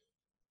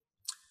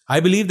 I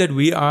believe that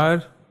we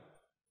are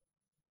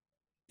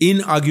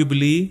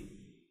inarguably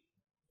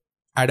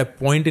at a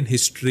point in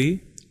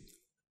history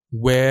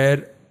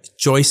where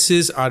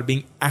choices are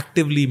being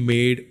actively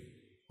made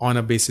on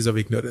a basis of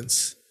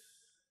ignorance.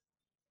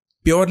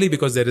 Purely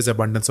because there is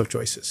abundance of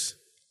choices.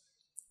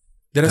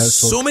 There are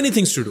so many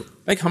things to do.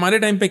 Like हमारे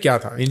time पे क्या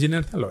था?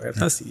 Engineer था, lawyer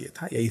था, CA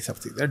था, यही सब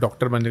चीज़ है.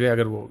 Doctor बन गए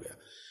अगर वो हो गया.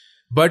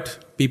 But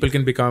people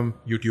can become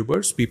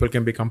YouTubers, people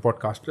can become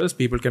podcasters,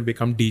 people can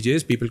become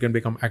DJs, people can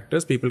become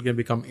actors, people can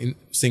become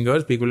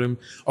singers, people can,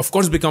 of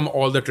course, become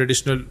all the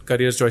traditional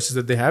career choices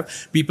that they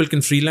have. People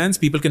can freelance,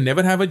 people can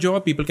never have a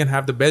job, people can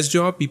have the best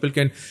job, people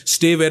can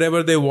stay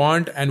wherever they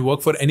want and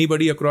work for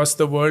anybody across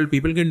the world.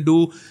 People can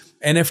do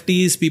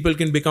NFTs, people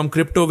can become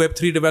crypto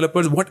Web3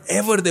 developers,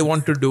 whatever they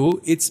want to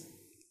do. It's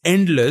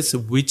endless,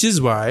 which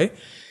is why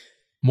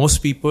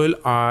most people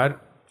are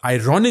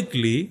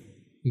ironically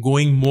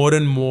going more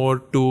and more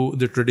to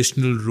the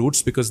traditional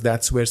routes because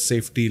that's where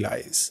safety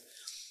lies.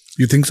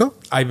 You think so?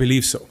 I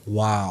believe so.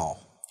 Wow.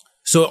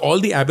 So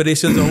all the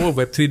aberrations of a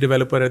Web3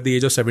 developer at the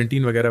age of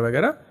 17,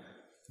 vagara,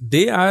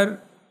 they are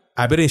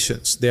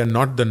aberrations. They are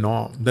not the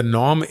norm. The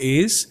norm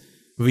is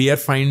we are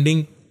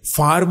finding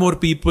far more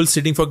people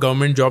sitting for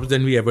government jobs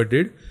than we ever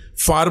did.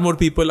 Far more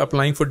people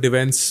applying for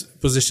defense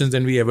positions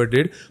than we ever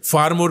did.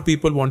 Far more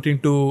people wanting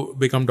to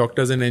become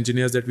doctors and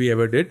engineers that we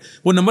ever did.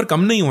 वो number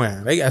कम नहीं हुआ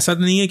है. Like, ऐसा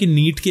नहीं है कि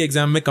NEET के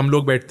exam में कम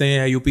लोग बैठते हैं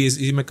या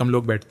यूपीएससी में कम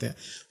लोग बैठते हैं.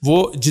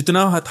 वो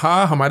जितना था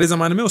हमारे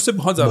जमाने में उससे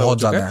बहुत ज्यादा हो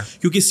चुका है.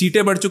 क्योंकि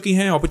सीटें बढ़ चुकी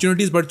हैं,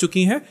 अपॉर्चुनिटीज बढ़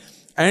चुकी हैं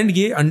एंड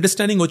ये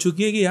अंडरस्टैंडिंग हो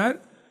चुकी है कि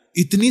यार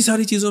इतनी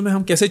सारी चीजों में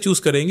हम कैसे चूज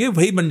करेंगे.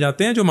 वही बन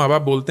जाते हैं जो माँ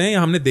बाप बोलते हैं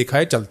या हमने देखा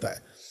है चलता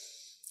है.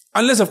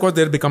 Unless, of course,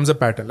 there becomes a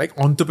pattern. Like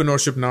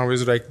entrepreneurship now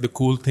is like the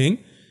cool thing.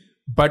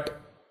 But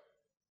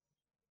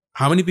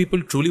how many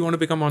people truly want to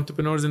become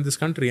entrepreneurs in this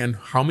country? And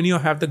how many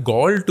have the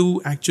gall to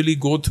actually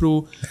go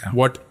through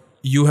what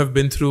you have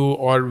been through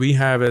or we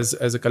have as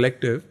a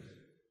collective?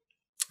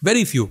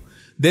 Very few.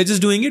 They're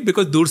just doing it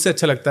because दूर से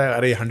अच्छा लगता है.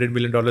 अरे $100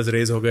 million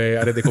raise हो गए.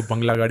 अरे देखो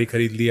बंगला गाड़ी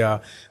खरीद लिया.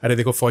 अरे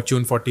देखो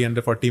Fortune 40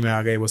 under 40 में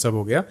आ गए. वो सब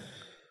हो गया.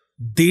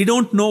 They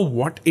don't know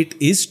what it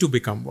is to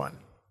become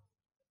one.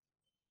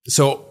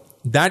 So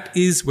that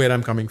is where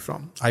I'm coming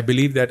from. I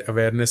believe that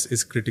awareness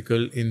is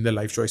critical in the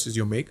life choices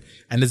you make,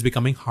 and it's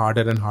becoming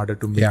harder and harder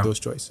to make those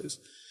choices.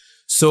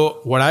 So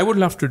what I would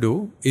love to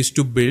do is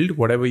to build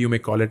whatever you may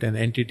call it, an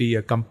entity,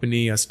 a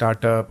company, a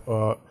startup,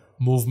 a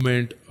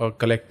movement, a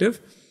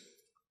collective,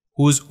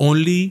 whose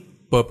only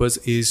purpose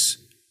is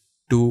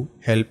to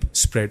help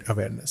spread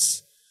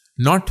awareness.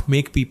 Not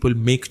make people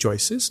make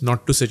choices,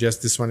 not to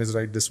suggest this one is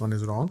right, this one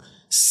is wrong.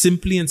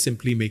 Simply and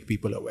simply make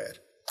people aware.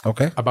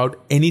 Okay. About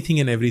anything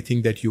and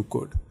everything that you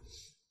could.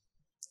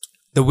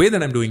 The way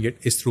that I'm doing it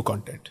is through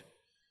content.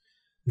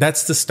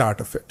 That's the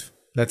start of it.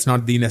 That's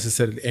not the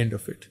necessary end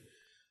of it.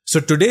 So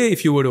today,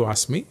 if you were to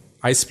ask me,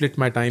 I split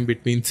my time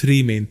between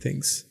three main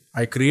things.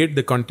 I create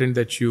the content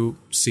that you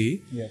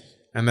see. Yes.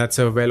 And that's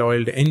a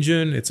well-oiled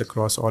engine. It's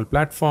across all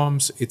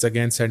platforms. It's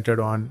again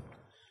centered on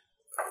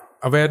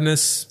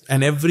awareness.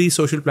 And every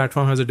social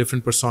platform has a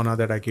different persona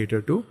that I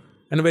cater to.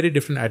 And a very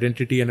different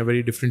identity and a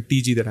very different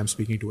TG that I'm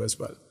speaking to as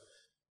well.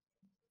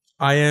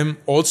 I am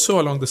also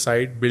along the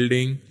side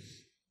building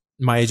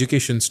my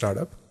education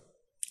startup,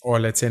 or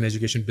let's say an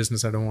education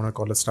business. I don't want to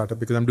call it startup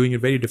because I'm doing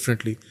it very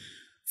differently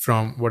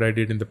from what I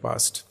did in the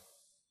past.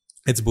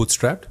 It's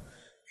bootstrapped.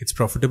 It's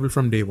profitable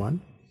from day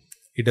one.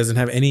 It doesn't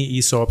have any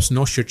ESOPs,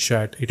 no shit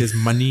chat. It is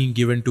money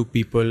given to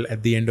people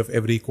at the end of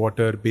every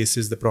quarter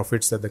basis the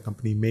profits that the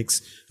company makes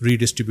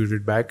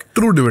redistributed back.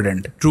 True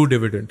dividend. True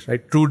dividend,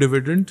 right? True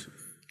dividend.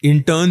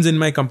 Interns in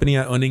my company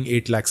are earning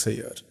 8 lakhs a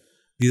year.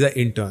 These are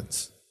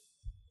interns.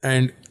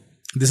 And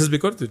this is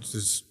because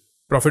this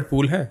profit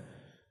pool है.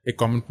 एक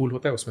common pool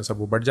होता है, उसमें सब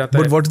वो बढ़ जाता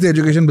है. But what's the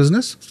education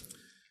business?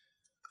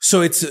 So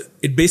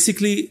it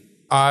basically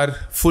are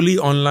fully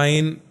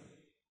online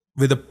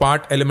with a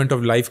part element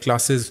of live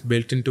classes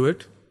built into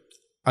it.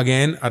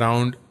 Again,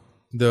 around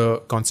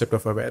the concept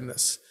of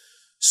awareness.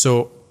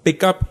 So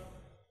pick up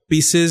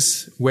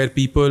pieces where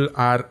people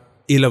are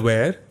ill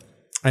aware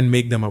and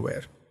make them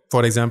aware.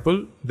 For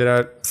example, there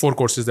are 4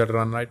 courses that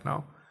run right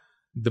now.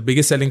 The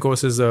biggest selling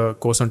course is a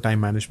course on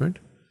time management.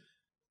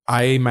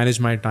 I manage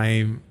my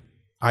time,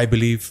 I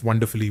believe,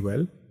 wonderfully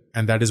well.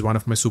 And that is one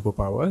of my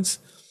superpowers.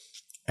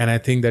 And I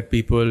think that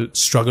people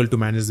struggle to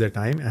manage their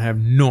time and have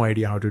no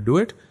idea how to do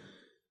it.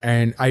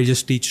 And I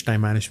just teach time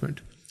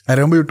management. I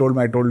remember you told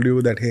me, I told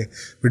you that, hey,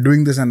 we're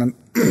doing this,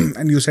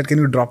 and you said,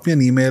 can you drop me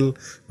an email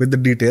with the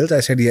details? I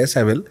said, yes,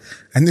 I will.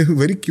 And then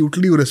very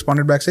cutely you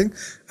responded back saying,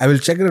 I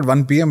will check it at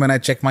 1 p.m. when I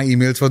check my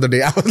emails for the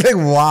day. I was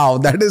like, wow,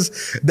 that is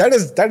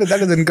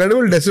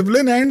incredible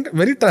discipline and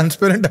very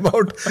transparent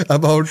about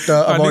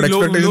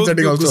expectation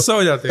setting also. गुस्सा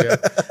हो जाते हैं.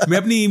 मैं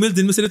अपनी emails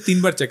दिन में सिर्फ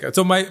 3 बार check.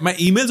 So my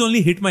emails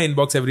only hit my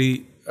inbox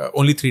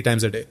only 3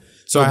 times a day.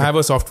 So I have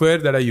a software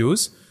that I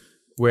use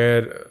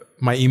where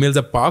my emails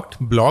are parked,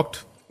 blocked,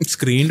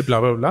 screened, blah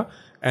blah blah,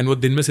 and वो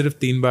दिन में सिर्फ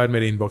 3 बार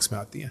मेरे inbox में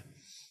आती है.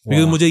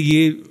 Because मुझे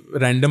ये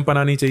रैंडम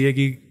पना नहीं चाहिए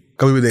कि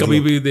कभी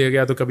भी दे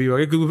गया तो कभी हो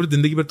गया, क्योंकि फिर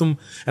जिंदगी भर तुम,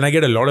 and I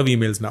get a lot of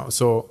emails now,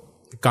 so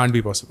it can't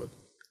be possible.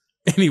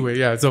 Anyway,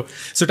 yeah,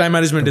 so time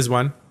management is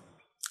one.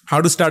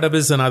 How to start up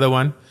is another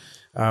one,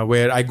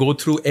 where I go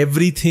through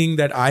everything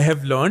that I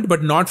have learned,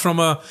 but not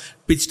from a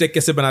pitch deck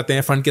कैसे बनाते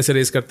हैं, fund कैसे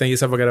raise करते हैं, ये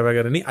सब वगैरह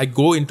वगैरह नहीं. I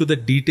go into the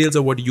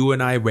details of what you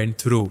and I went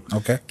through.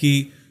 Okay. कि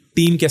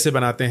टीम कैसे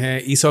बनाते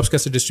हैं, ESOPs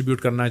कैसे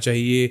डिस्ट्रीब्यूट करना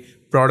चाहिए,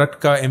 प्रोडक्ट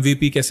का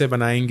MVP कैसे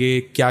बनाएंगे,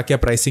 क्या क्या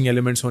प्राइसिंग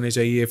एलिमेंट्स होने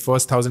चाहिए,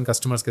 फर्स्ट 1000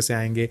 कस्टमर्स कैसे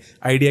आएंगे,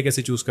 आइडिया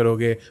कैसे चूज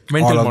करोगे,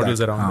 mental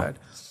models around that.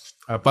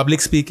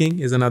 Public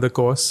speaking is another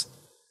course.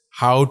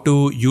 How to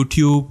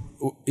YouTube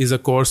is a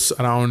course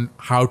around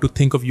how to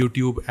think of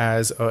YouTube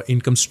as an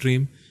income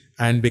stream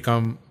and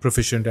become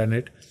proficient in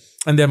it.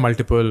 And there are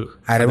multiple.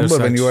 I remember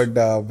when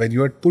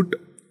you had put,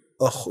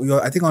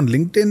 I think on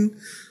LinkedIn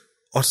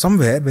or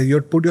somewhere, where you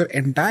had put your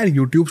entire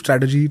YouTube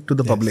strategy to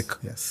the public.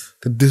 Yes.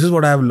 So this is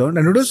what I have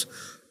learned, and it was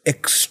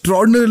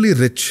extraordinarily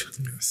rich.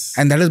 Yes.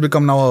 And that has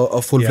become now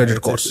a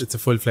full-fledged course.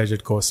 It's a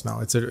full-fledged course now.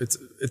 It's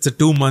a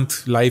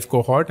 2-month live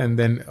cohort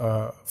and then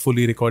a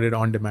fully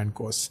recorded on-demand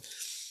course.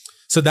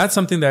 So that's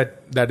something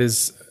that is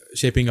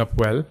shaping up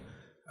well.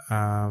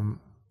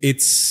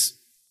 It's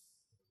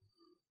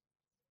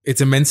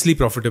immensely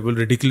profitable,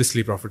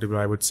 ridiculously profitable,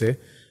 I would say.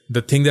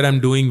 The thing that I'm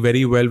doing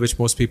very well, which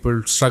most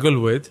people struggle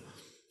with,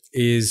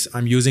 is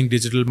I'm using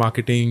digital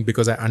marketing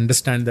because I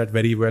understand that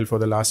very well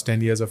for the last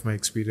 10 years of my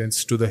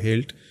experience to the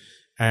hilt.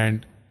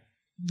 And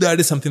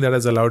that is something that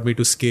has allowed me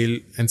to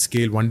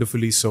scale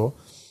wonderfully so.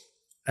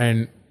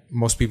 And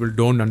most people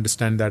don't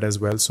understand that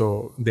as well. So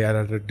they are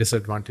at a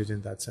disadvantage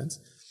in that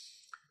sense.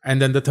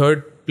 And then the third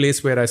place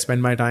where I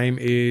spend my time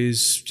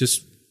is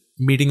just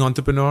meeting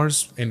entrepreneurs,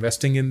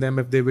 investing in them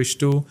if they wish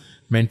to,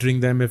 mentoring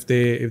them if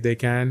they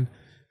can,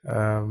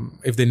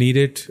 if they need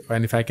it,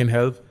 and if I can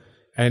help,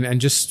 and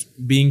just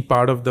being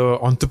part of the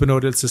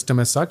entrepreneurial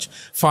system as such,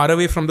 far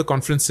away from the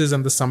conferences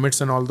and the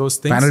summits and all those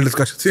things. Panel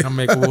discussions.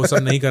 वो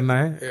सब नहीं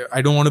करना है.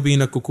 I don't want to be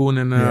in a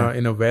cocoon in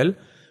a well.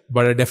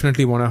 But I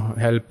definitely want to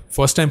help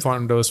first-time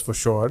founders for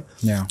sure.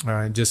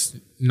 Yeah. Just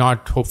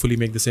not hopefully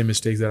make the same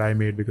mistakes that I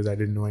made because I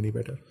didn't know any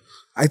better.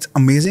 It's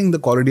amazing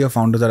the quality of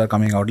founders that are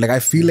coming out. Like, I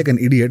feel like an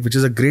idiot, which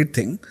is a great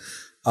thing.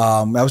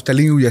 I was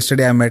telling you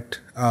yesterday, I met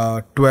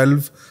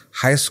 12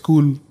 high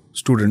school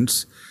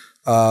students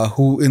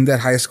who in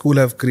their high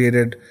school have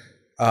created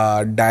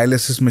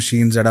dialysis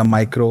machines that are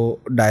micro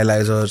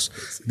dialyzers.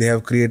 They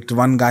have created,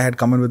 one guy had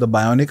come in with a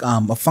bionic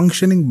arm, a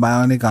functioning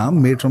bionic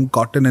arm made from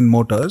cotton and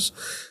motors,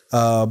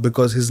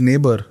 because his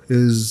neighbor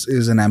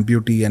is an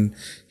amputee and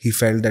he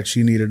felt that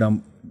she needed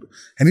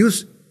and he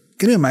was,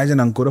 can you imagine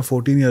Ankur, a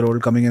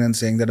 14-year-old coming in and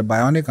saying that a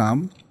bionic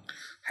arm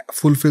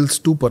fulfills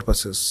 2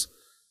 purposes,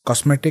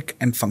 cosmetic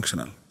and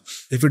functional.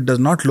 If it does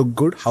not look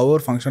good, however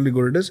functionally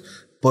good it is,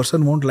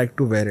 person won't like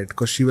to wear it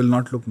because she will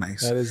not look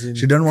nice.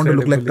 She doesn't want to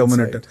look like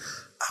Terminator.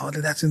 I was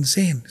like, that's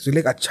insane. So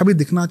like, अच्छा भी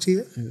दिखना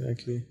चाहिए.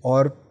 Exactly.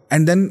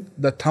 And then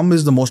the thumb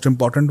is the most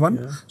important one.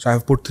 Yeah. So I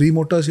have put 3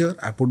 motors here.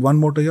 I put 1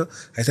 motor here.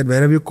 I said,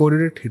 where have you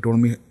coded it? He told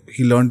me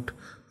he learned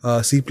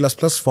C++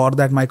 for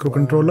that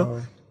microcontroller.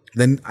 Wow.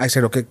 Then I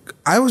said, okay,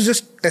 I was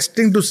just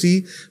testing to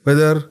see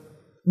whether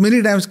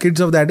many times kids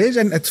of that age,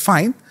 and it's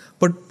fine,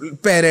 but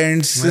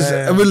parents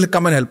will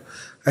come and help.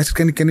 I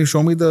said, can you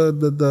show me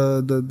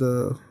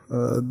the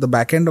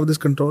back end of this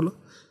controller?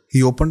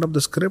 He opened up the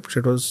script.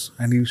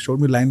 And he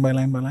showed me line by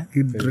line by line.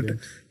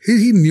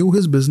 He knew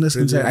his business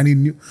inside, and he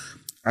knew.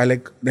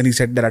 Then he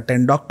said, there are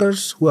 10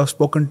 doctors who I've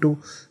spoken to,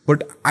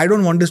 but I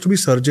don't want this to be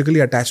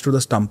surgically attached to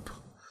the stump.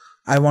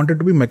 I want it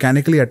to be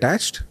mechanically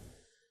attached,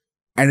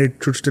 and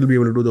it should still be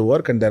able to do the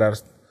work. And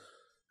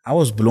I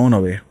was blown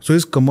away. So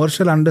his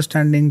commercial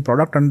understanding,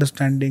 product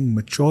understanding,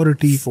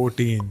 maturity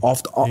 14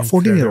 of the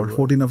 14-year-old,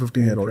 14 or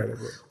 15-year-old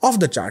off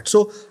the chart.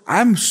 So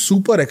I'm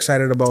super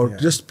excited about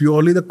just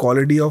purely the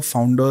quality of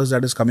founders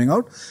that is coming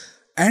out.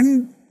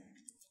 And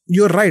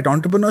you're right,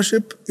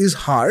 entrepreneurship is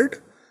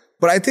hard,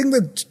 but I think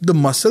that the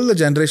muscle the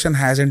generation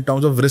has in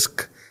terms of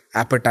risk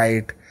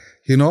appetite,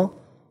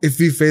 if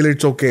we fail,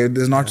 it's okay.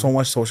 There's not so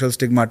much social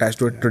stigma attached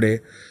to it today.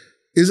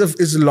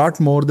 Is a lot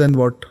more than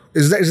what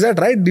is that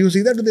right? Do you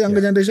see that with the younger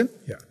generation?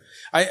 Yeah,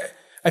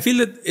 I feel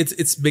that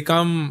it's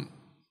become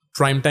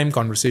prime time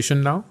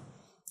conversation now,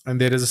 and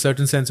there is a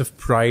certain sense of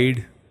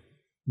pride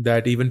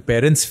that even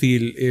parents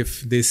feel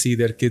if they see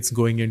their kids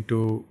going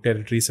into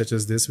territory such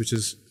as this, which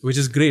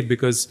is great,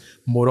 because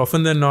more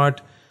often than not,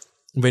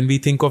 when we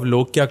think of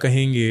log kya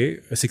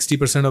kahenge,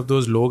 60% of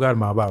those log are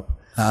maa baap.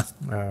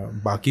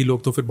 बाकी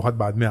लोग तो फिर बहुत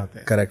बाद में आते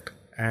हैं. Correct.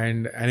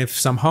 And if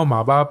somehow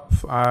माँ बाप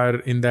are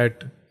in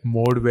that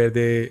mode where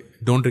they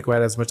don't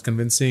require as much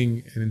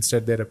convincing and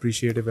instead they're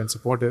appreciative and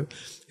supportive,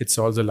 it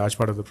solves a large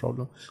part of the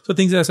problem. So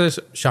things as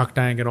Shark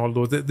Tank and all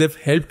those, they've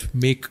helped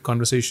make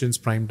conversations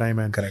prime time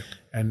and Correct.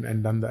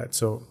 and done that.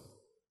 So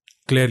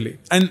clearly,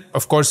 and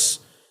of course,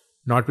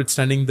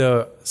 notwithstanding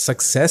the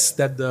success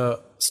that the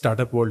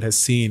startup world has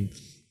seen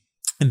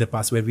in the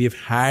past, where we have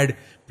had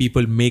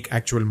people make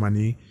actual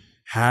money,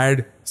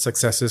 had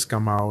successes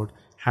come out,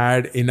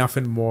 had enough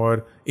and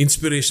more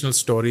inspirational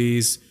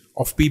stories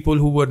of people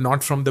who were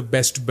not from the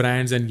best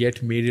brands and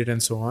yet made it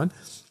and so on.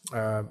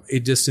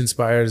 It just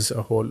inspires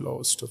a whole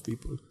host of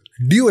people.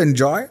 Do you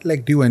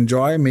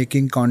enjoy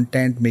making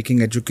content,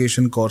 making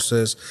education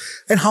courses?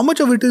 And how much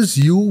of it is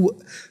you,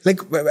 like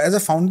as a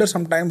founder,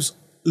 sometimes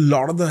a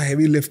lot of the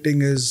heavy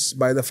lifting is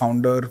by the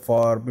founder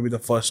for maybe the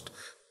first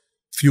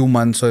few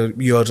months or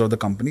years of the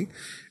company.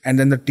 And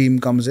then the team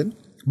comes in.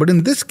 But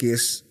in this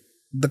case,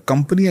 the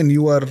company and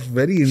you are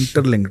very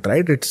interlinked,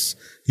 right?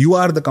 You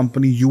are the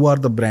company, you are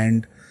the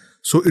brand.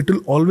 So it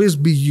will always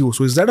be you.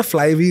 So is that a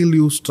flywheel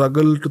you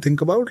struggle to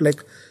think about? Like,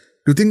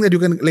 do you think that you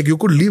can, like, you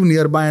could live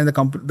nearby and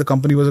the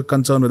company was a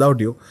concern without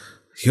you?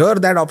 Here,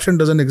 that option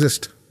doesn't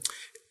exist.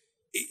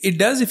 It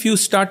does if you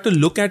start to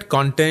look at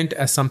content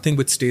as something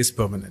which stays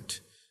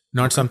permanent,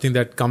 not something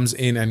that comes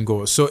in and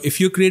goes. So if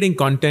you're creating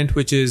content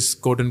which is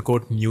quote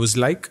unquote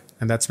news-like,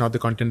 and that's not the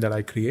content that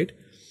I create,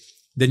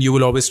 then you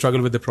will always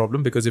struggle with the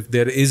problem, because if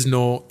there is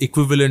no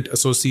equivalent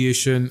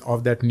association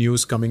of that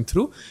news coming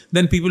through,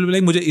 then people will be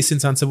like, मुझे इस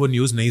इंसान से वो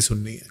news नहीं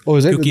सुननी है. Oh,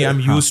 is it? Because I'm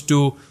used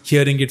to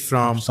hearing it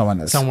from someone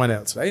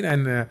else, right?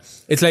 And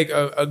it's like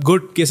a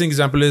good case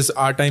example is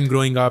our time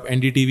growing up.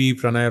 NDTV,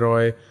 Pranay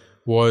Roy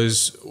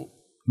was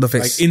the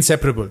face, like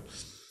inseparable.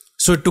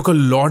 So it took a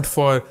lot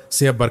for,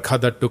 say, a Barkha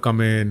Dutt to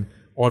come in,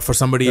 or for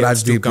somebody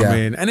else to come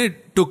in. And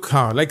it took,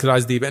 like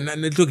Rajdeep,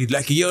 and it took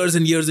like years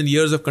and years and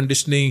years of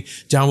conditioning,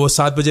 जहाँ वो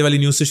 7 बजे वाली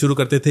news से शुरू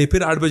करते थे,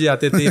 फिर 8 बजे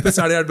आते थे, फिर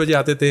 8:30 बजे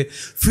आते थे,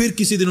 फिर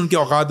किसी दिन उनकी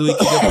औकात हुई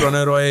कि जब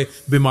प्रणय रॉय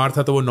बीमार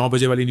था तो वो 9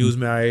 बजे वाली न्यूज़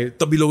में आए,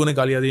 तभी लोगों ने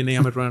गालियाँ दी, नहीं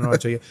हमें प्रणय रॉय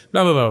चाहिए,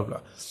 blah blah blah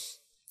blah.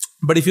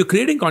 But if you're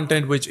creating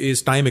content which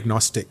is time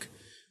agnostic,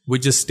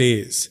 which just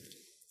stays,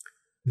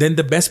 then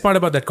the best part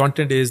about that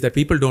content is that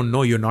people don't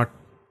know you're not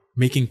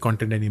making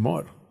content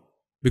anymore,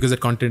 because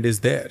that content is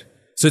there.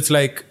 So it's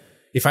like,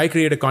 if I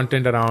create a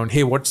content around,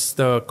 hey, what's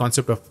the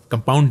concept of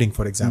compounding,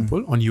 for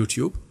example, on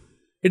YouTube,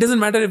 it doesn't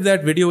matter if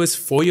that video is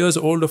 4 years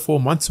old or 4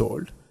 months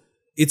old,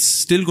 it's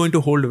still going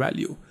to hold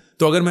value.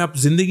 तो अगर मैं आप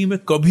जिंदगी में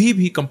कभी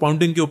भी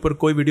compounding के ऊपर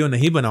कोई वीडियो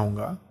नहीं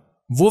बनाऊंगा,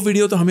 वो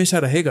वीडियो तो हमेशा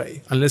रहेगा ही,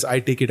 unless I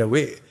take it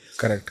away.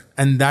 Correct.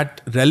 And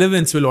that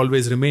relevance will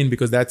always remain,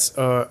 because that's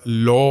a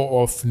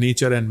law of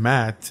nature and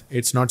math.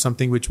 It's not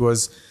something which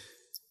was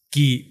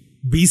कि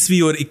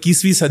 20वीं और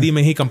 21वीं सदी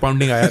में ही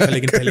compounding आया था,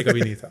 लेकिन पहले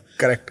कभी नहीं था.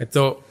 Correct.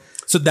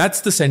 So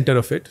that's the center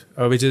of it,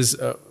 which is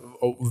a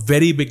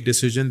very big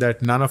decision,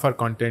 that none of our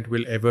content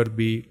will ever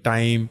be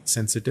time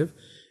sensitive.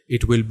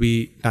 It will be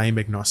time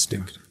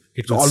agnostic.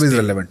 It's always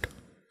relevant.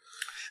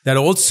 That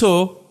also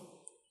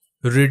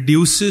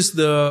reduces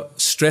the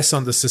stress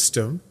on the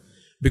system,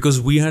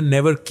 because we are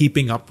never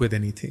keeping up with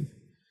anything.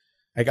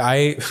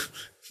 Like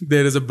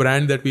there is a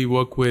brand that we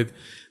work with.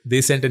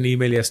 They sent an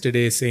email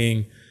yesterday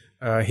saying,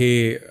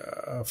 hey,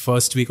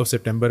 first week of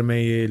September में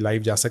ये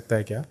live जा सकता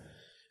है क्या?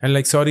 And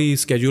like, sorry,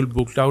 schedule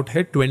booked out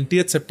है.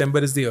 20th September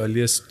is the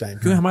earliest time.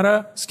 क्योंकि हमारा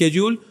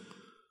schedule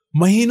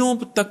महीनों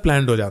तक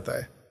planned हो जाता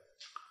है.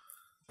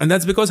 And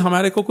that's because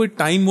हमारे को कोई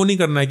time वो नहीं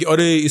करना है कि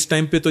अरे इस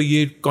time पे तो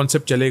ये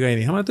concept चलेगा ही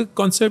नहीं. हमारा तो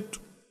concept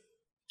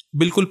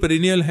बिल्कुल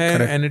perennial है.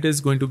 Correct. And it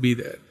is going to be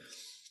there.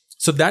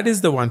 So that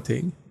is the one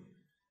thing.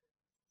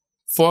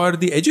 For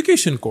the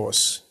education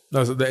course,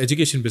 the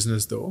education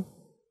business though,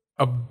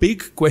 a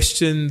big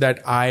question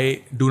that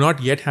I do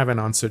not yet have an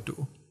answer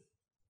to,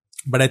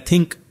 but I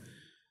think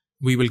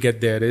we will get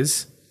there,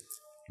 is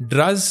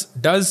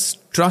does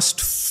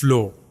trust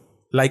flow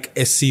like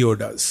SEO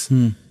does?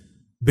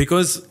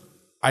 Because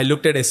I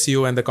looked at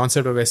SEO and the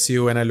concept of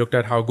SEO, and I looked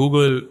at how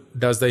Google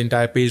does the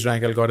entire page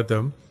rank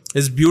algorithm.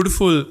 There's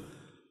beautiful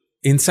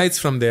insights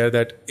from there,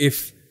 that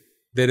if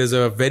there is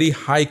a very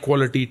high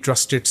quality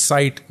trusted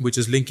site which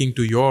is linking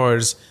to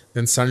yours,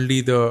 then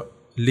suddenly the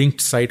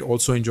linked site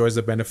also enjoys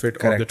the benefit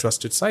Correct. Of the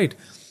trusted site.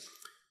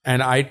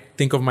 And I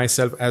think of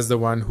myself as the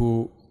one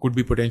who could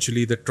be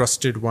potentially the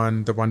trusted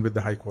one, the one with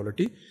the high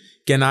quality.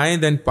 Can I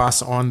then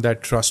pass on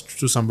that trust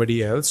to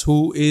somebody else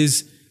who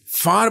is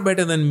far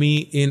better than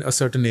me in a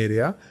certain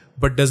area,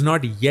 but does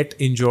not yet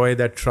enjoy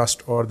that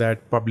trust or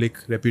that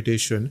public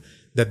reputation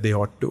that they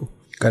ought to?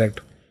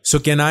 Correct. So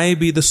can I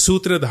be the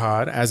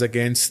sutradhar as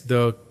against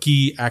the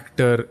key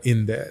actor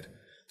in there?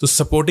 So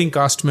supporting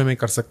cast mein main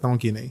kar sakta hu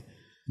ki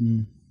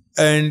nahi?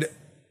 And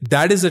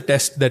that is a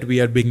test that we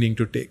are beginning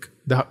to take.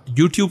 The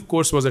YouTube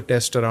course was a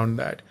test around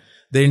that.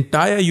 The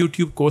entire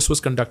YouTube course was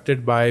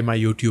conducted by my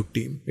YouTube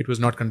team. It was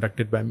not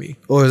conducted by me.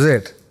 Oh, is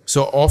it?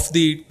 So of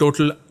the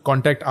total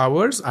contact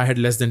hours, I had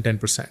less than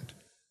 10%.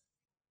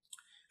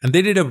 And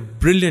they did a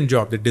brilliant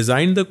job. They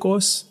designed the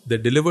course, they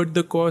delivered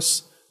the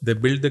course, they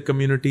built the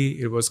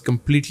community. It was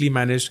completely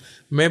managed.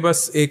 मैं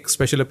बस एक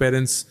special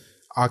appearance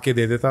आके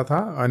दे देता था,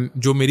 and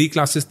जो मेरी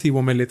classes थी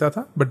वो मैं लेता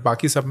था, but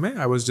बाकी सब में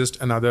I was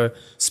just another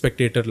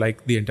spectator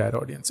like the entire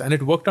audience. And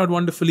it worked out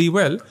wonderfully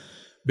well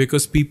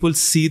because people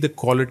see the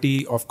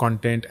quality of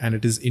content and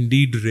it is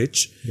indeed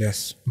rich.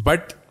 Yes.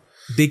 But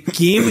they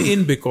came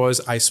in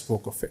because I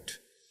spoke of it.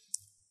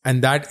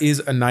 And that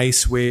is a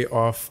nice way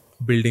of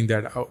building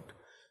that out.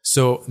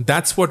 So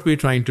that's what we're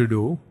trying to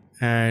do.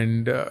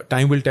 And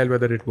time will tell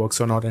whether it works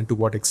or not and to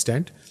what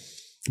extent.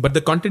 But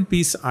the content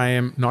piece, I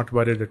am not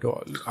worried at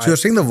all. So you're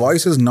saying the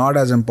voice is not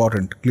as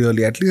important,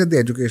 clearly, at least at the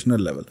educational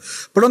level.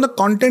 But on the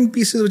content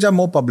pieces which are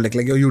more public,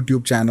 like your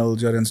YouTube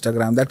channels, your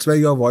Instagram, that's where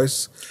your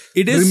voice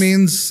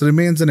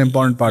remains an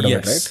important part of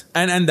it, right?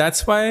 And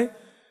that's why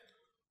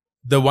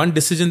the one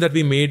decision that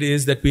we made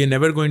is that we are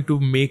never going to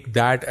make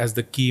that as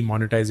the key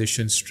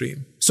monetization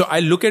stream. So I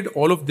look at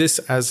all of this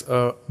as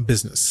a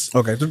business.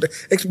 Okay, so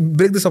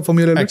break this up for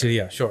me a little bit. Actually,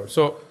 yeah, sure.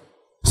 So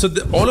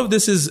all of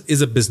this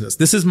is a business.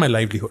 This is my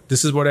livelihood.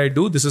 This is what I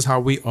do. This is how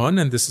we earn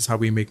and this is how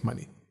we make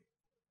money.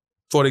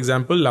 For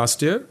example,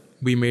 last year,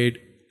 we made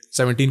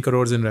 17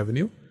 crores in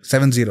revenue.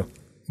 17.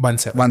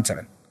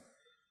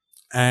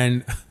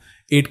 And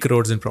 8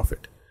 crores in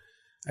profit.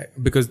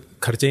 Because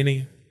kharche hi nahi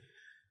hai.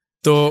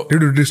 So,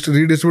 did you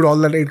redistribute all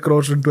that 8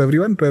 crores into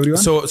everyone?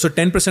 So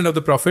 10% of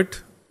the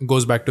profit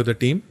goes back to the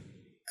team.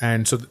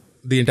 And so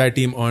the entire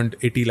team earned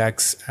 80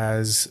 lakhs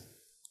as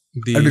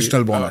the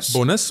additional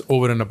bonus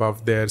over and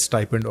above their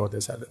stipend or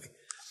their salary.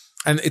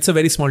 And it's a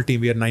very small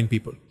team. We are 9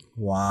 people.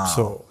 Wow.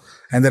 So,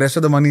 and the rest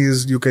of the money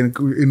is you can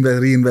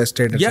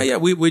reinvest it. Yeah.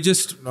 We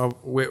just,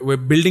 we're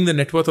building the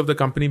net worth of the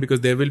company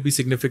because there will be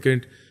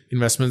significant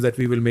investments that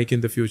we will make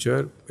in the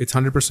future. It's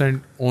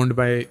 100% owned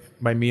by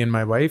me and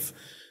my wife.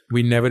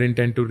 We never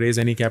intend to raise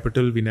any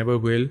capital. We never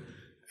will.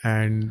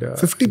 And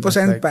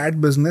 50% PAT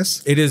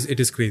business. It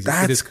is crazy.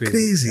 That's it is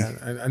crazy.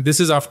 Yeah. And this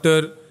is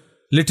after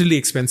literally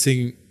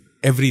expensing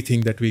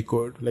everything that we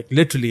could. Like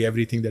literally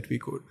everything that we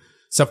could.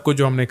 सब कुछ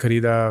जो हमने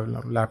खरीदा,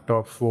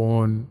 laptop,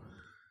 phone,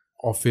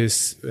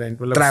 office, rent,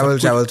 travel,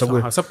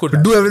 सब कुछ.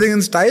 Do everything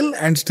in style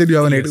and still you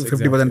have an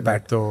 50%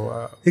 PAT. तो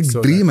एक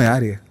dream है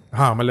यार ये.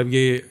 हाँ, मतलब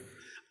ये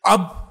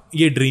अब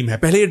ये ड्रीम है.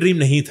 पहले ये ड्रीम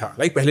नहीं था.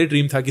 पहले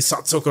ड्रीम था कि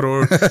 700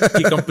 करोड़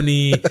की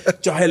कंपनी,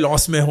 चाहे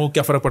लॉस में हो,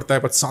 क्या फर्क पड़ता है,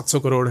 पर 700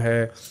 करोड़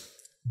है.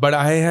 But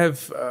I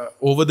have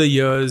over the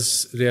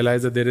years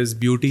realized that there is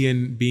beauty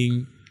in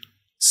being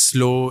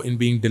slow, in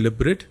being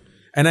deliberate.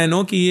 And I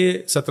know कि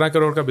ये 17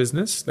 करोड़ का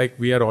business, like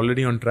we are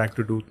already on track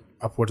to do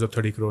upwards of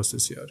 30 crores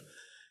this year.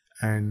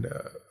 And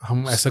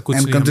हम ऐसा कुछ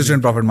and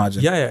consistent profit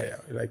margin. Yeah.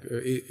 Like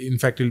in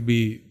fact, it'll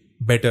be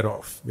better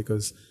off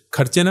because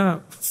खर्चे ना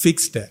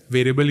fixed है,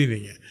 variable ही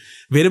नहीं है.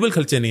 वेरिएबल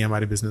खर्चे नहीं है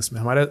हमारे बिजनेस में.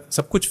 हमारा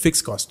सब कुछ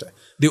फिक्स कॉस्ट है.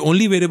 The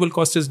only variable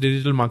cost is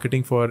digital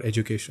marketing for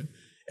education.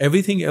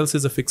 Everything else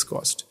is a fix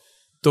cost.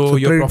 तो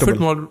your profit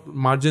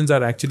margins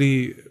are actually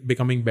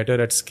becoming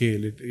better at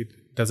scale. It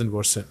doesn't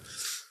version.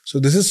 So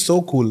this is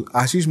so cool.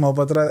 Ashish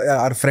Mohapatra,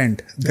 our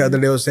friend, the other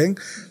day was saying,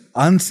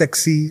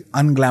 unsexy,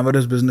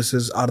 unglamorous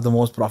businesses are the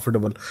most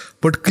profitable.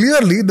 But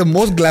clearly, the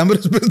most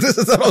glamorous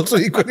businesses are also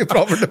equally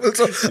profitable.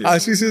 So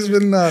Ashish has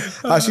been,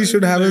 Ashish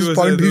should have his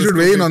point. He should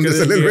weigh in on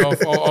this a little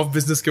bit. Of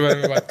business के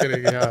बारे में बात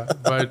करेंगे, yeah.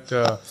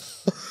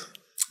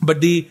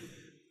 But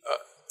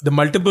the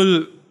multiple,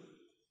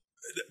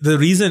 the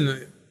reason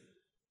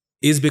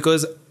is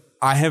because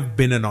I have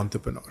been an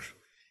entrepreneur.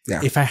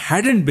 Yeah. If I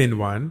hadn't been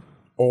one,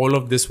 all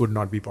of this would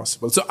not be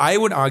possible. So I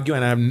would argue,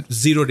 and I have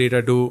zero data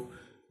to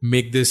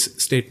make this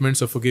statement,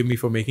 so forgive me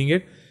for making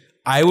it.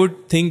 I would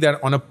think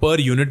that on a per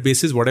unit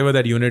basis, whatever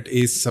that unit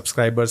is,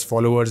 subscribers,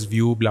 followers,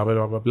 view, blah, blah,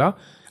 blah, blah, blah,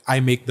 I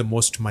make the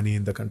most money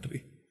in the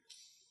country.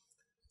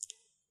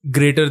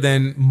 Greater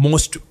than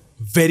most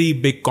very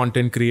big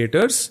content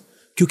creators,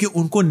 क्योंकि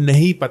उनको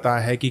नहीं पता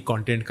है कि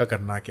content का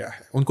करना क्या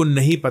है. उनको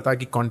नहीं पता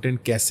कि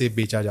कंटेंट कैसे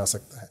बेचा जा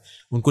सकता है.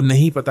 उनको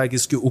नहीं पता कि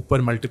इसके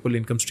ऊपर मल्टीपल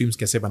इनकम स्ट्रीम्स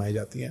कैसे बनाई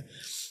जाती हैं.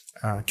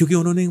 क्योंकि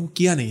उन्होंने वो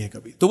किया नहीं है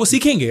कभी. तो वो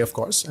सीखेंगे of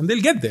course and they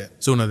will get there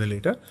sooner then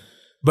later.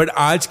 But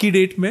आज की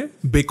डेट में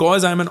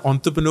because I am an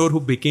entrepreneur who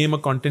became a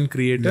content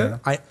creator,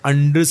 I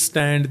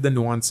understand the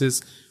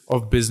nuances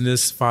of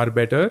business far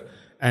better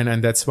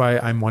and that's why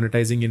I am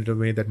monetising in a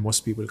way that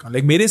most people can.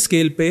 Like मेरे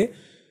scale पे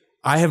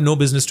I have no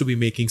business to be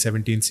making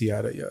 17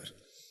 CR a year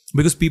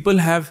because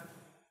people have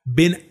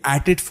been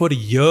at it for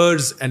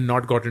years and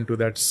not gotten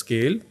to that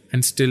scale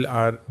and still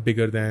are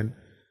bigger than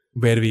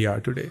where we are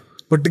today.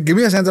 But give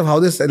me a sense of how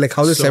this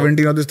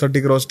 17 or this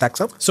 30 crores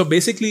stacks up. So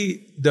basically,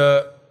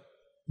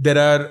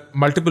 there are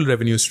multiple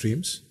revenue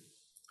streams.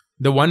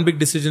 The one big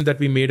decision that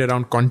we made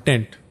around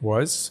content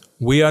was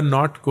we are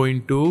not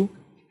going to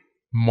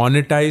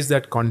monetize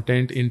that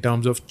content in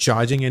terms of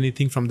charging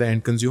anything from the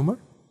end consumer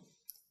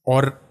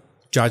or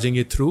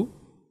charging it through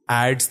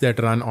ads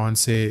that run on,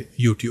 say,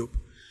 YouTube.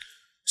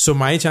 So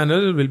my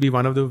channel will be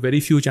one of the very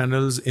few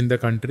channels in the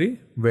country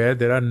where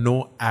there are no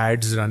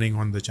ads running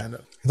on the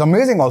channel. It's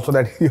amazing also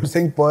that you're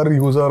saying per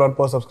user or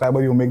per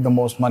subscriber you make the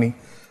most money.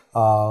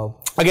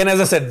 Again,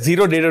 as I said,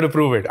 zero data to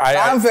prove it.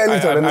 I'm fairly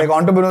certain. Like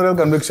entrepreneurial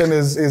conviction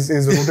is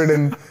rooted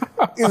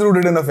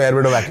in a fair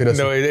bit of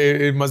accuracy. No,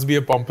 it must be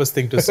a pompous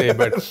thing to say,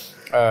 but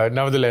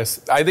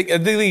nevertheless, I think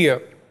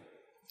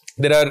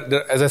there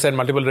are, as I said,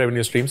 multiple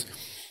revenue streams.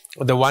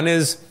 The one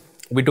is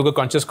we took a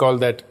conscious call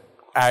that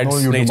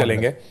ads nahi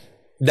chalenge.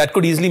 That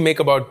could easily make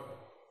about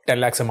 10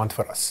 lakhs a month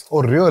for us.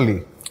 Oh,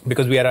 really?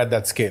 Because we are at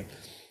that scale.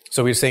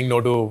 So we're saying no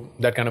to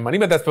that kind of money,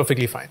 but that's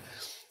perfectly fine.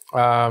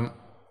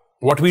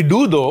 What we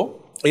do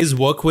though is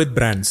work with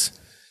brands.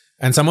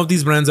 And some of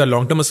these brands are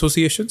long-term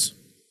associations.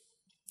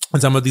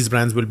 And some of these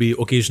brands will be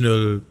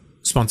occasional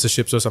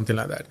sponsorships or something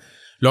like that.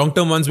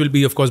 Long-term ones will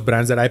be, of course,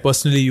 brands that I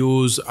personally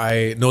use.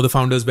 I know the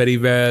founders very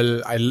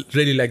well. I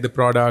really like the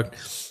product.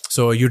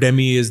 So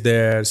Udemy is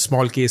there,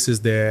 Small Case is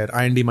there,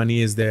 I&D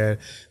Money is there.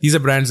 These are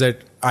brands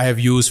that I have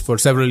used for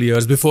several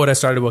years before I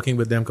started working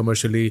with them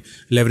commercially.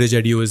 Leverage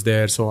Edu is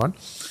there, so on.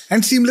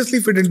 And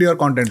seamlessly fit into your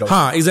content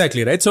also.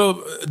 Exactly, right?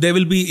 So there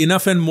will be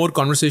enough and more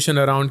conversation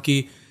around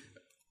कि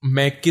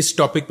मैं किस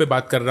topic पे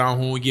बात कर रहा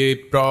हूँ, ये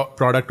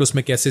product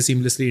उसमें कैसे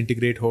seamlessly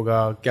integrate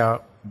होगा, क्या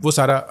वो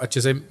सारा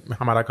अच्छे से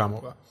हमारा काम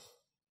होगा.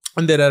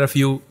 And there are a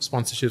few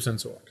sponsorships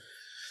and so on.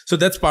 So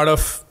that's part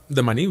of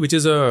the money, which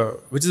is a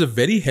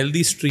very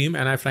healthy stream.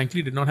 And I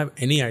frankly did not have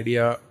any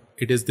idea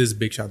it is this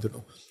big,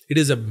 Shantanu. It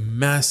is a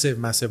massive,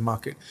 massive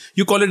market.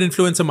 You call it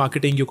influencer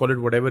marketing, you call it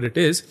whatever it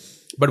is.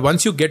 But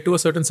once you get to a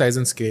certain size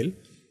and scale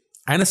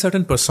and a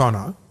certain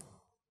persona,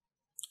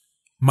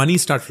 money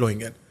start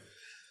flowing in.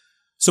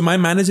 So my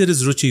manager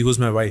is Ruchi, who's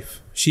my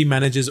wife. She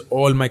manages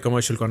all my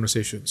commercial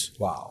conversations.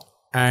 Wow.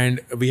 And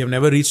we have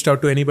never reached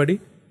out to anybody.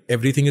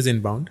 Everything is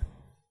inbound.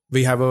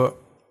 We have a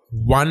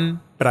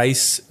one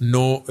price,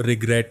 no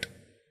regret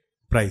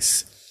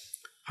price.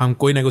 हम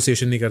कोई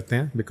negotiation नहीं करते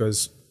हैं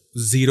because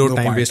zero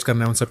time waste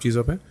करना है उन सब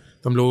चीज़ों पे.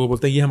 तो हम लोगों को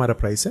बोलते हैं ये हमारा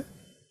price है.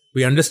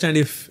 We understand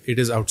if it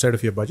is outside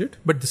of your budget,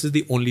 but this is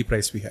the only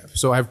price we have.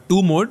 So I have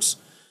two modes.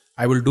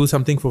 I will do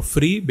something for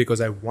free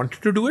because I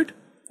wanted to do it,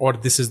 or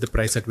this is the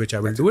price at which I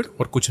will do it,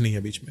 और कुछ नहीं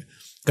है बीच में.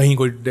 कहीं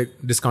कोई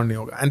discount नहीं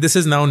होगा. And this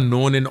is now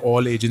known in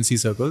all agency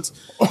circles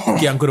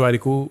कि अंकुर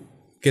वारिकू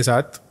के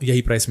साथ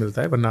यही price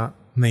मिलता है, वरना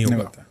नहीं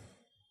होगा.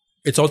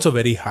 It's also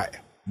very high.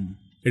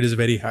 It is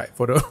very high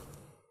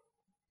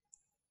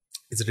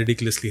it's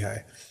ridiculously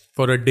high.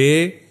 For a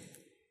day,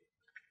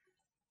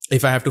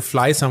 if I have to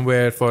fly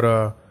somewhere for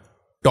a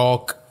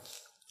talk,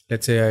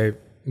 let's say I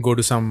go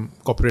to some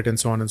corporate and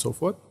so on and so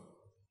forth,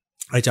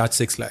 I charge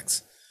 6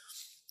 lakhs.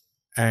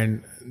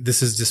 And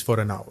this is just for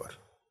an hour.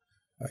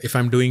 If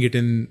I'm doing it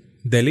in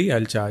Delhi,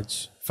 I'll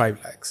charge 5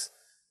 lakhs.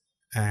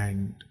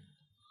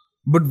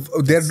 But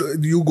there,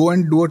 do you go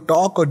and do a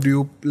talk, or do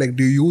you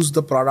use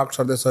the products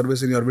or the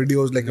service in your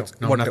videos?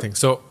 No, nothing.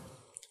 So,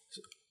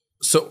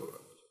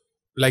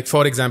 like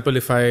for example,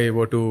 if I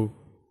were to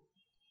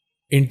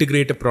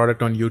integrate a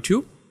product on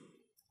YouTube,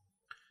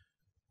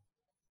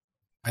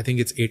 I think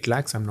it's 8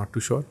 lakhs. I'm not too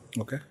sure.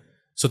 Okay.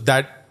 So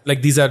that,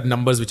 like, these are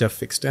numbers which are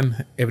fixed,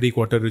 and every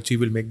quarter Ruchi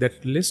will make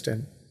that list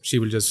and she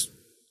will just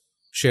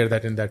share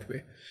that in that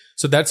way.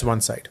 So that's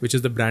one side, which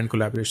is the brand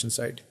collaboration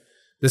side.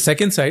 The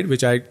second side,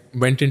 which I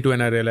went into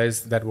and I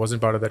realized that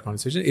wasn't part of that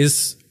conversation,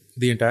 is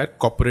the entire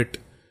corporate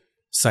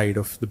side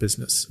of the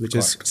business, which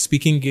is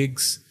speaking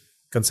gigs,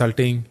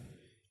 consulting,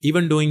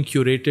 even doing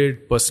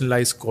curated,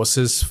 personalized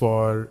courses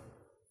for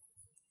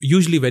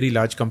usually very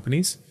large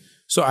companies.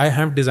 So I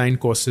have designed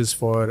courses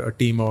for a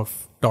team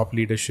of top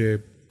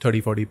leadership,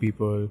 30, 40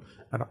 people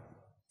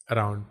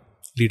around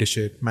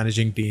leadership,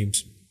 managing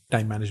teams,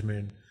 time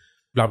management,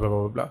 blah, blah,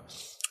 blah, blah, blah.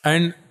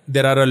 And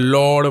there are a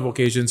lot of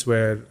occasions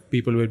where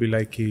people will be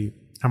like कि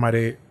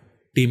हमारे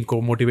team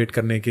को motivate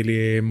करने के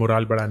लिए,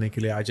 morale बढ़ाने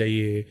के लिए आ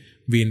जाइए.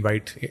 We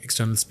invite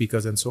external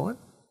speakers and so on.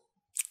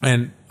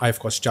 And I of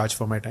course charge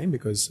for my time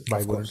because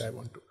why wouldn't I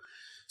want to?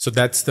 So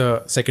that's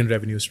the second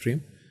revenue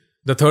stream.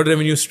 The third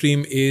revenue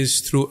stream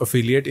is through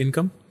affiliate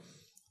income.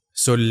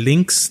 So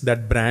links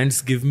that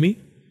brands give me,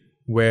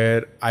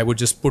 where I would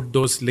just put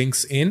those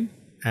links in,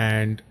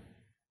 and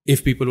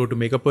if people were to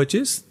make a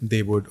purchase,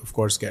 they would of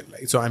course get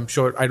like. So I'm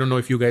sure, I don't know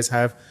if you guys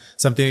have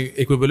something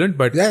equivalent,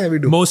 but yeah, we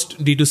do.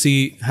 Most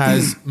D2C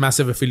has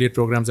massive affiliate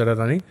programs that are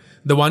running.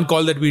 The one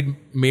call that we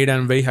made,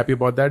 and I'm very happy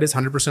about that, is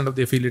 100% of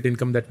the affiliate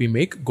income that we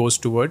make goes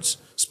towards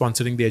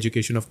sponsoring the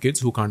education of kids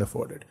who can't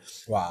afford it.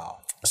 Wow.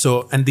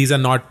 So, and these are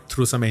not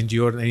through some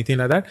NGO or anything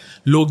like that.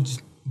 लोग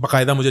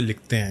बकायदा मुझे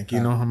लिखते हैं कि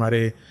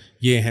हमारे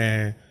ये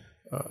हैं,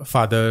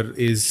 father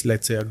is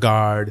let's say a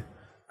guard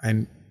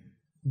and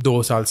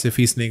 2 साल से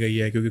फीस नहीं गई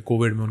है क्योंकि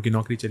कोविड में उनकी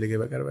नौकरी चली गई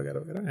वगैरह वगैरह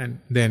वगैरह, and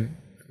then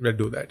we'll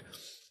do that.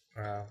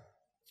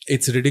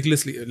 It's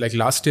ridiculously, like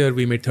last year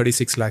we made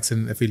 36 lakhs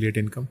in affiliate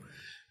income,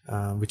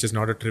 which is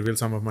not a trivial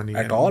sum of money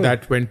at all.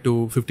 That went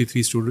to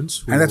 53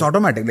 students, and that's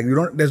automatic. Like you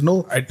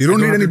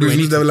don't need any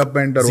business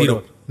development or zero,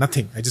 whatever.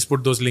 Nothing. I just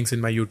put those links in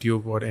my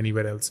YouTube or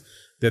anywhere else.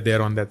 They're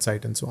there on that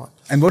site and so on.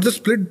 And what's the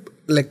split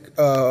like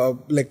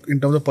in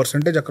terms of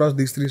percentage across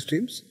these 3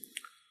 streams?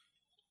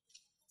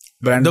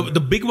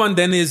 The big one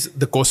then is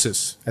the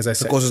courses, as I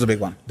said. The course is the big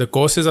one. The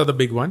courses are the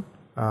big one.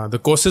 The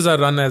courses are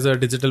run as a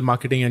digital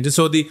marketing engine.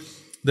 So the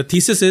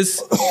thesis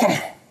is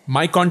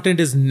my content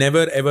is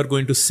never ever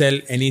going to sell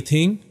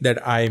anything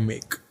that I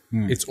make.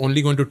 It's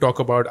only going to talk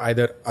about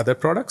either other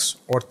products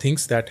or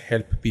things that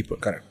help people.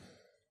 Correct.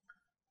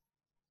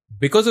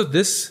 Because of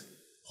this,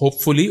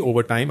 hopefully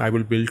over time, I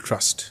will build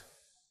trust.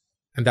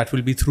 And that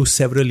will be through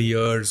several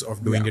years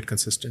of doing it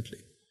consistently.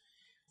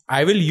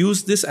 I will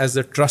use this as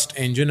the trust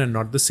engine and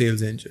not the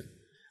sales engine.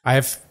 I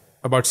have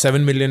about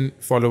 7 million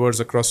followers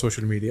across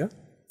social media.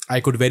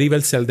 I could very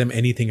well sell them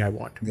anything I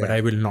want, but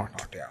I will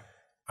not.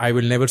 I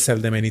will never sell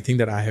them anything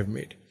that I have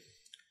made.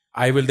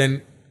 I will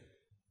then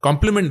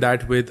complement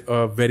that with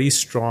a very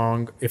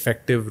strong,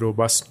 effective,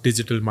 robust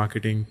digital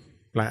marketing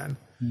plan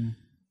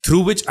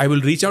through which I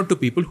will reach out to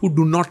people who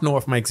do not know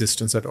of my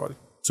existence at all.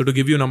 So to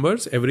give you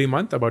numbers, every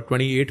month about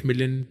 28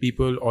 million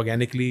people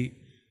organically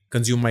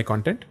consume my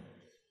content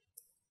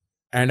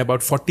and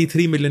about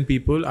 43 million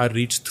people are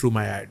reached through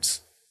my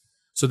ads.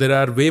 So there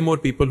are way more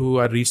people who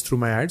are reached through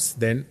my ads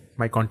than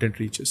my content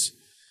reaches.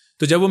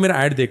 तो जब वो मेरा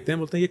ad देखते हैं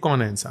बोलते हैं ये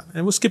कौन है इंसान,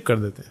 and वो skip कर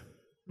देते हैं,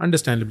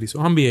 understandably so.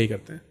 हम भी यही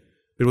करते हैं.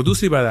 फिर वो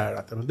दूसरी बार ad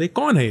आता है, बोलते हैं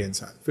कौन है ये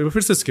इंसान, फिर वो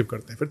फिर से skip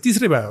करते हैं, फिर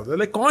तीसरी बार होता है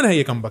लाइक कौन है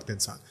ये कमबख्त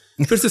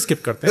इंसान, फिर से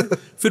skip करते हैं,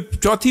 फिर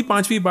चौथी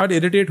पांचवी बार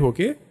irritate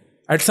होके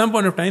at some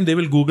point of time they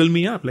will Google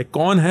me up like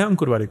कौन है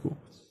अंकुर Warikoo.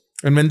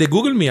 And when they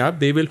Google me up,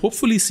 they will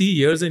hopefully see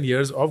years and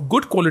years of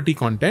good quality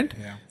content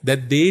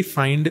that they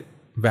find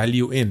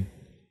value in.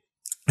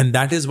 And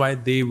that is why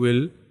they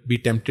will be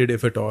tempted,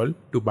 if at all,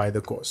 to buy the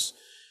course.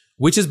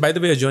 Which is, by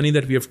the way, a journey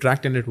that we have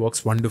tracked and it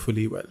works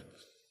wonderfully well.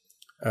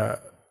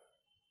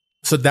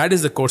 So that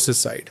is the courses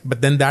side.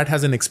 But then that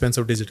has an expense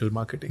of digital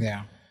marketing.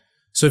 Yeah.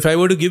 So if I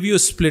were to give you a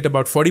split,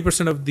 about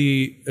 40% of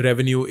the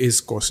revenue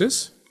is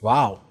courses.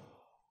 Wow.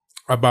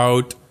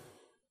 About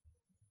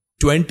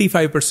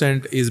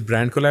 25% is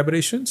brand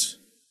collaborations.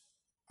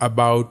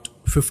 About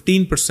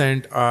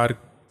 15% are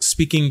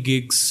speaking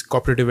gigs,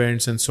 corporate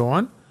events, and so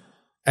on.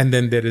 And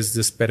then there is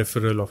this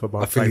peripheral of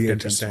about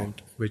 5-10%,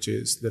 which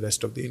is the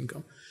rest of the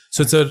income.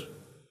 So it's a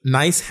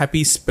nice,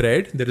 happy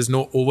spread. There is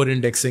no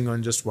over-indexing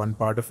on just one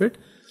part of it.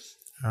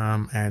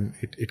 And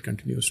it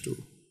continues to.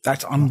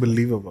 That's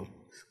unbelievable.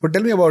 But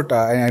tell me about,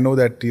 I know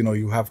that,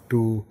 you have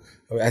to,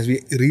 as we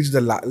reach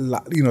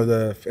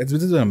this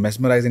is a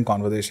mesmerizing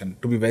conversation,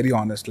 to be very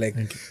honest. Like,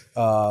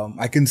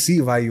 I can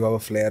see why you have a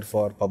flair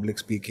for public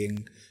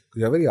speaking.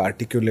 You are very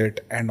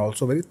articulate and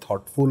also very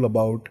thoughtful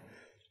about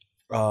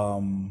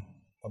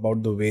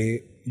the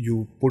way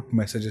you put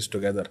messages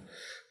together.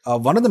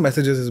 One of the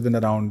messages has been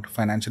around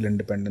financial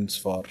independence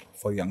for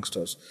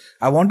youngsters.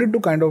 I wanted to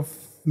kind of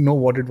know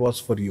what it was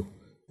for you.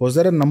 Was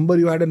there a number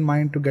you had in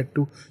mind to get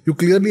to? You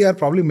clearly are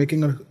probably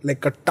making a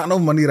ton of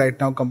money right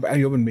now, and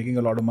you've been making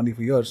a lot of money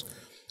for years.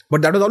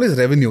 But that was always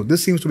revenue.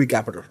 This seems to be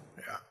capital.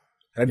 Yeah.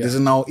 Right? Yeah. This is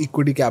now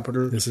equity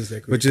capital,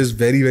 which is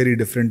very, very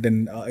different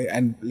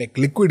and like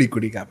liquid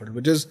equity capital,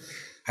 which is,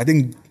 I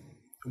think,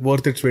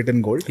 worth its weight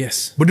in gold.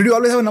 Yes. But did you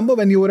always have a number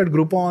when you were at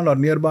Groupon or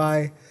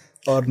nearby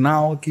or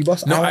now?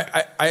 Keyboss? No,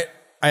 I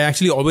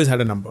actually always had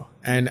a number,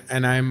 and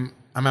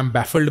I'm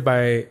baffled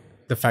by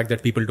the fact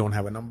that people don't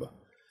have a number.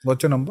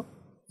 What's your number?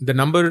 The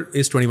number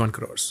is 21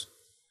 crores.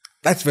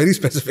 That's very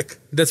specific.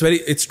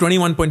 It's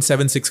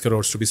 21.76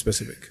 crores to be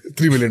specific.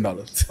 $3 million.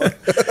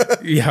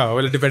 Yeah,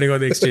 well, depending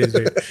on the exchange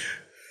rate.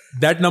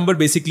 That number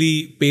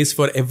basically pays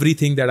for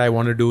everything that I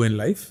want to do in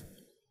life.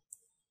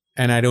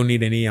 And I don't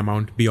need any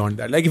amount beyond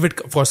that. Like if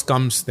it of course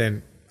comes,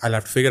 then I'll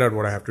have to figure out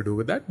what I have to do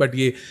with that. But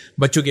ye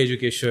bachcho ki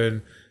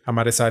education,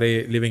 hamare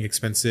sare living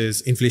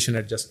expenses, inflation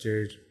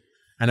adjusted.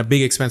 And a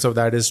big expense of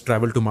that is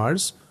travel to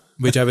Mars,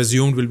 which I've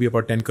assumed will be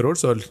about 10 crores.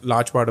 So a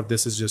large part of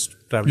this is just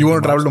traveling to Mars. You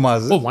want to travel to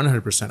Mars? Oh,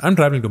 100%. I'm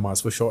traveling to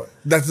Mars for sure.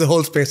 That's the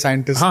whole space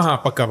scientist.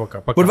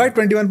 Pakka. But why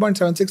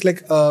 21.76?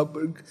 Like,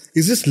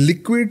 is this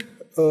liquid,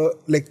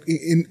 like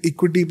in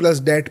equity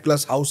plus debt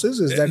plus houses?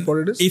 Is that what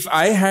it is? If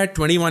I had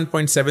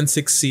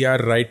 21.76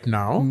 CR right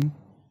now,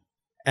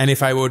 and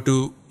if I were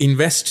to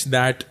invest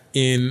that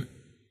in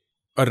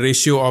a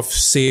ratio of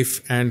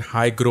safe and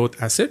high growth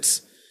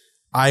assets,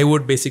 I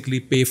would basically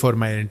pay for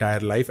my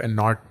entire life and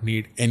not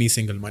need any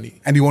single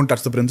money. And you won't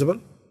touch the principal?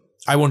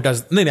 I won't touch.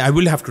 No, I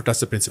will have to touch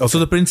the principal. Okay. So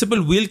the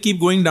principal will keep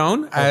going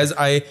down as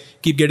I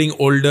keep getting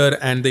older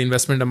and the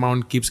investment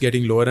amount keeps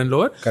getting lower and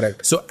lower.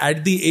 Correct. So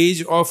at the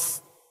age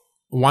of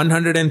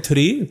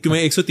 103, क्यों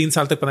मैं 103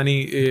 साल तक पता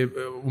नहीं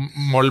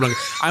model बन गया.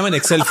 I'm an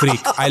Excel freak.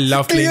 I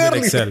love playing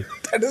with Excel.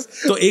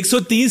 तो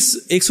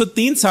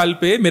 103 साल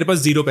पे मेरे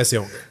पास 0 पैसे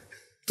होंगे.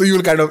 So you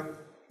will kind of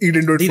eat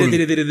into it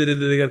fully.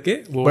 धीरे करके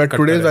वो. But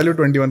today's value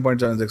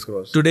 21.76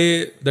 crores.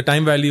 Today the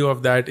time value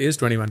of that is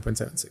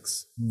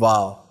 21.76.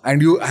 Wow.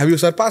 And have you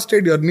surpassed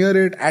it? You're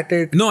near it, at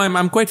it? No,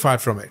 I'm quite far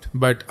from it.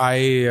 But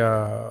you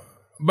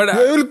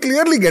will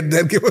clearly get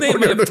there.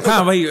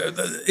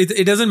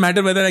 It doesn't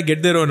matter whether I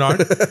get there or not.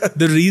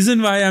 The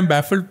reason why I'm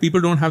baffled people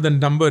don't have the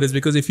number is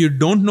because if you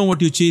don't know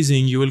what you're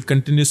chasing, you will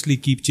continuously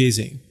keep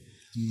chasing.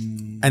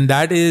 And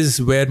that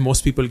is where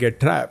most people get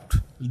trapped.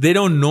 They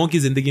don't know कि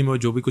जिंदगी में वो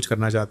जो भी कुछ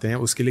करना चाहते हैं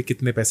उसके लिए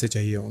कितने पैसे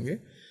चाहिए होंगे.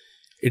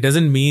 It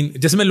doesn't mean,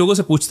 जैसे मैं लोगों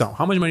से पूछता हूँ,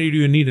 how much money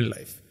do you need in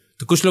life?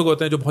 तो कुछ लोग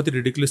होते हैं जो बहुत ही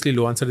ridiculously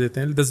low आंसर देते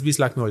हैं, 10-20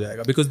 लाख में हो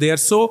जाएगा, because they are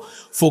so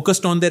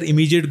focused on their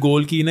immediate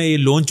goal कि ना ये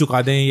लोन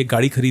चुका दें, ये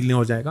गाड़ी खरीदने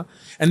हो जाएगा.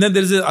 And then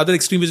there is the other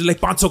extreme which is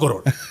like 500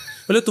 crore.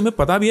 बोले तुम्हें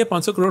पता भी है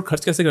 500 करोड़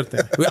खर्च कैसे करते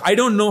हैं? I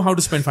don't know how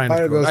to spend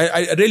 500 crore.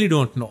 I really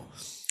don't know.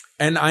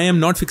 And I am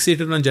not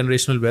fixated on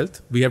generational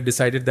wealth. We have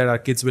decided that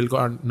our kids will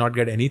not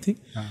get anything.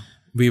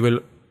 We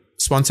will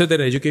sponsor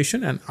their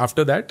education, and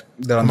after that,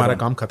 हमारा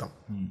काम खत्म.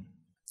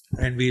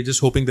 And we are just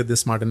hoping that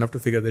they're smart enough to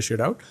figure this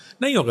shit out.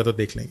 नहीं होगा तो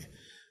देख लेंगे.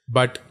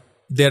 But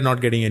they are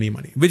not getting any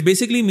money, which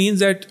basically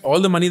means that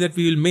all the money that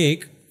we will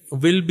make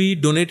will be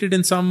donated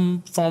in some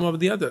form or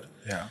the other.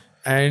 Yeah.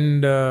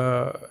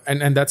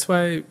 And that's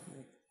why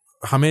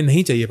हमें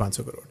नहीं चाहिए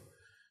 500 करोड़,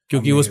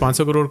 क्योंकि उस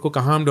 500 करोड़ को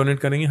कहाँ हम donate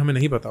करेंगे हमें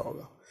नहीं पता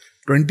होगा.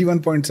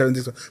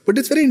 21.76. But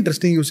it's very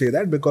interesting you say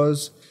that,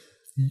 because,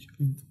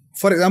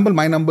 for example,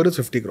 my number is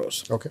 50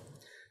 crores. Okay.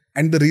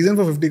 And the reason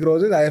for 50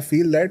 crores is I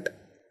feel that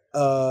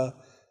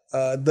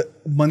the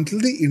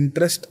monthly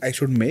interest I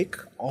should make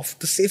of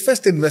the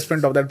safest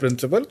investment of that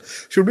principal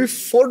should be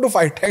 4 to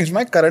 5 times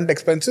my current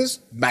expenses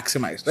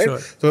maximized, right? Sure.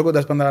 तो मेरे को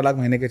 10-15 लाख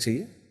महीने के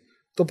चाहिए,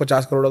 तो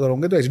 50 करोड़ अगर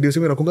होंगे तो HDFC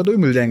में रखूंगा तो भी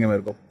मिल जाएंगे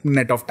मेरे को,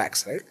 net of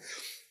tax, right?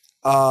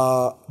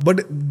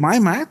 But my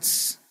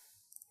maths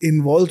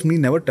involves me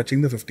never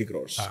touching the 50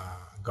 crores.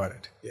 Got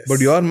it. Yes. But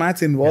your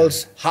maths involves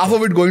half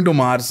of it going to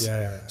Mars.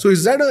 Yeah. So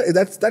is that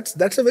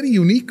that's a very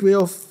unique way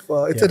of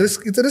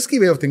it's a risky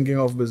way of thinking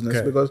of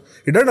business, because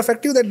it doesn't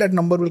affect you that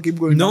number will keep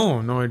going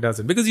down. No, it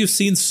doesn't, because you've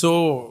seen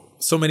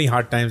so many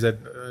hard times that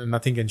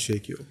nothing can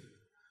shake you.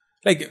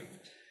 Like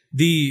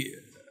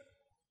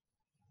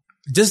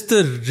just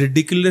the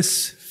ridiculous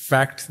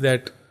fact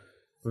that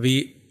we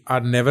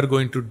are never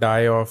going to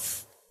die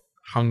of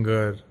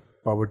hunger,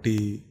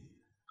 poverty,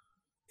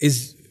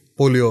 is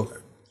polio.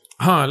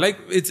 हाँ, like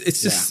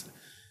it's just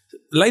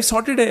life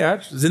sorted है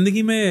यार.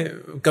 जिंदगी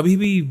में कभी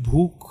भी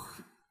भूख,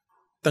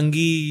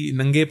 तंगी,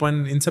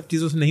 नंगेपन, इन सब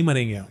चीजों से नहीं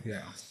मरेंगे हम.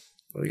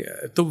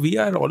 तो we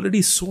are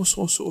already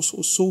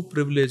so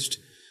privileged,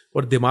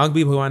 और दिमाग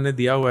भी भगवान ने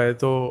दिया हुआ है,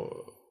 तो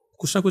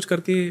कुछ ना कुछ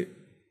करके.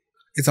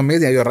 It's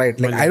amazing. You're right.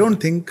 Like I don't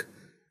think,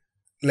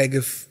 like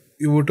if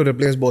you were to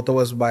replace both of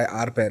us by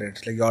our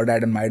parents, like your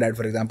dad and my dad,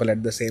 for example,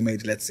 at the same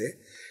age, let's say,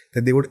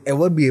 that they would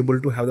ever be able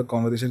to have the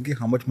conversation ki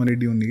how much money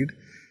do you need.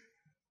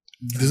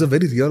 This is a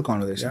very real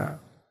conversation.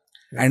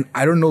 Yeah. And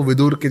I don't know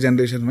Vidur ke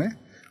generation mein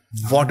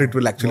what it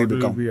will actually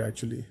become. Will be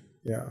actually,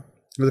 yeah.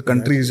 The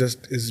country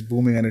is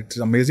booming, and it's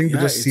amazing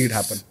to just see it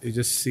happen. You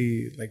just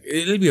see, like,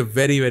 it'll be a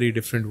very, very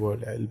different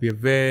world. It'll be a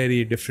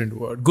very different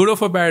world. Good or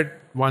for bad,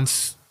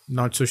 once,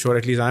 not so sure,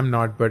 at least I'm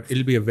not, but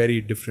it'll be a very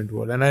different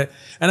world. And I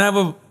have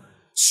a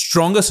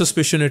stronger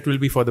suspicion it will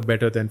be for the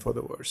better than for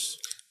the worse.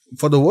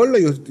 For the world,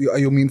 or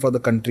you mean for the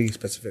country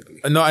specifically?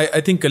 No,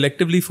 I think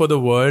collectively for the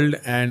world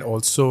and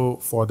also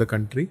for the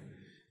country.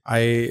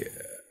 I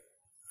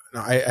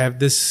have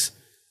this,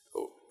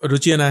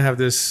 Ruchi and I have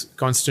this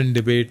constant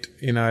debate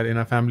in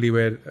our family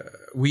where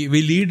we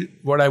lead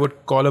what I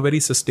would call a very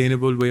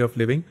sustainable way of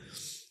living.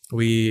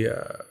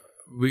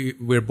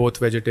 We're both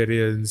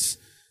vegetarians.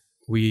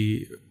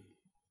 We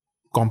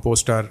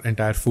compost our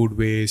entire food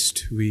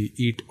waste. We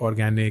eat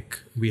organic.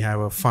 We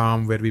have a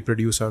farm where we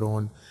produce our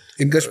own.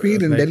 In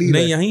Kashmir, in Delhi?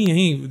 नहीं,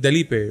 यहीं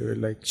Delhi पे.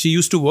 Like, she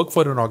used to work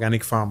for an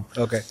organic farm.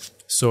 Okay.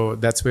 So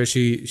that's where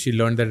she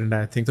learned that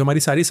entire thing. तो हमारी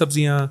सारी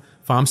सब्जियाँ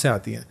farm से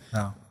आती हैं.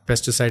 हाँ.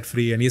 Pesticide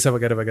free and ये सब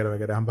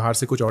वगैरह. हम बाहर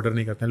से कुछ order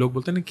नहीं करते हैं. लोग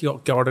बोलते हैं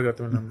क्या order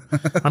करते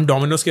हैं हम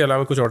Domino's के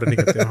अलावा कुछ order नहीं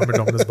करते हैं. हमें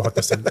Domino's बहुत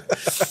पसंद है.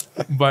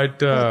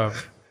 But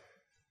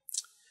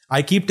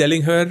I keep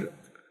telling her,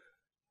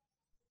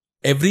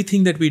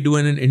 everything that we do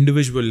on an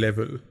individual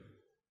level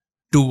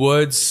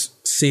towards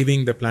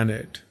saving the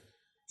planet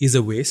is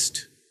a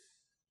waste,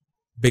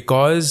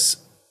 because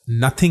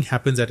nothing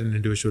happens at an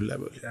individual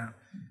level. Yeah.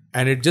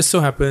 And it just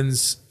so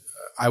happens,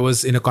 I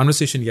was in a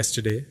conversation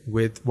yesterday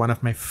with one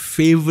of my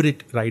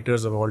favorite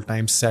writers of all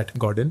time, Seth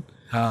Godin.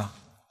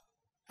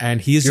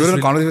 And he's You were in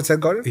a conversation with Seth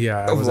Godin?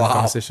 Yeah, I was in a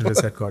conversation with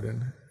Seth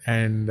Godin.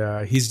 And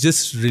he's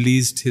just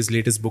released his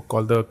latest book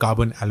called The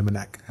Carbon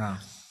Almanac.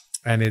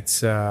 And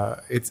it's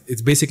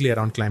basically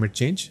around climate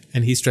change.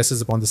 And he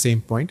stresses upon the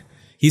same point.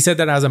 He said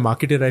that as a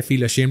marketer, I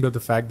feel ashamed of the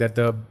fact that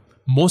the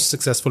most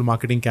successful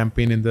marketing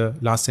campaign in the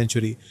last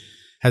century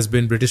has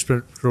been British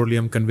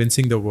Petroleum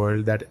convincing the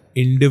world that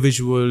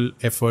individual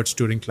efforts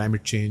during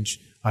climate change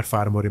are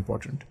far more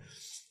important,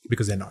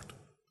 because they're not.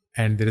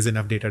 And there is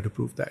enough data to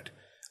prove that.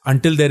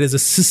 Until there is a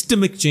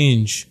systemic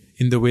change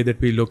in the way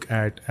that we look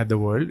at the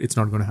world, it's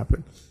not going to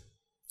happen.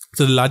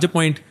 So the larger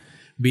point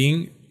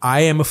being,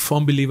 I am a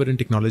firm believer in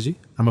technology.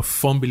 I'm a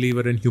firm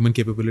believer in human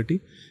capability.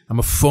 I'm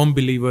a firm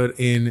believer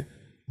in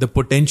the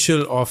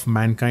potential of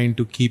mankind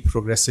to keep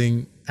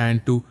progressing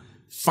and to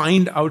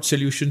find out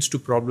solutions to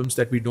problems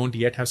that we don't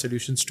yet have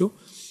solutions to.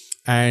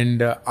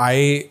 And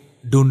I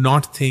do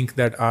not think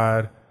that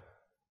our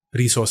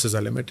resources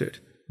are limited,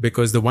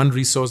 because the one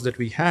resource that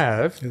we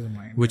have,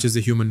 which is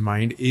the human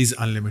mind, is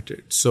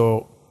unlimited.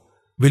 So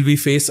will we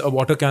face a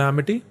water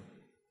calamity?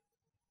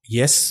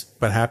 Yes,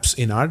 perhaps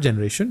in our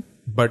generation,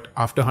 but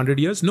after 100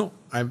 years, no.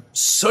 I'm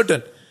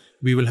certain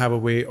we will have a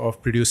way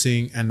of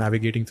producing and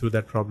navigating through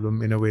that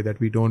problem in a way that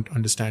we don't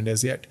understand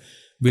as yet.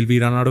 Will we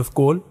run out of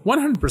coal?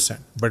 100%.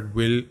 But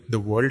will the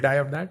world die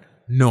of that?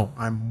 No,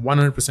 I'm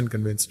 100%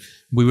 convinced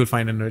we will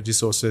find energy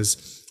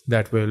sources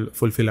that will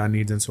fulfill our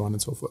needs and so on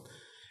and so forth.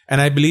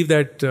 And I believe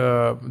that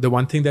the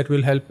one thing that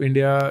will help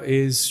India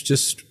is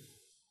just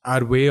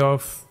our way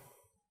of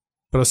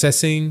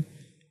processing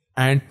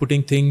and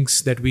putting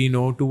things that we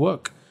know to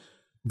work.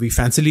 We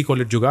fancily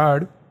call it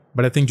jugaad,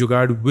 but I think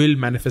jugaad will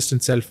manifest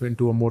itself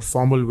into a more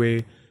formal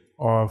way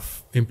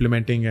of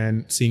implementing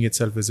and seeing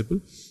itself visible.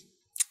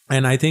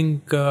 And I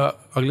think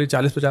agle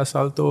 40-50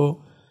 saal to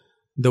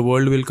the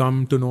world will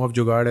come to know of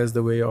jugaad as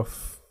the way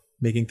of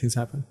making things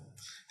happen.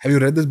 Have you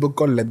read this book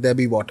called Let There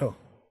Be Water?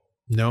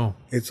 No.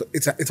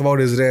 It's about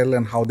Israel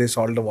and how they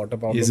solved the water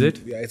problem. Is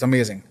it? Yeah, it's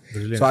amazing.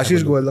 Brilliant. So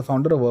Ashish Goel, the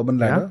founder of Urban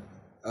Ladder,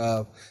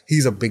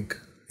 he's a big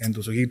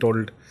enthusiast. So he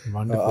told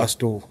us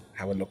to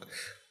have a look.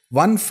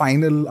 One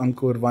final,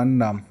 Ankur,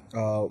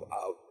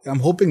 I'm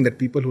hoping that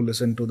people who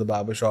listen to the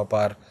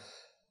BarberShop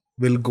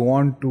will go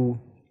on to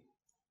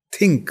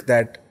think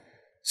that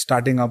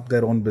starting up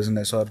their own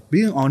business or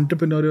being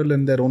entrepreneurial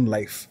in their own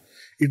life,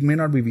 it may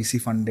not be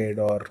VC funded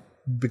or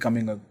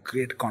becoming a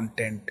great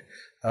content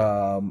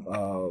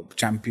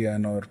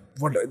champion or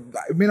what.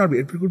 It may not be.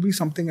 It could be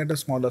something at a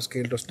smaller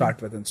scale to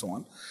start with and so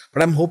on.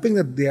 But I'm hoping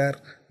that they are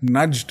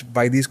nudged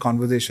by these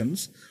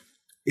conversations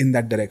in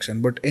that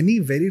direction. But any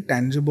very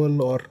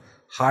tangible or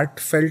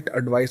heartfelt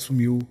advice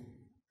from you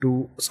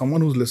to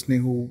someone who's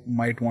listening who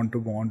might want to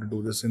go on to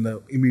do this in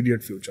the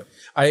immediate future?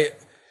 I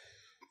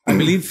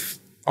believe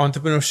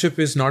entrepreneurship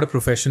is not a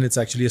profession, it's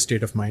actually a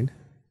state of mind.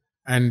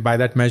 And by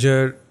that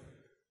measure,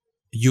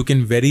 you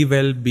can very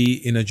well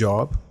be in a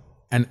job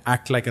and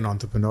act like an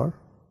entrepreneur,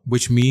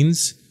 which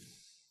means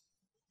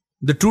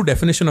the true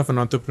definition of an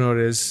entrepreneur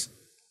is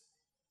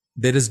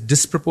there is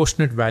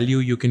disproportionate value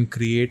you can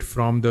create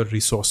from the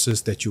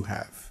resources that you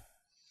have.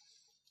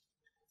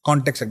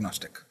 Context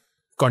agnostic.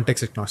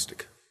 Context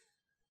agnostic.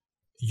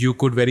 You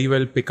could very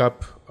well pick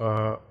up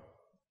a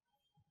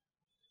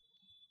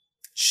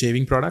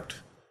shaving product,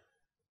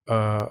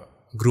 a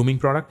grooming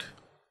product,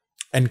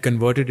 and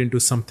convert it into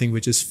something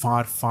which is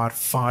far, far,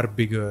 far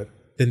bigger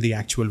than the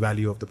actual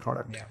value of the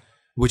product,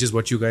 which is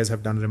what you guys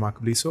have done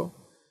remarkably so.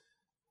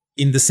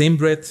 In the same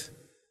breath,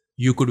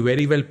 you could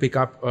very well pick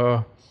up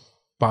a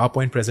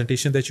PowerPoint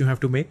presentation that you have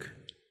to make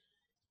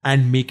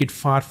and make it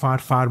far, far,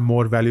 far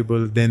more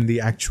valuable than the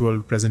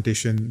actual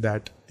presentation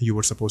that you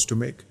were supposed to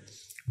make.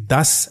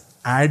 Thus,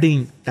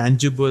 adding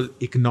tangible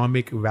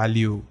economic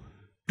value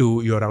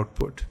to your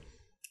output.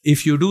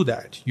 If you do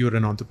that, you're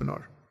an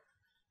entrepreneur.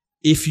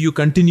 If you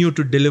continue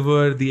to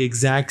deliver the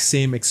exact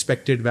same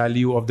expected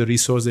value of the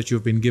resource that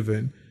you've been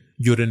given,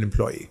 you're an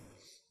employee.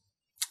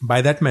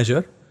 By that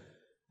measure,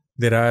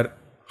 there are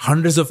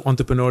hundreds of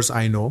entrepreneurs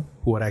I know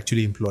who are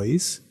actually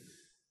employees,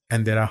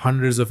 and there are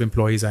hundreds of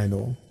employees I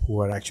know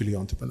who are actually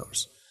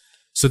entrepreneurs.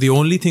 So the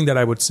only thing that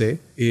I would say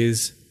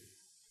is,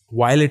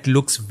 while it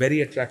looks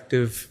very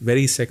attractive,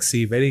 very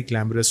sexy, very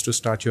glamorous to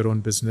start your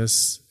own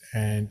business,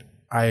 and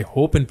I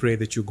hope and pray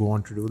that you go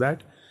on to do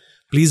that,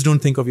 please don't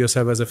think of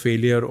yourself as a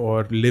failure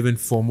or live in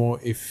FOMO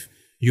if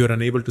you're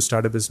unable to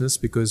start a business,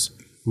 because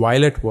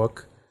while at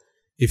work,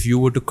 if you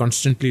were to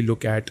constantly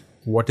look at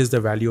what is the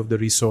value of the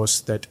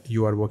resource that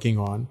you are working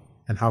on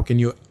and how can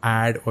you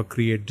add or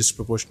create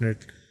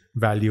disproportionate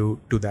value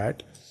to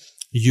that,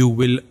 you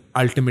will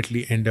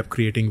ultimately end up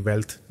creating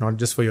wealth, not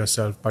just for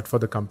yourself, but for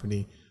the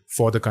company,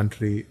 for the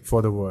country,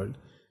 for the world.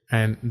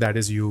 And that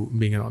is you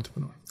being an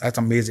entrepreneur. That's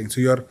amazing.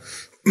 So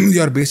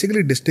you're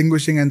basically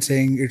distinguishing and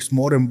saying it's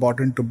more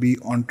important to be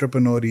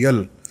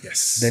entrepreneurial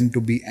than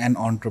to be an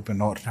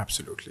entrepreneur.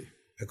 Absolutely.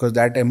 Because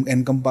that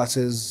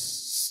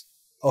encompasses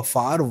a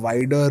far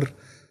wider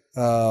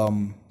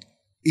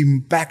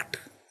impact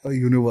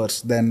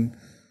universe than...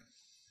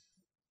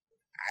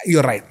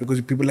 You're right,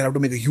 because people have to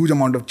make a huge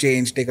amount of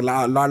change, take a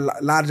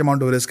large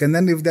amount of risk, and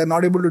then if they're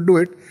not able to do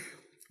it,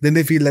 then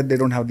they feel that they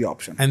don't have the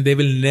option. And they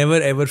will never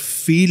ever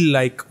feel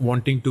like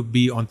wanting to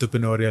be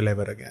entrepreneurial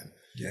ever again,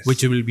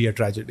 which will be a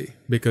tragedy,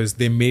 because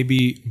they may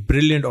be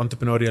brilliant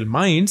entrepreneurial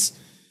minds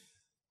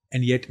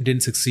and yet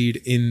didn't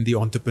succeed in the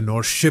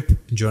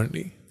entrepreneurship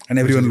journey. And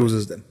everyone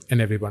loses then.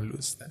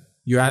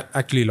 You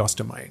actually lost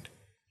a mind.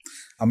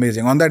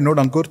 Amazing. On that note,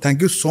 Ankur,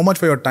 thank you so much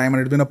for your time,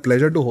 and it's been a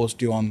pleasure to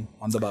host you on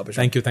the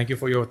BarberShop. Thank you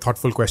for your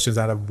thoughtful questions.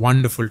 I had a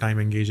wonderful time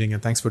engaging,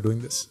 and thanks for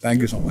doing this.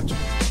 Thank you so much.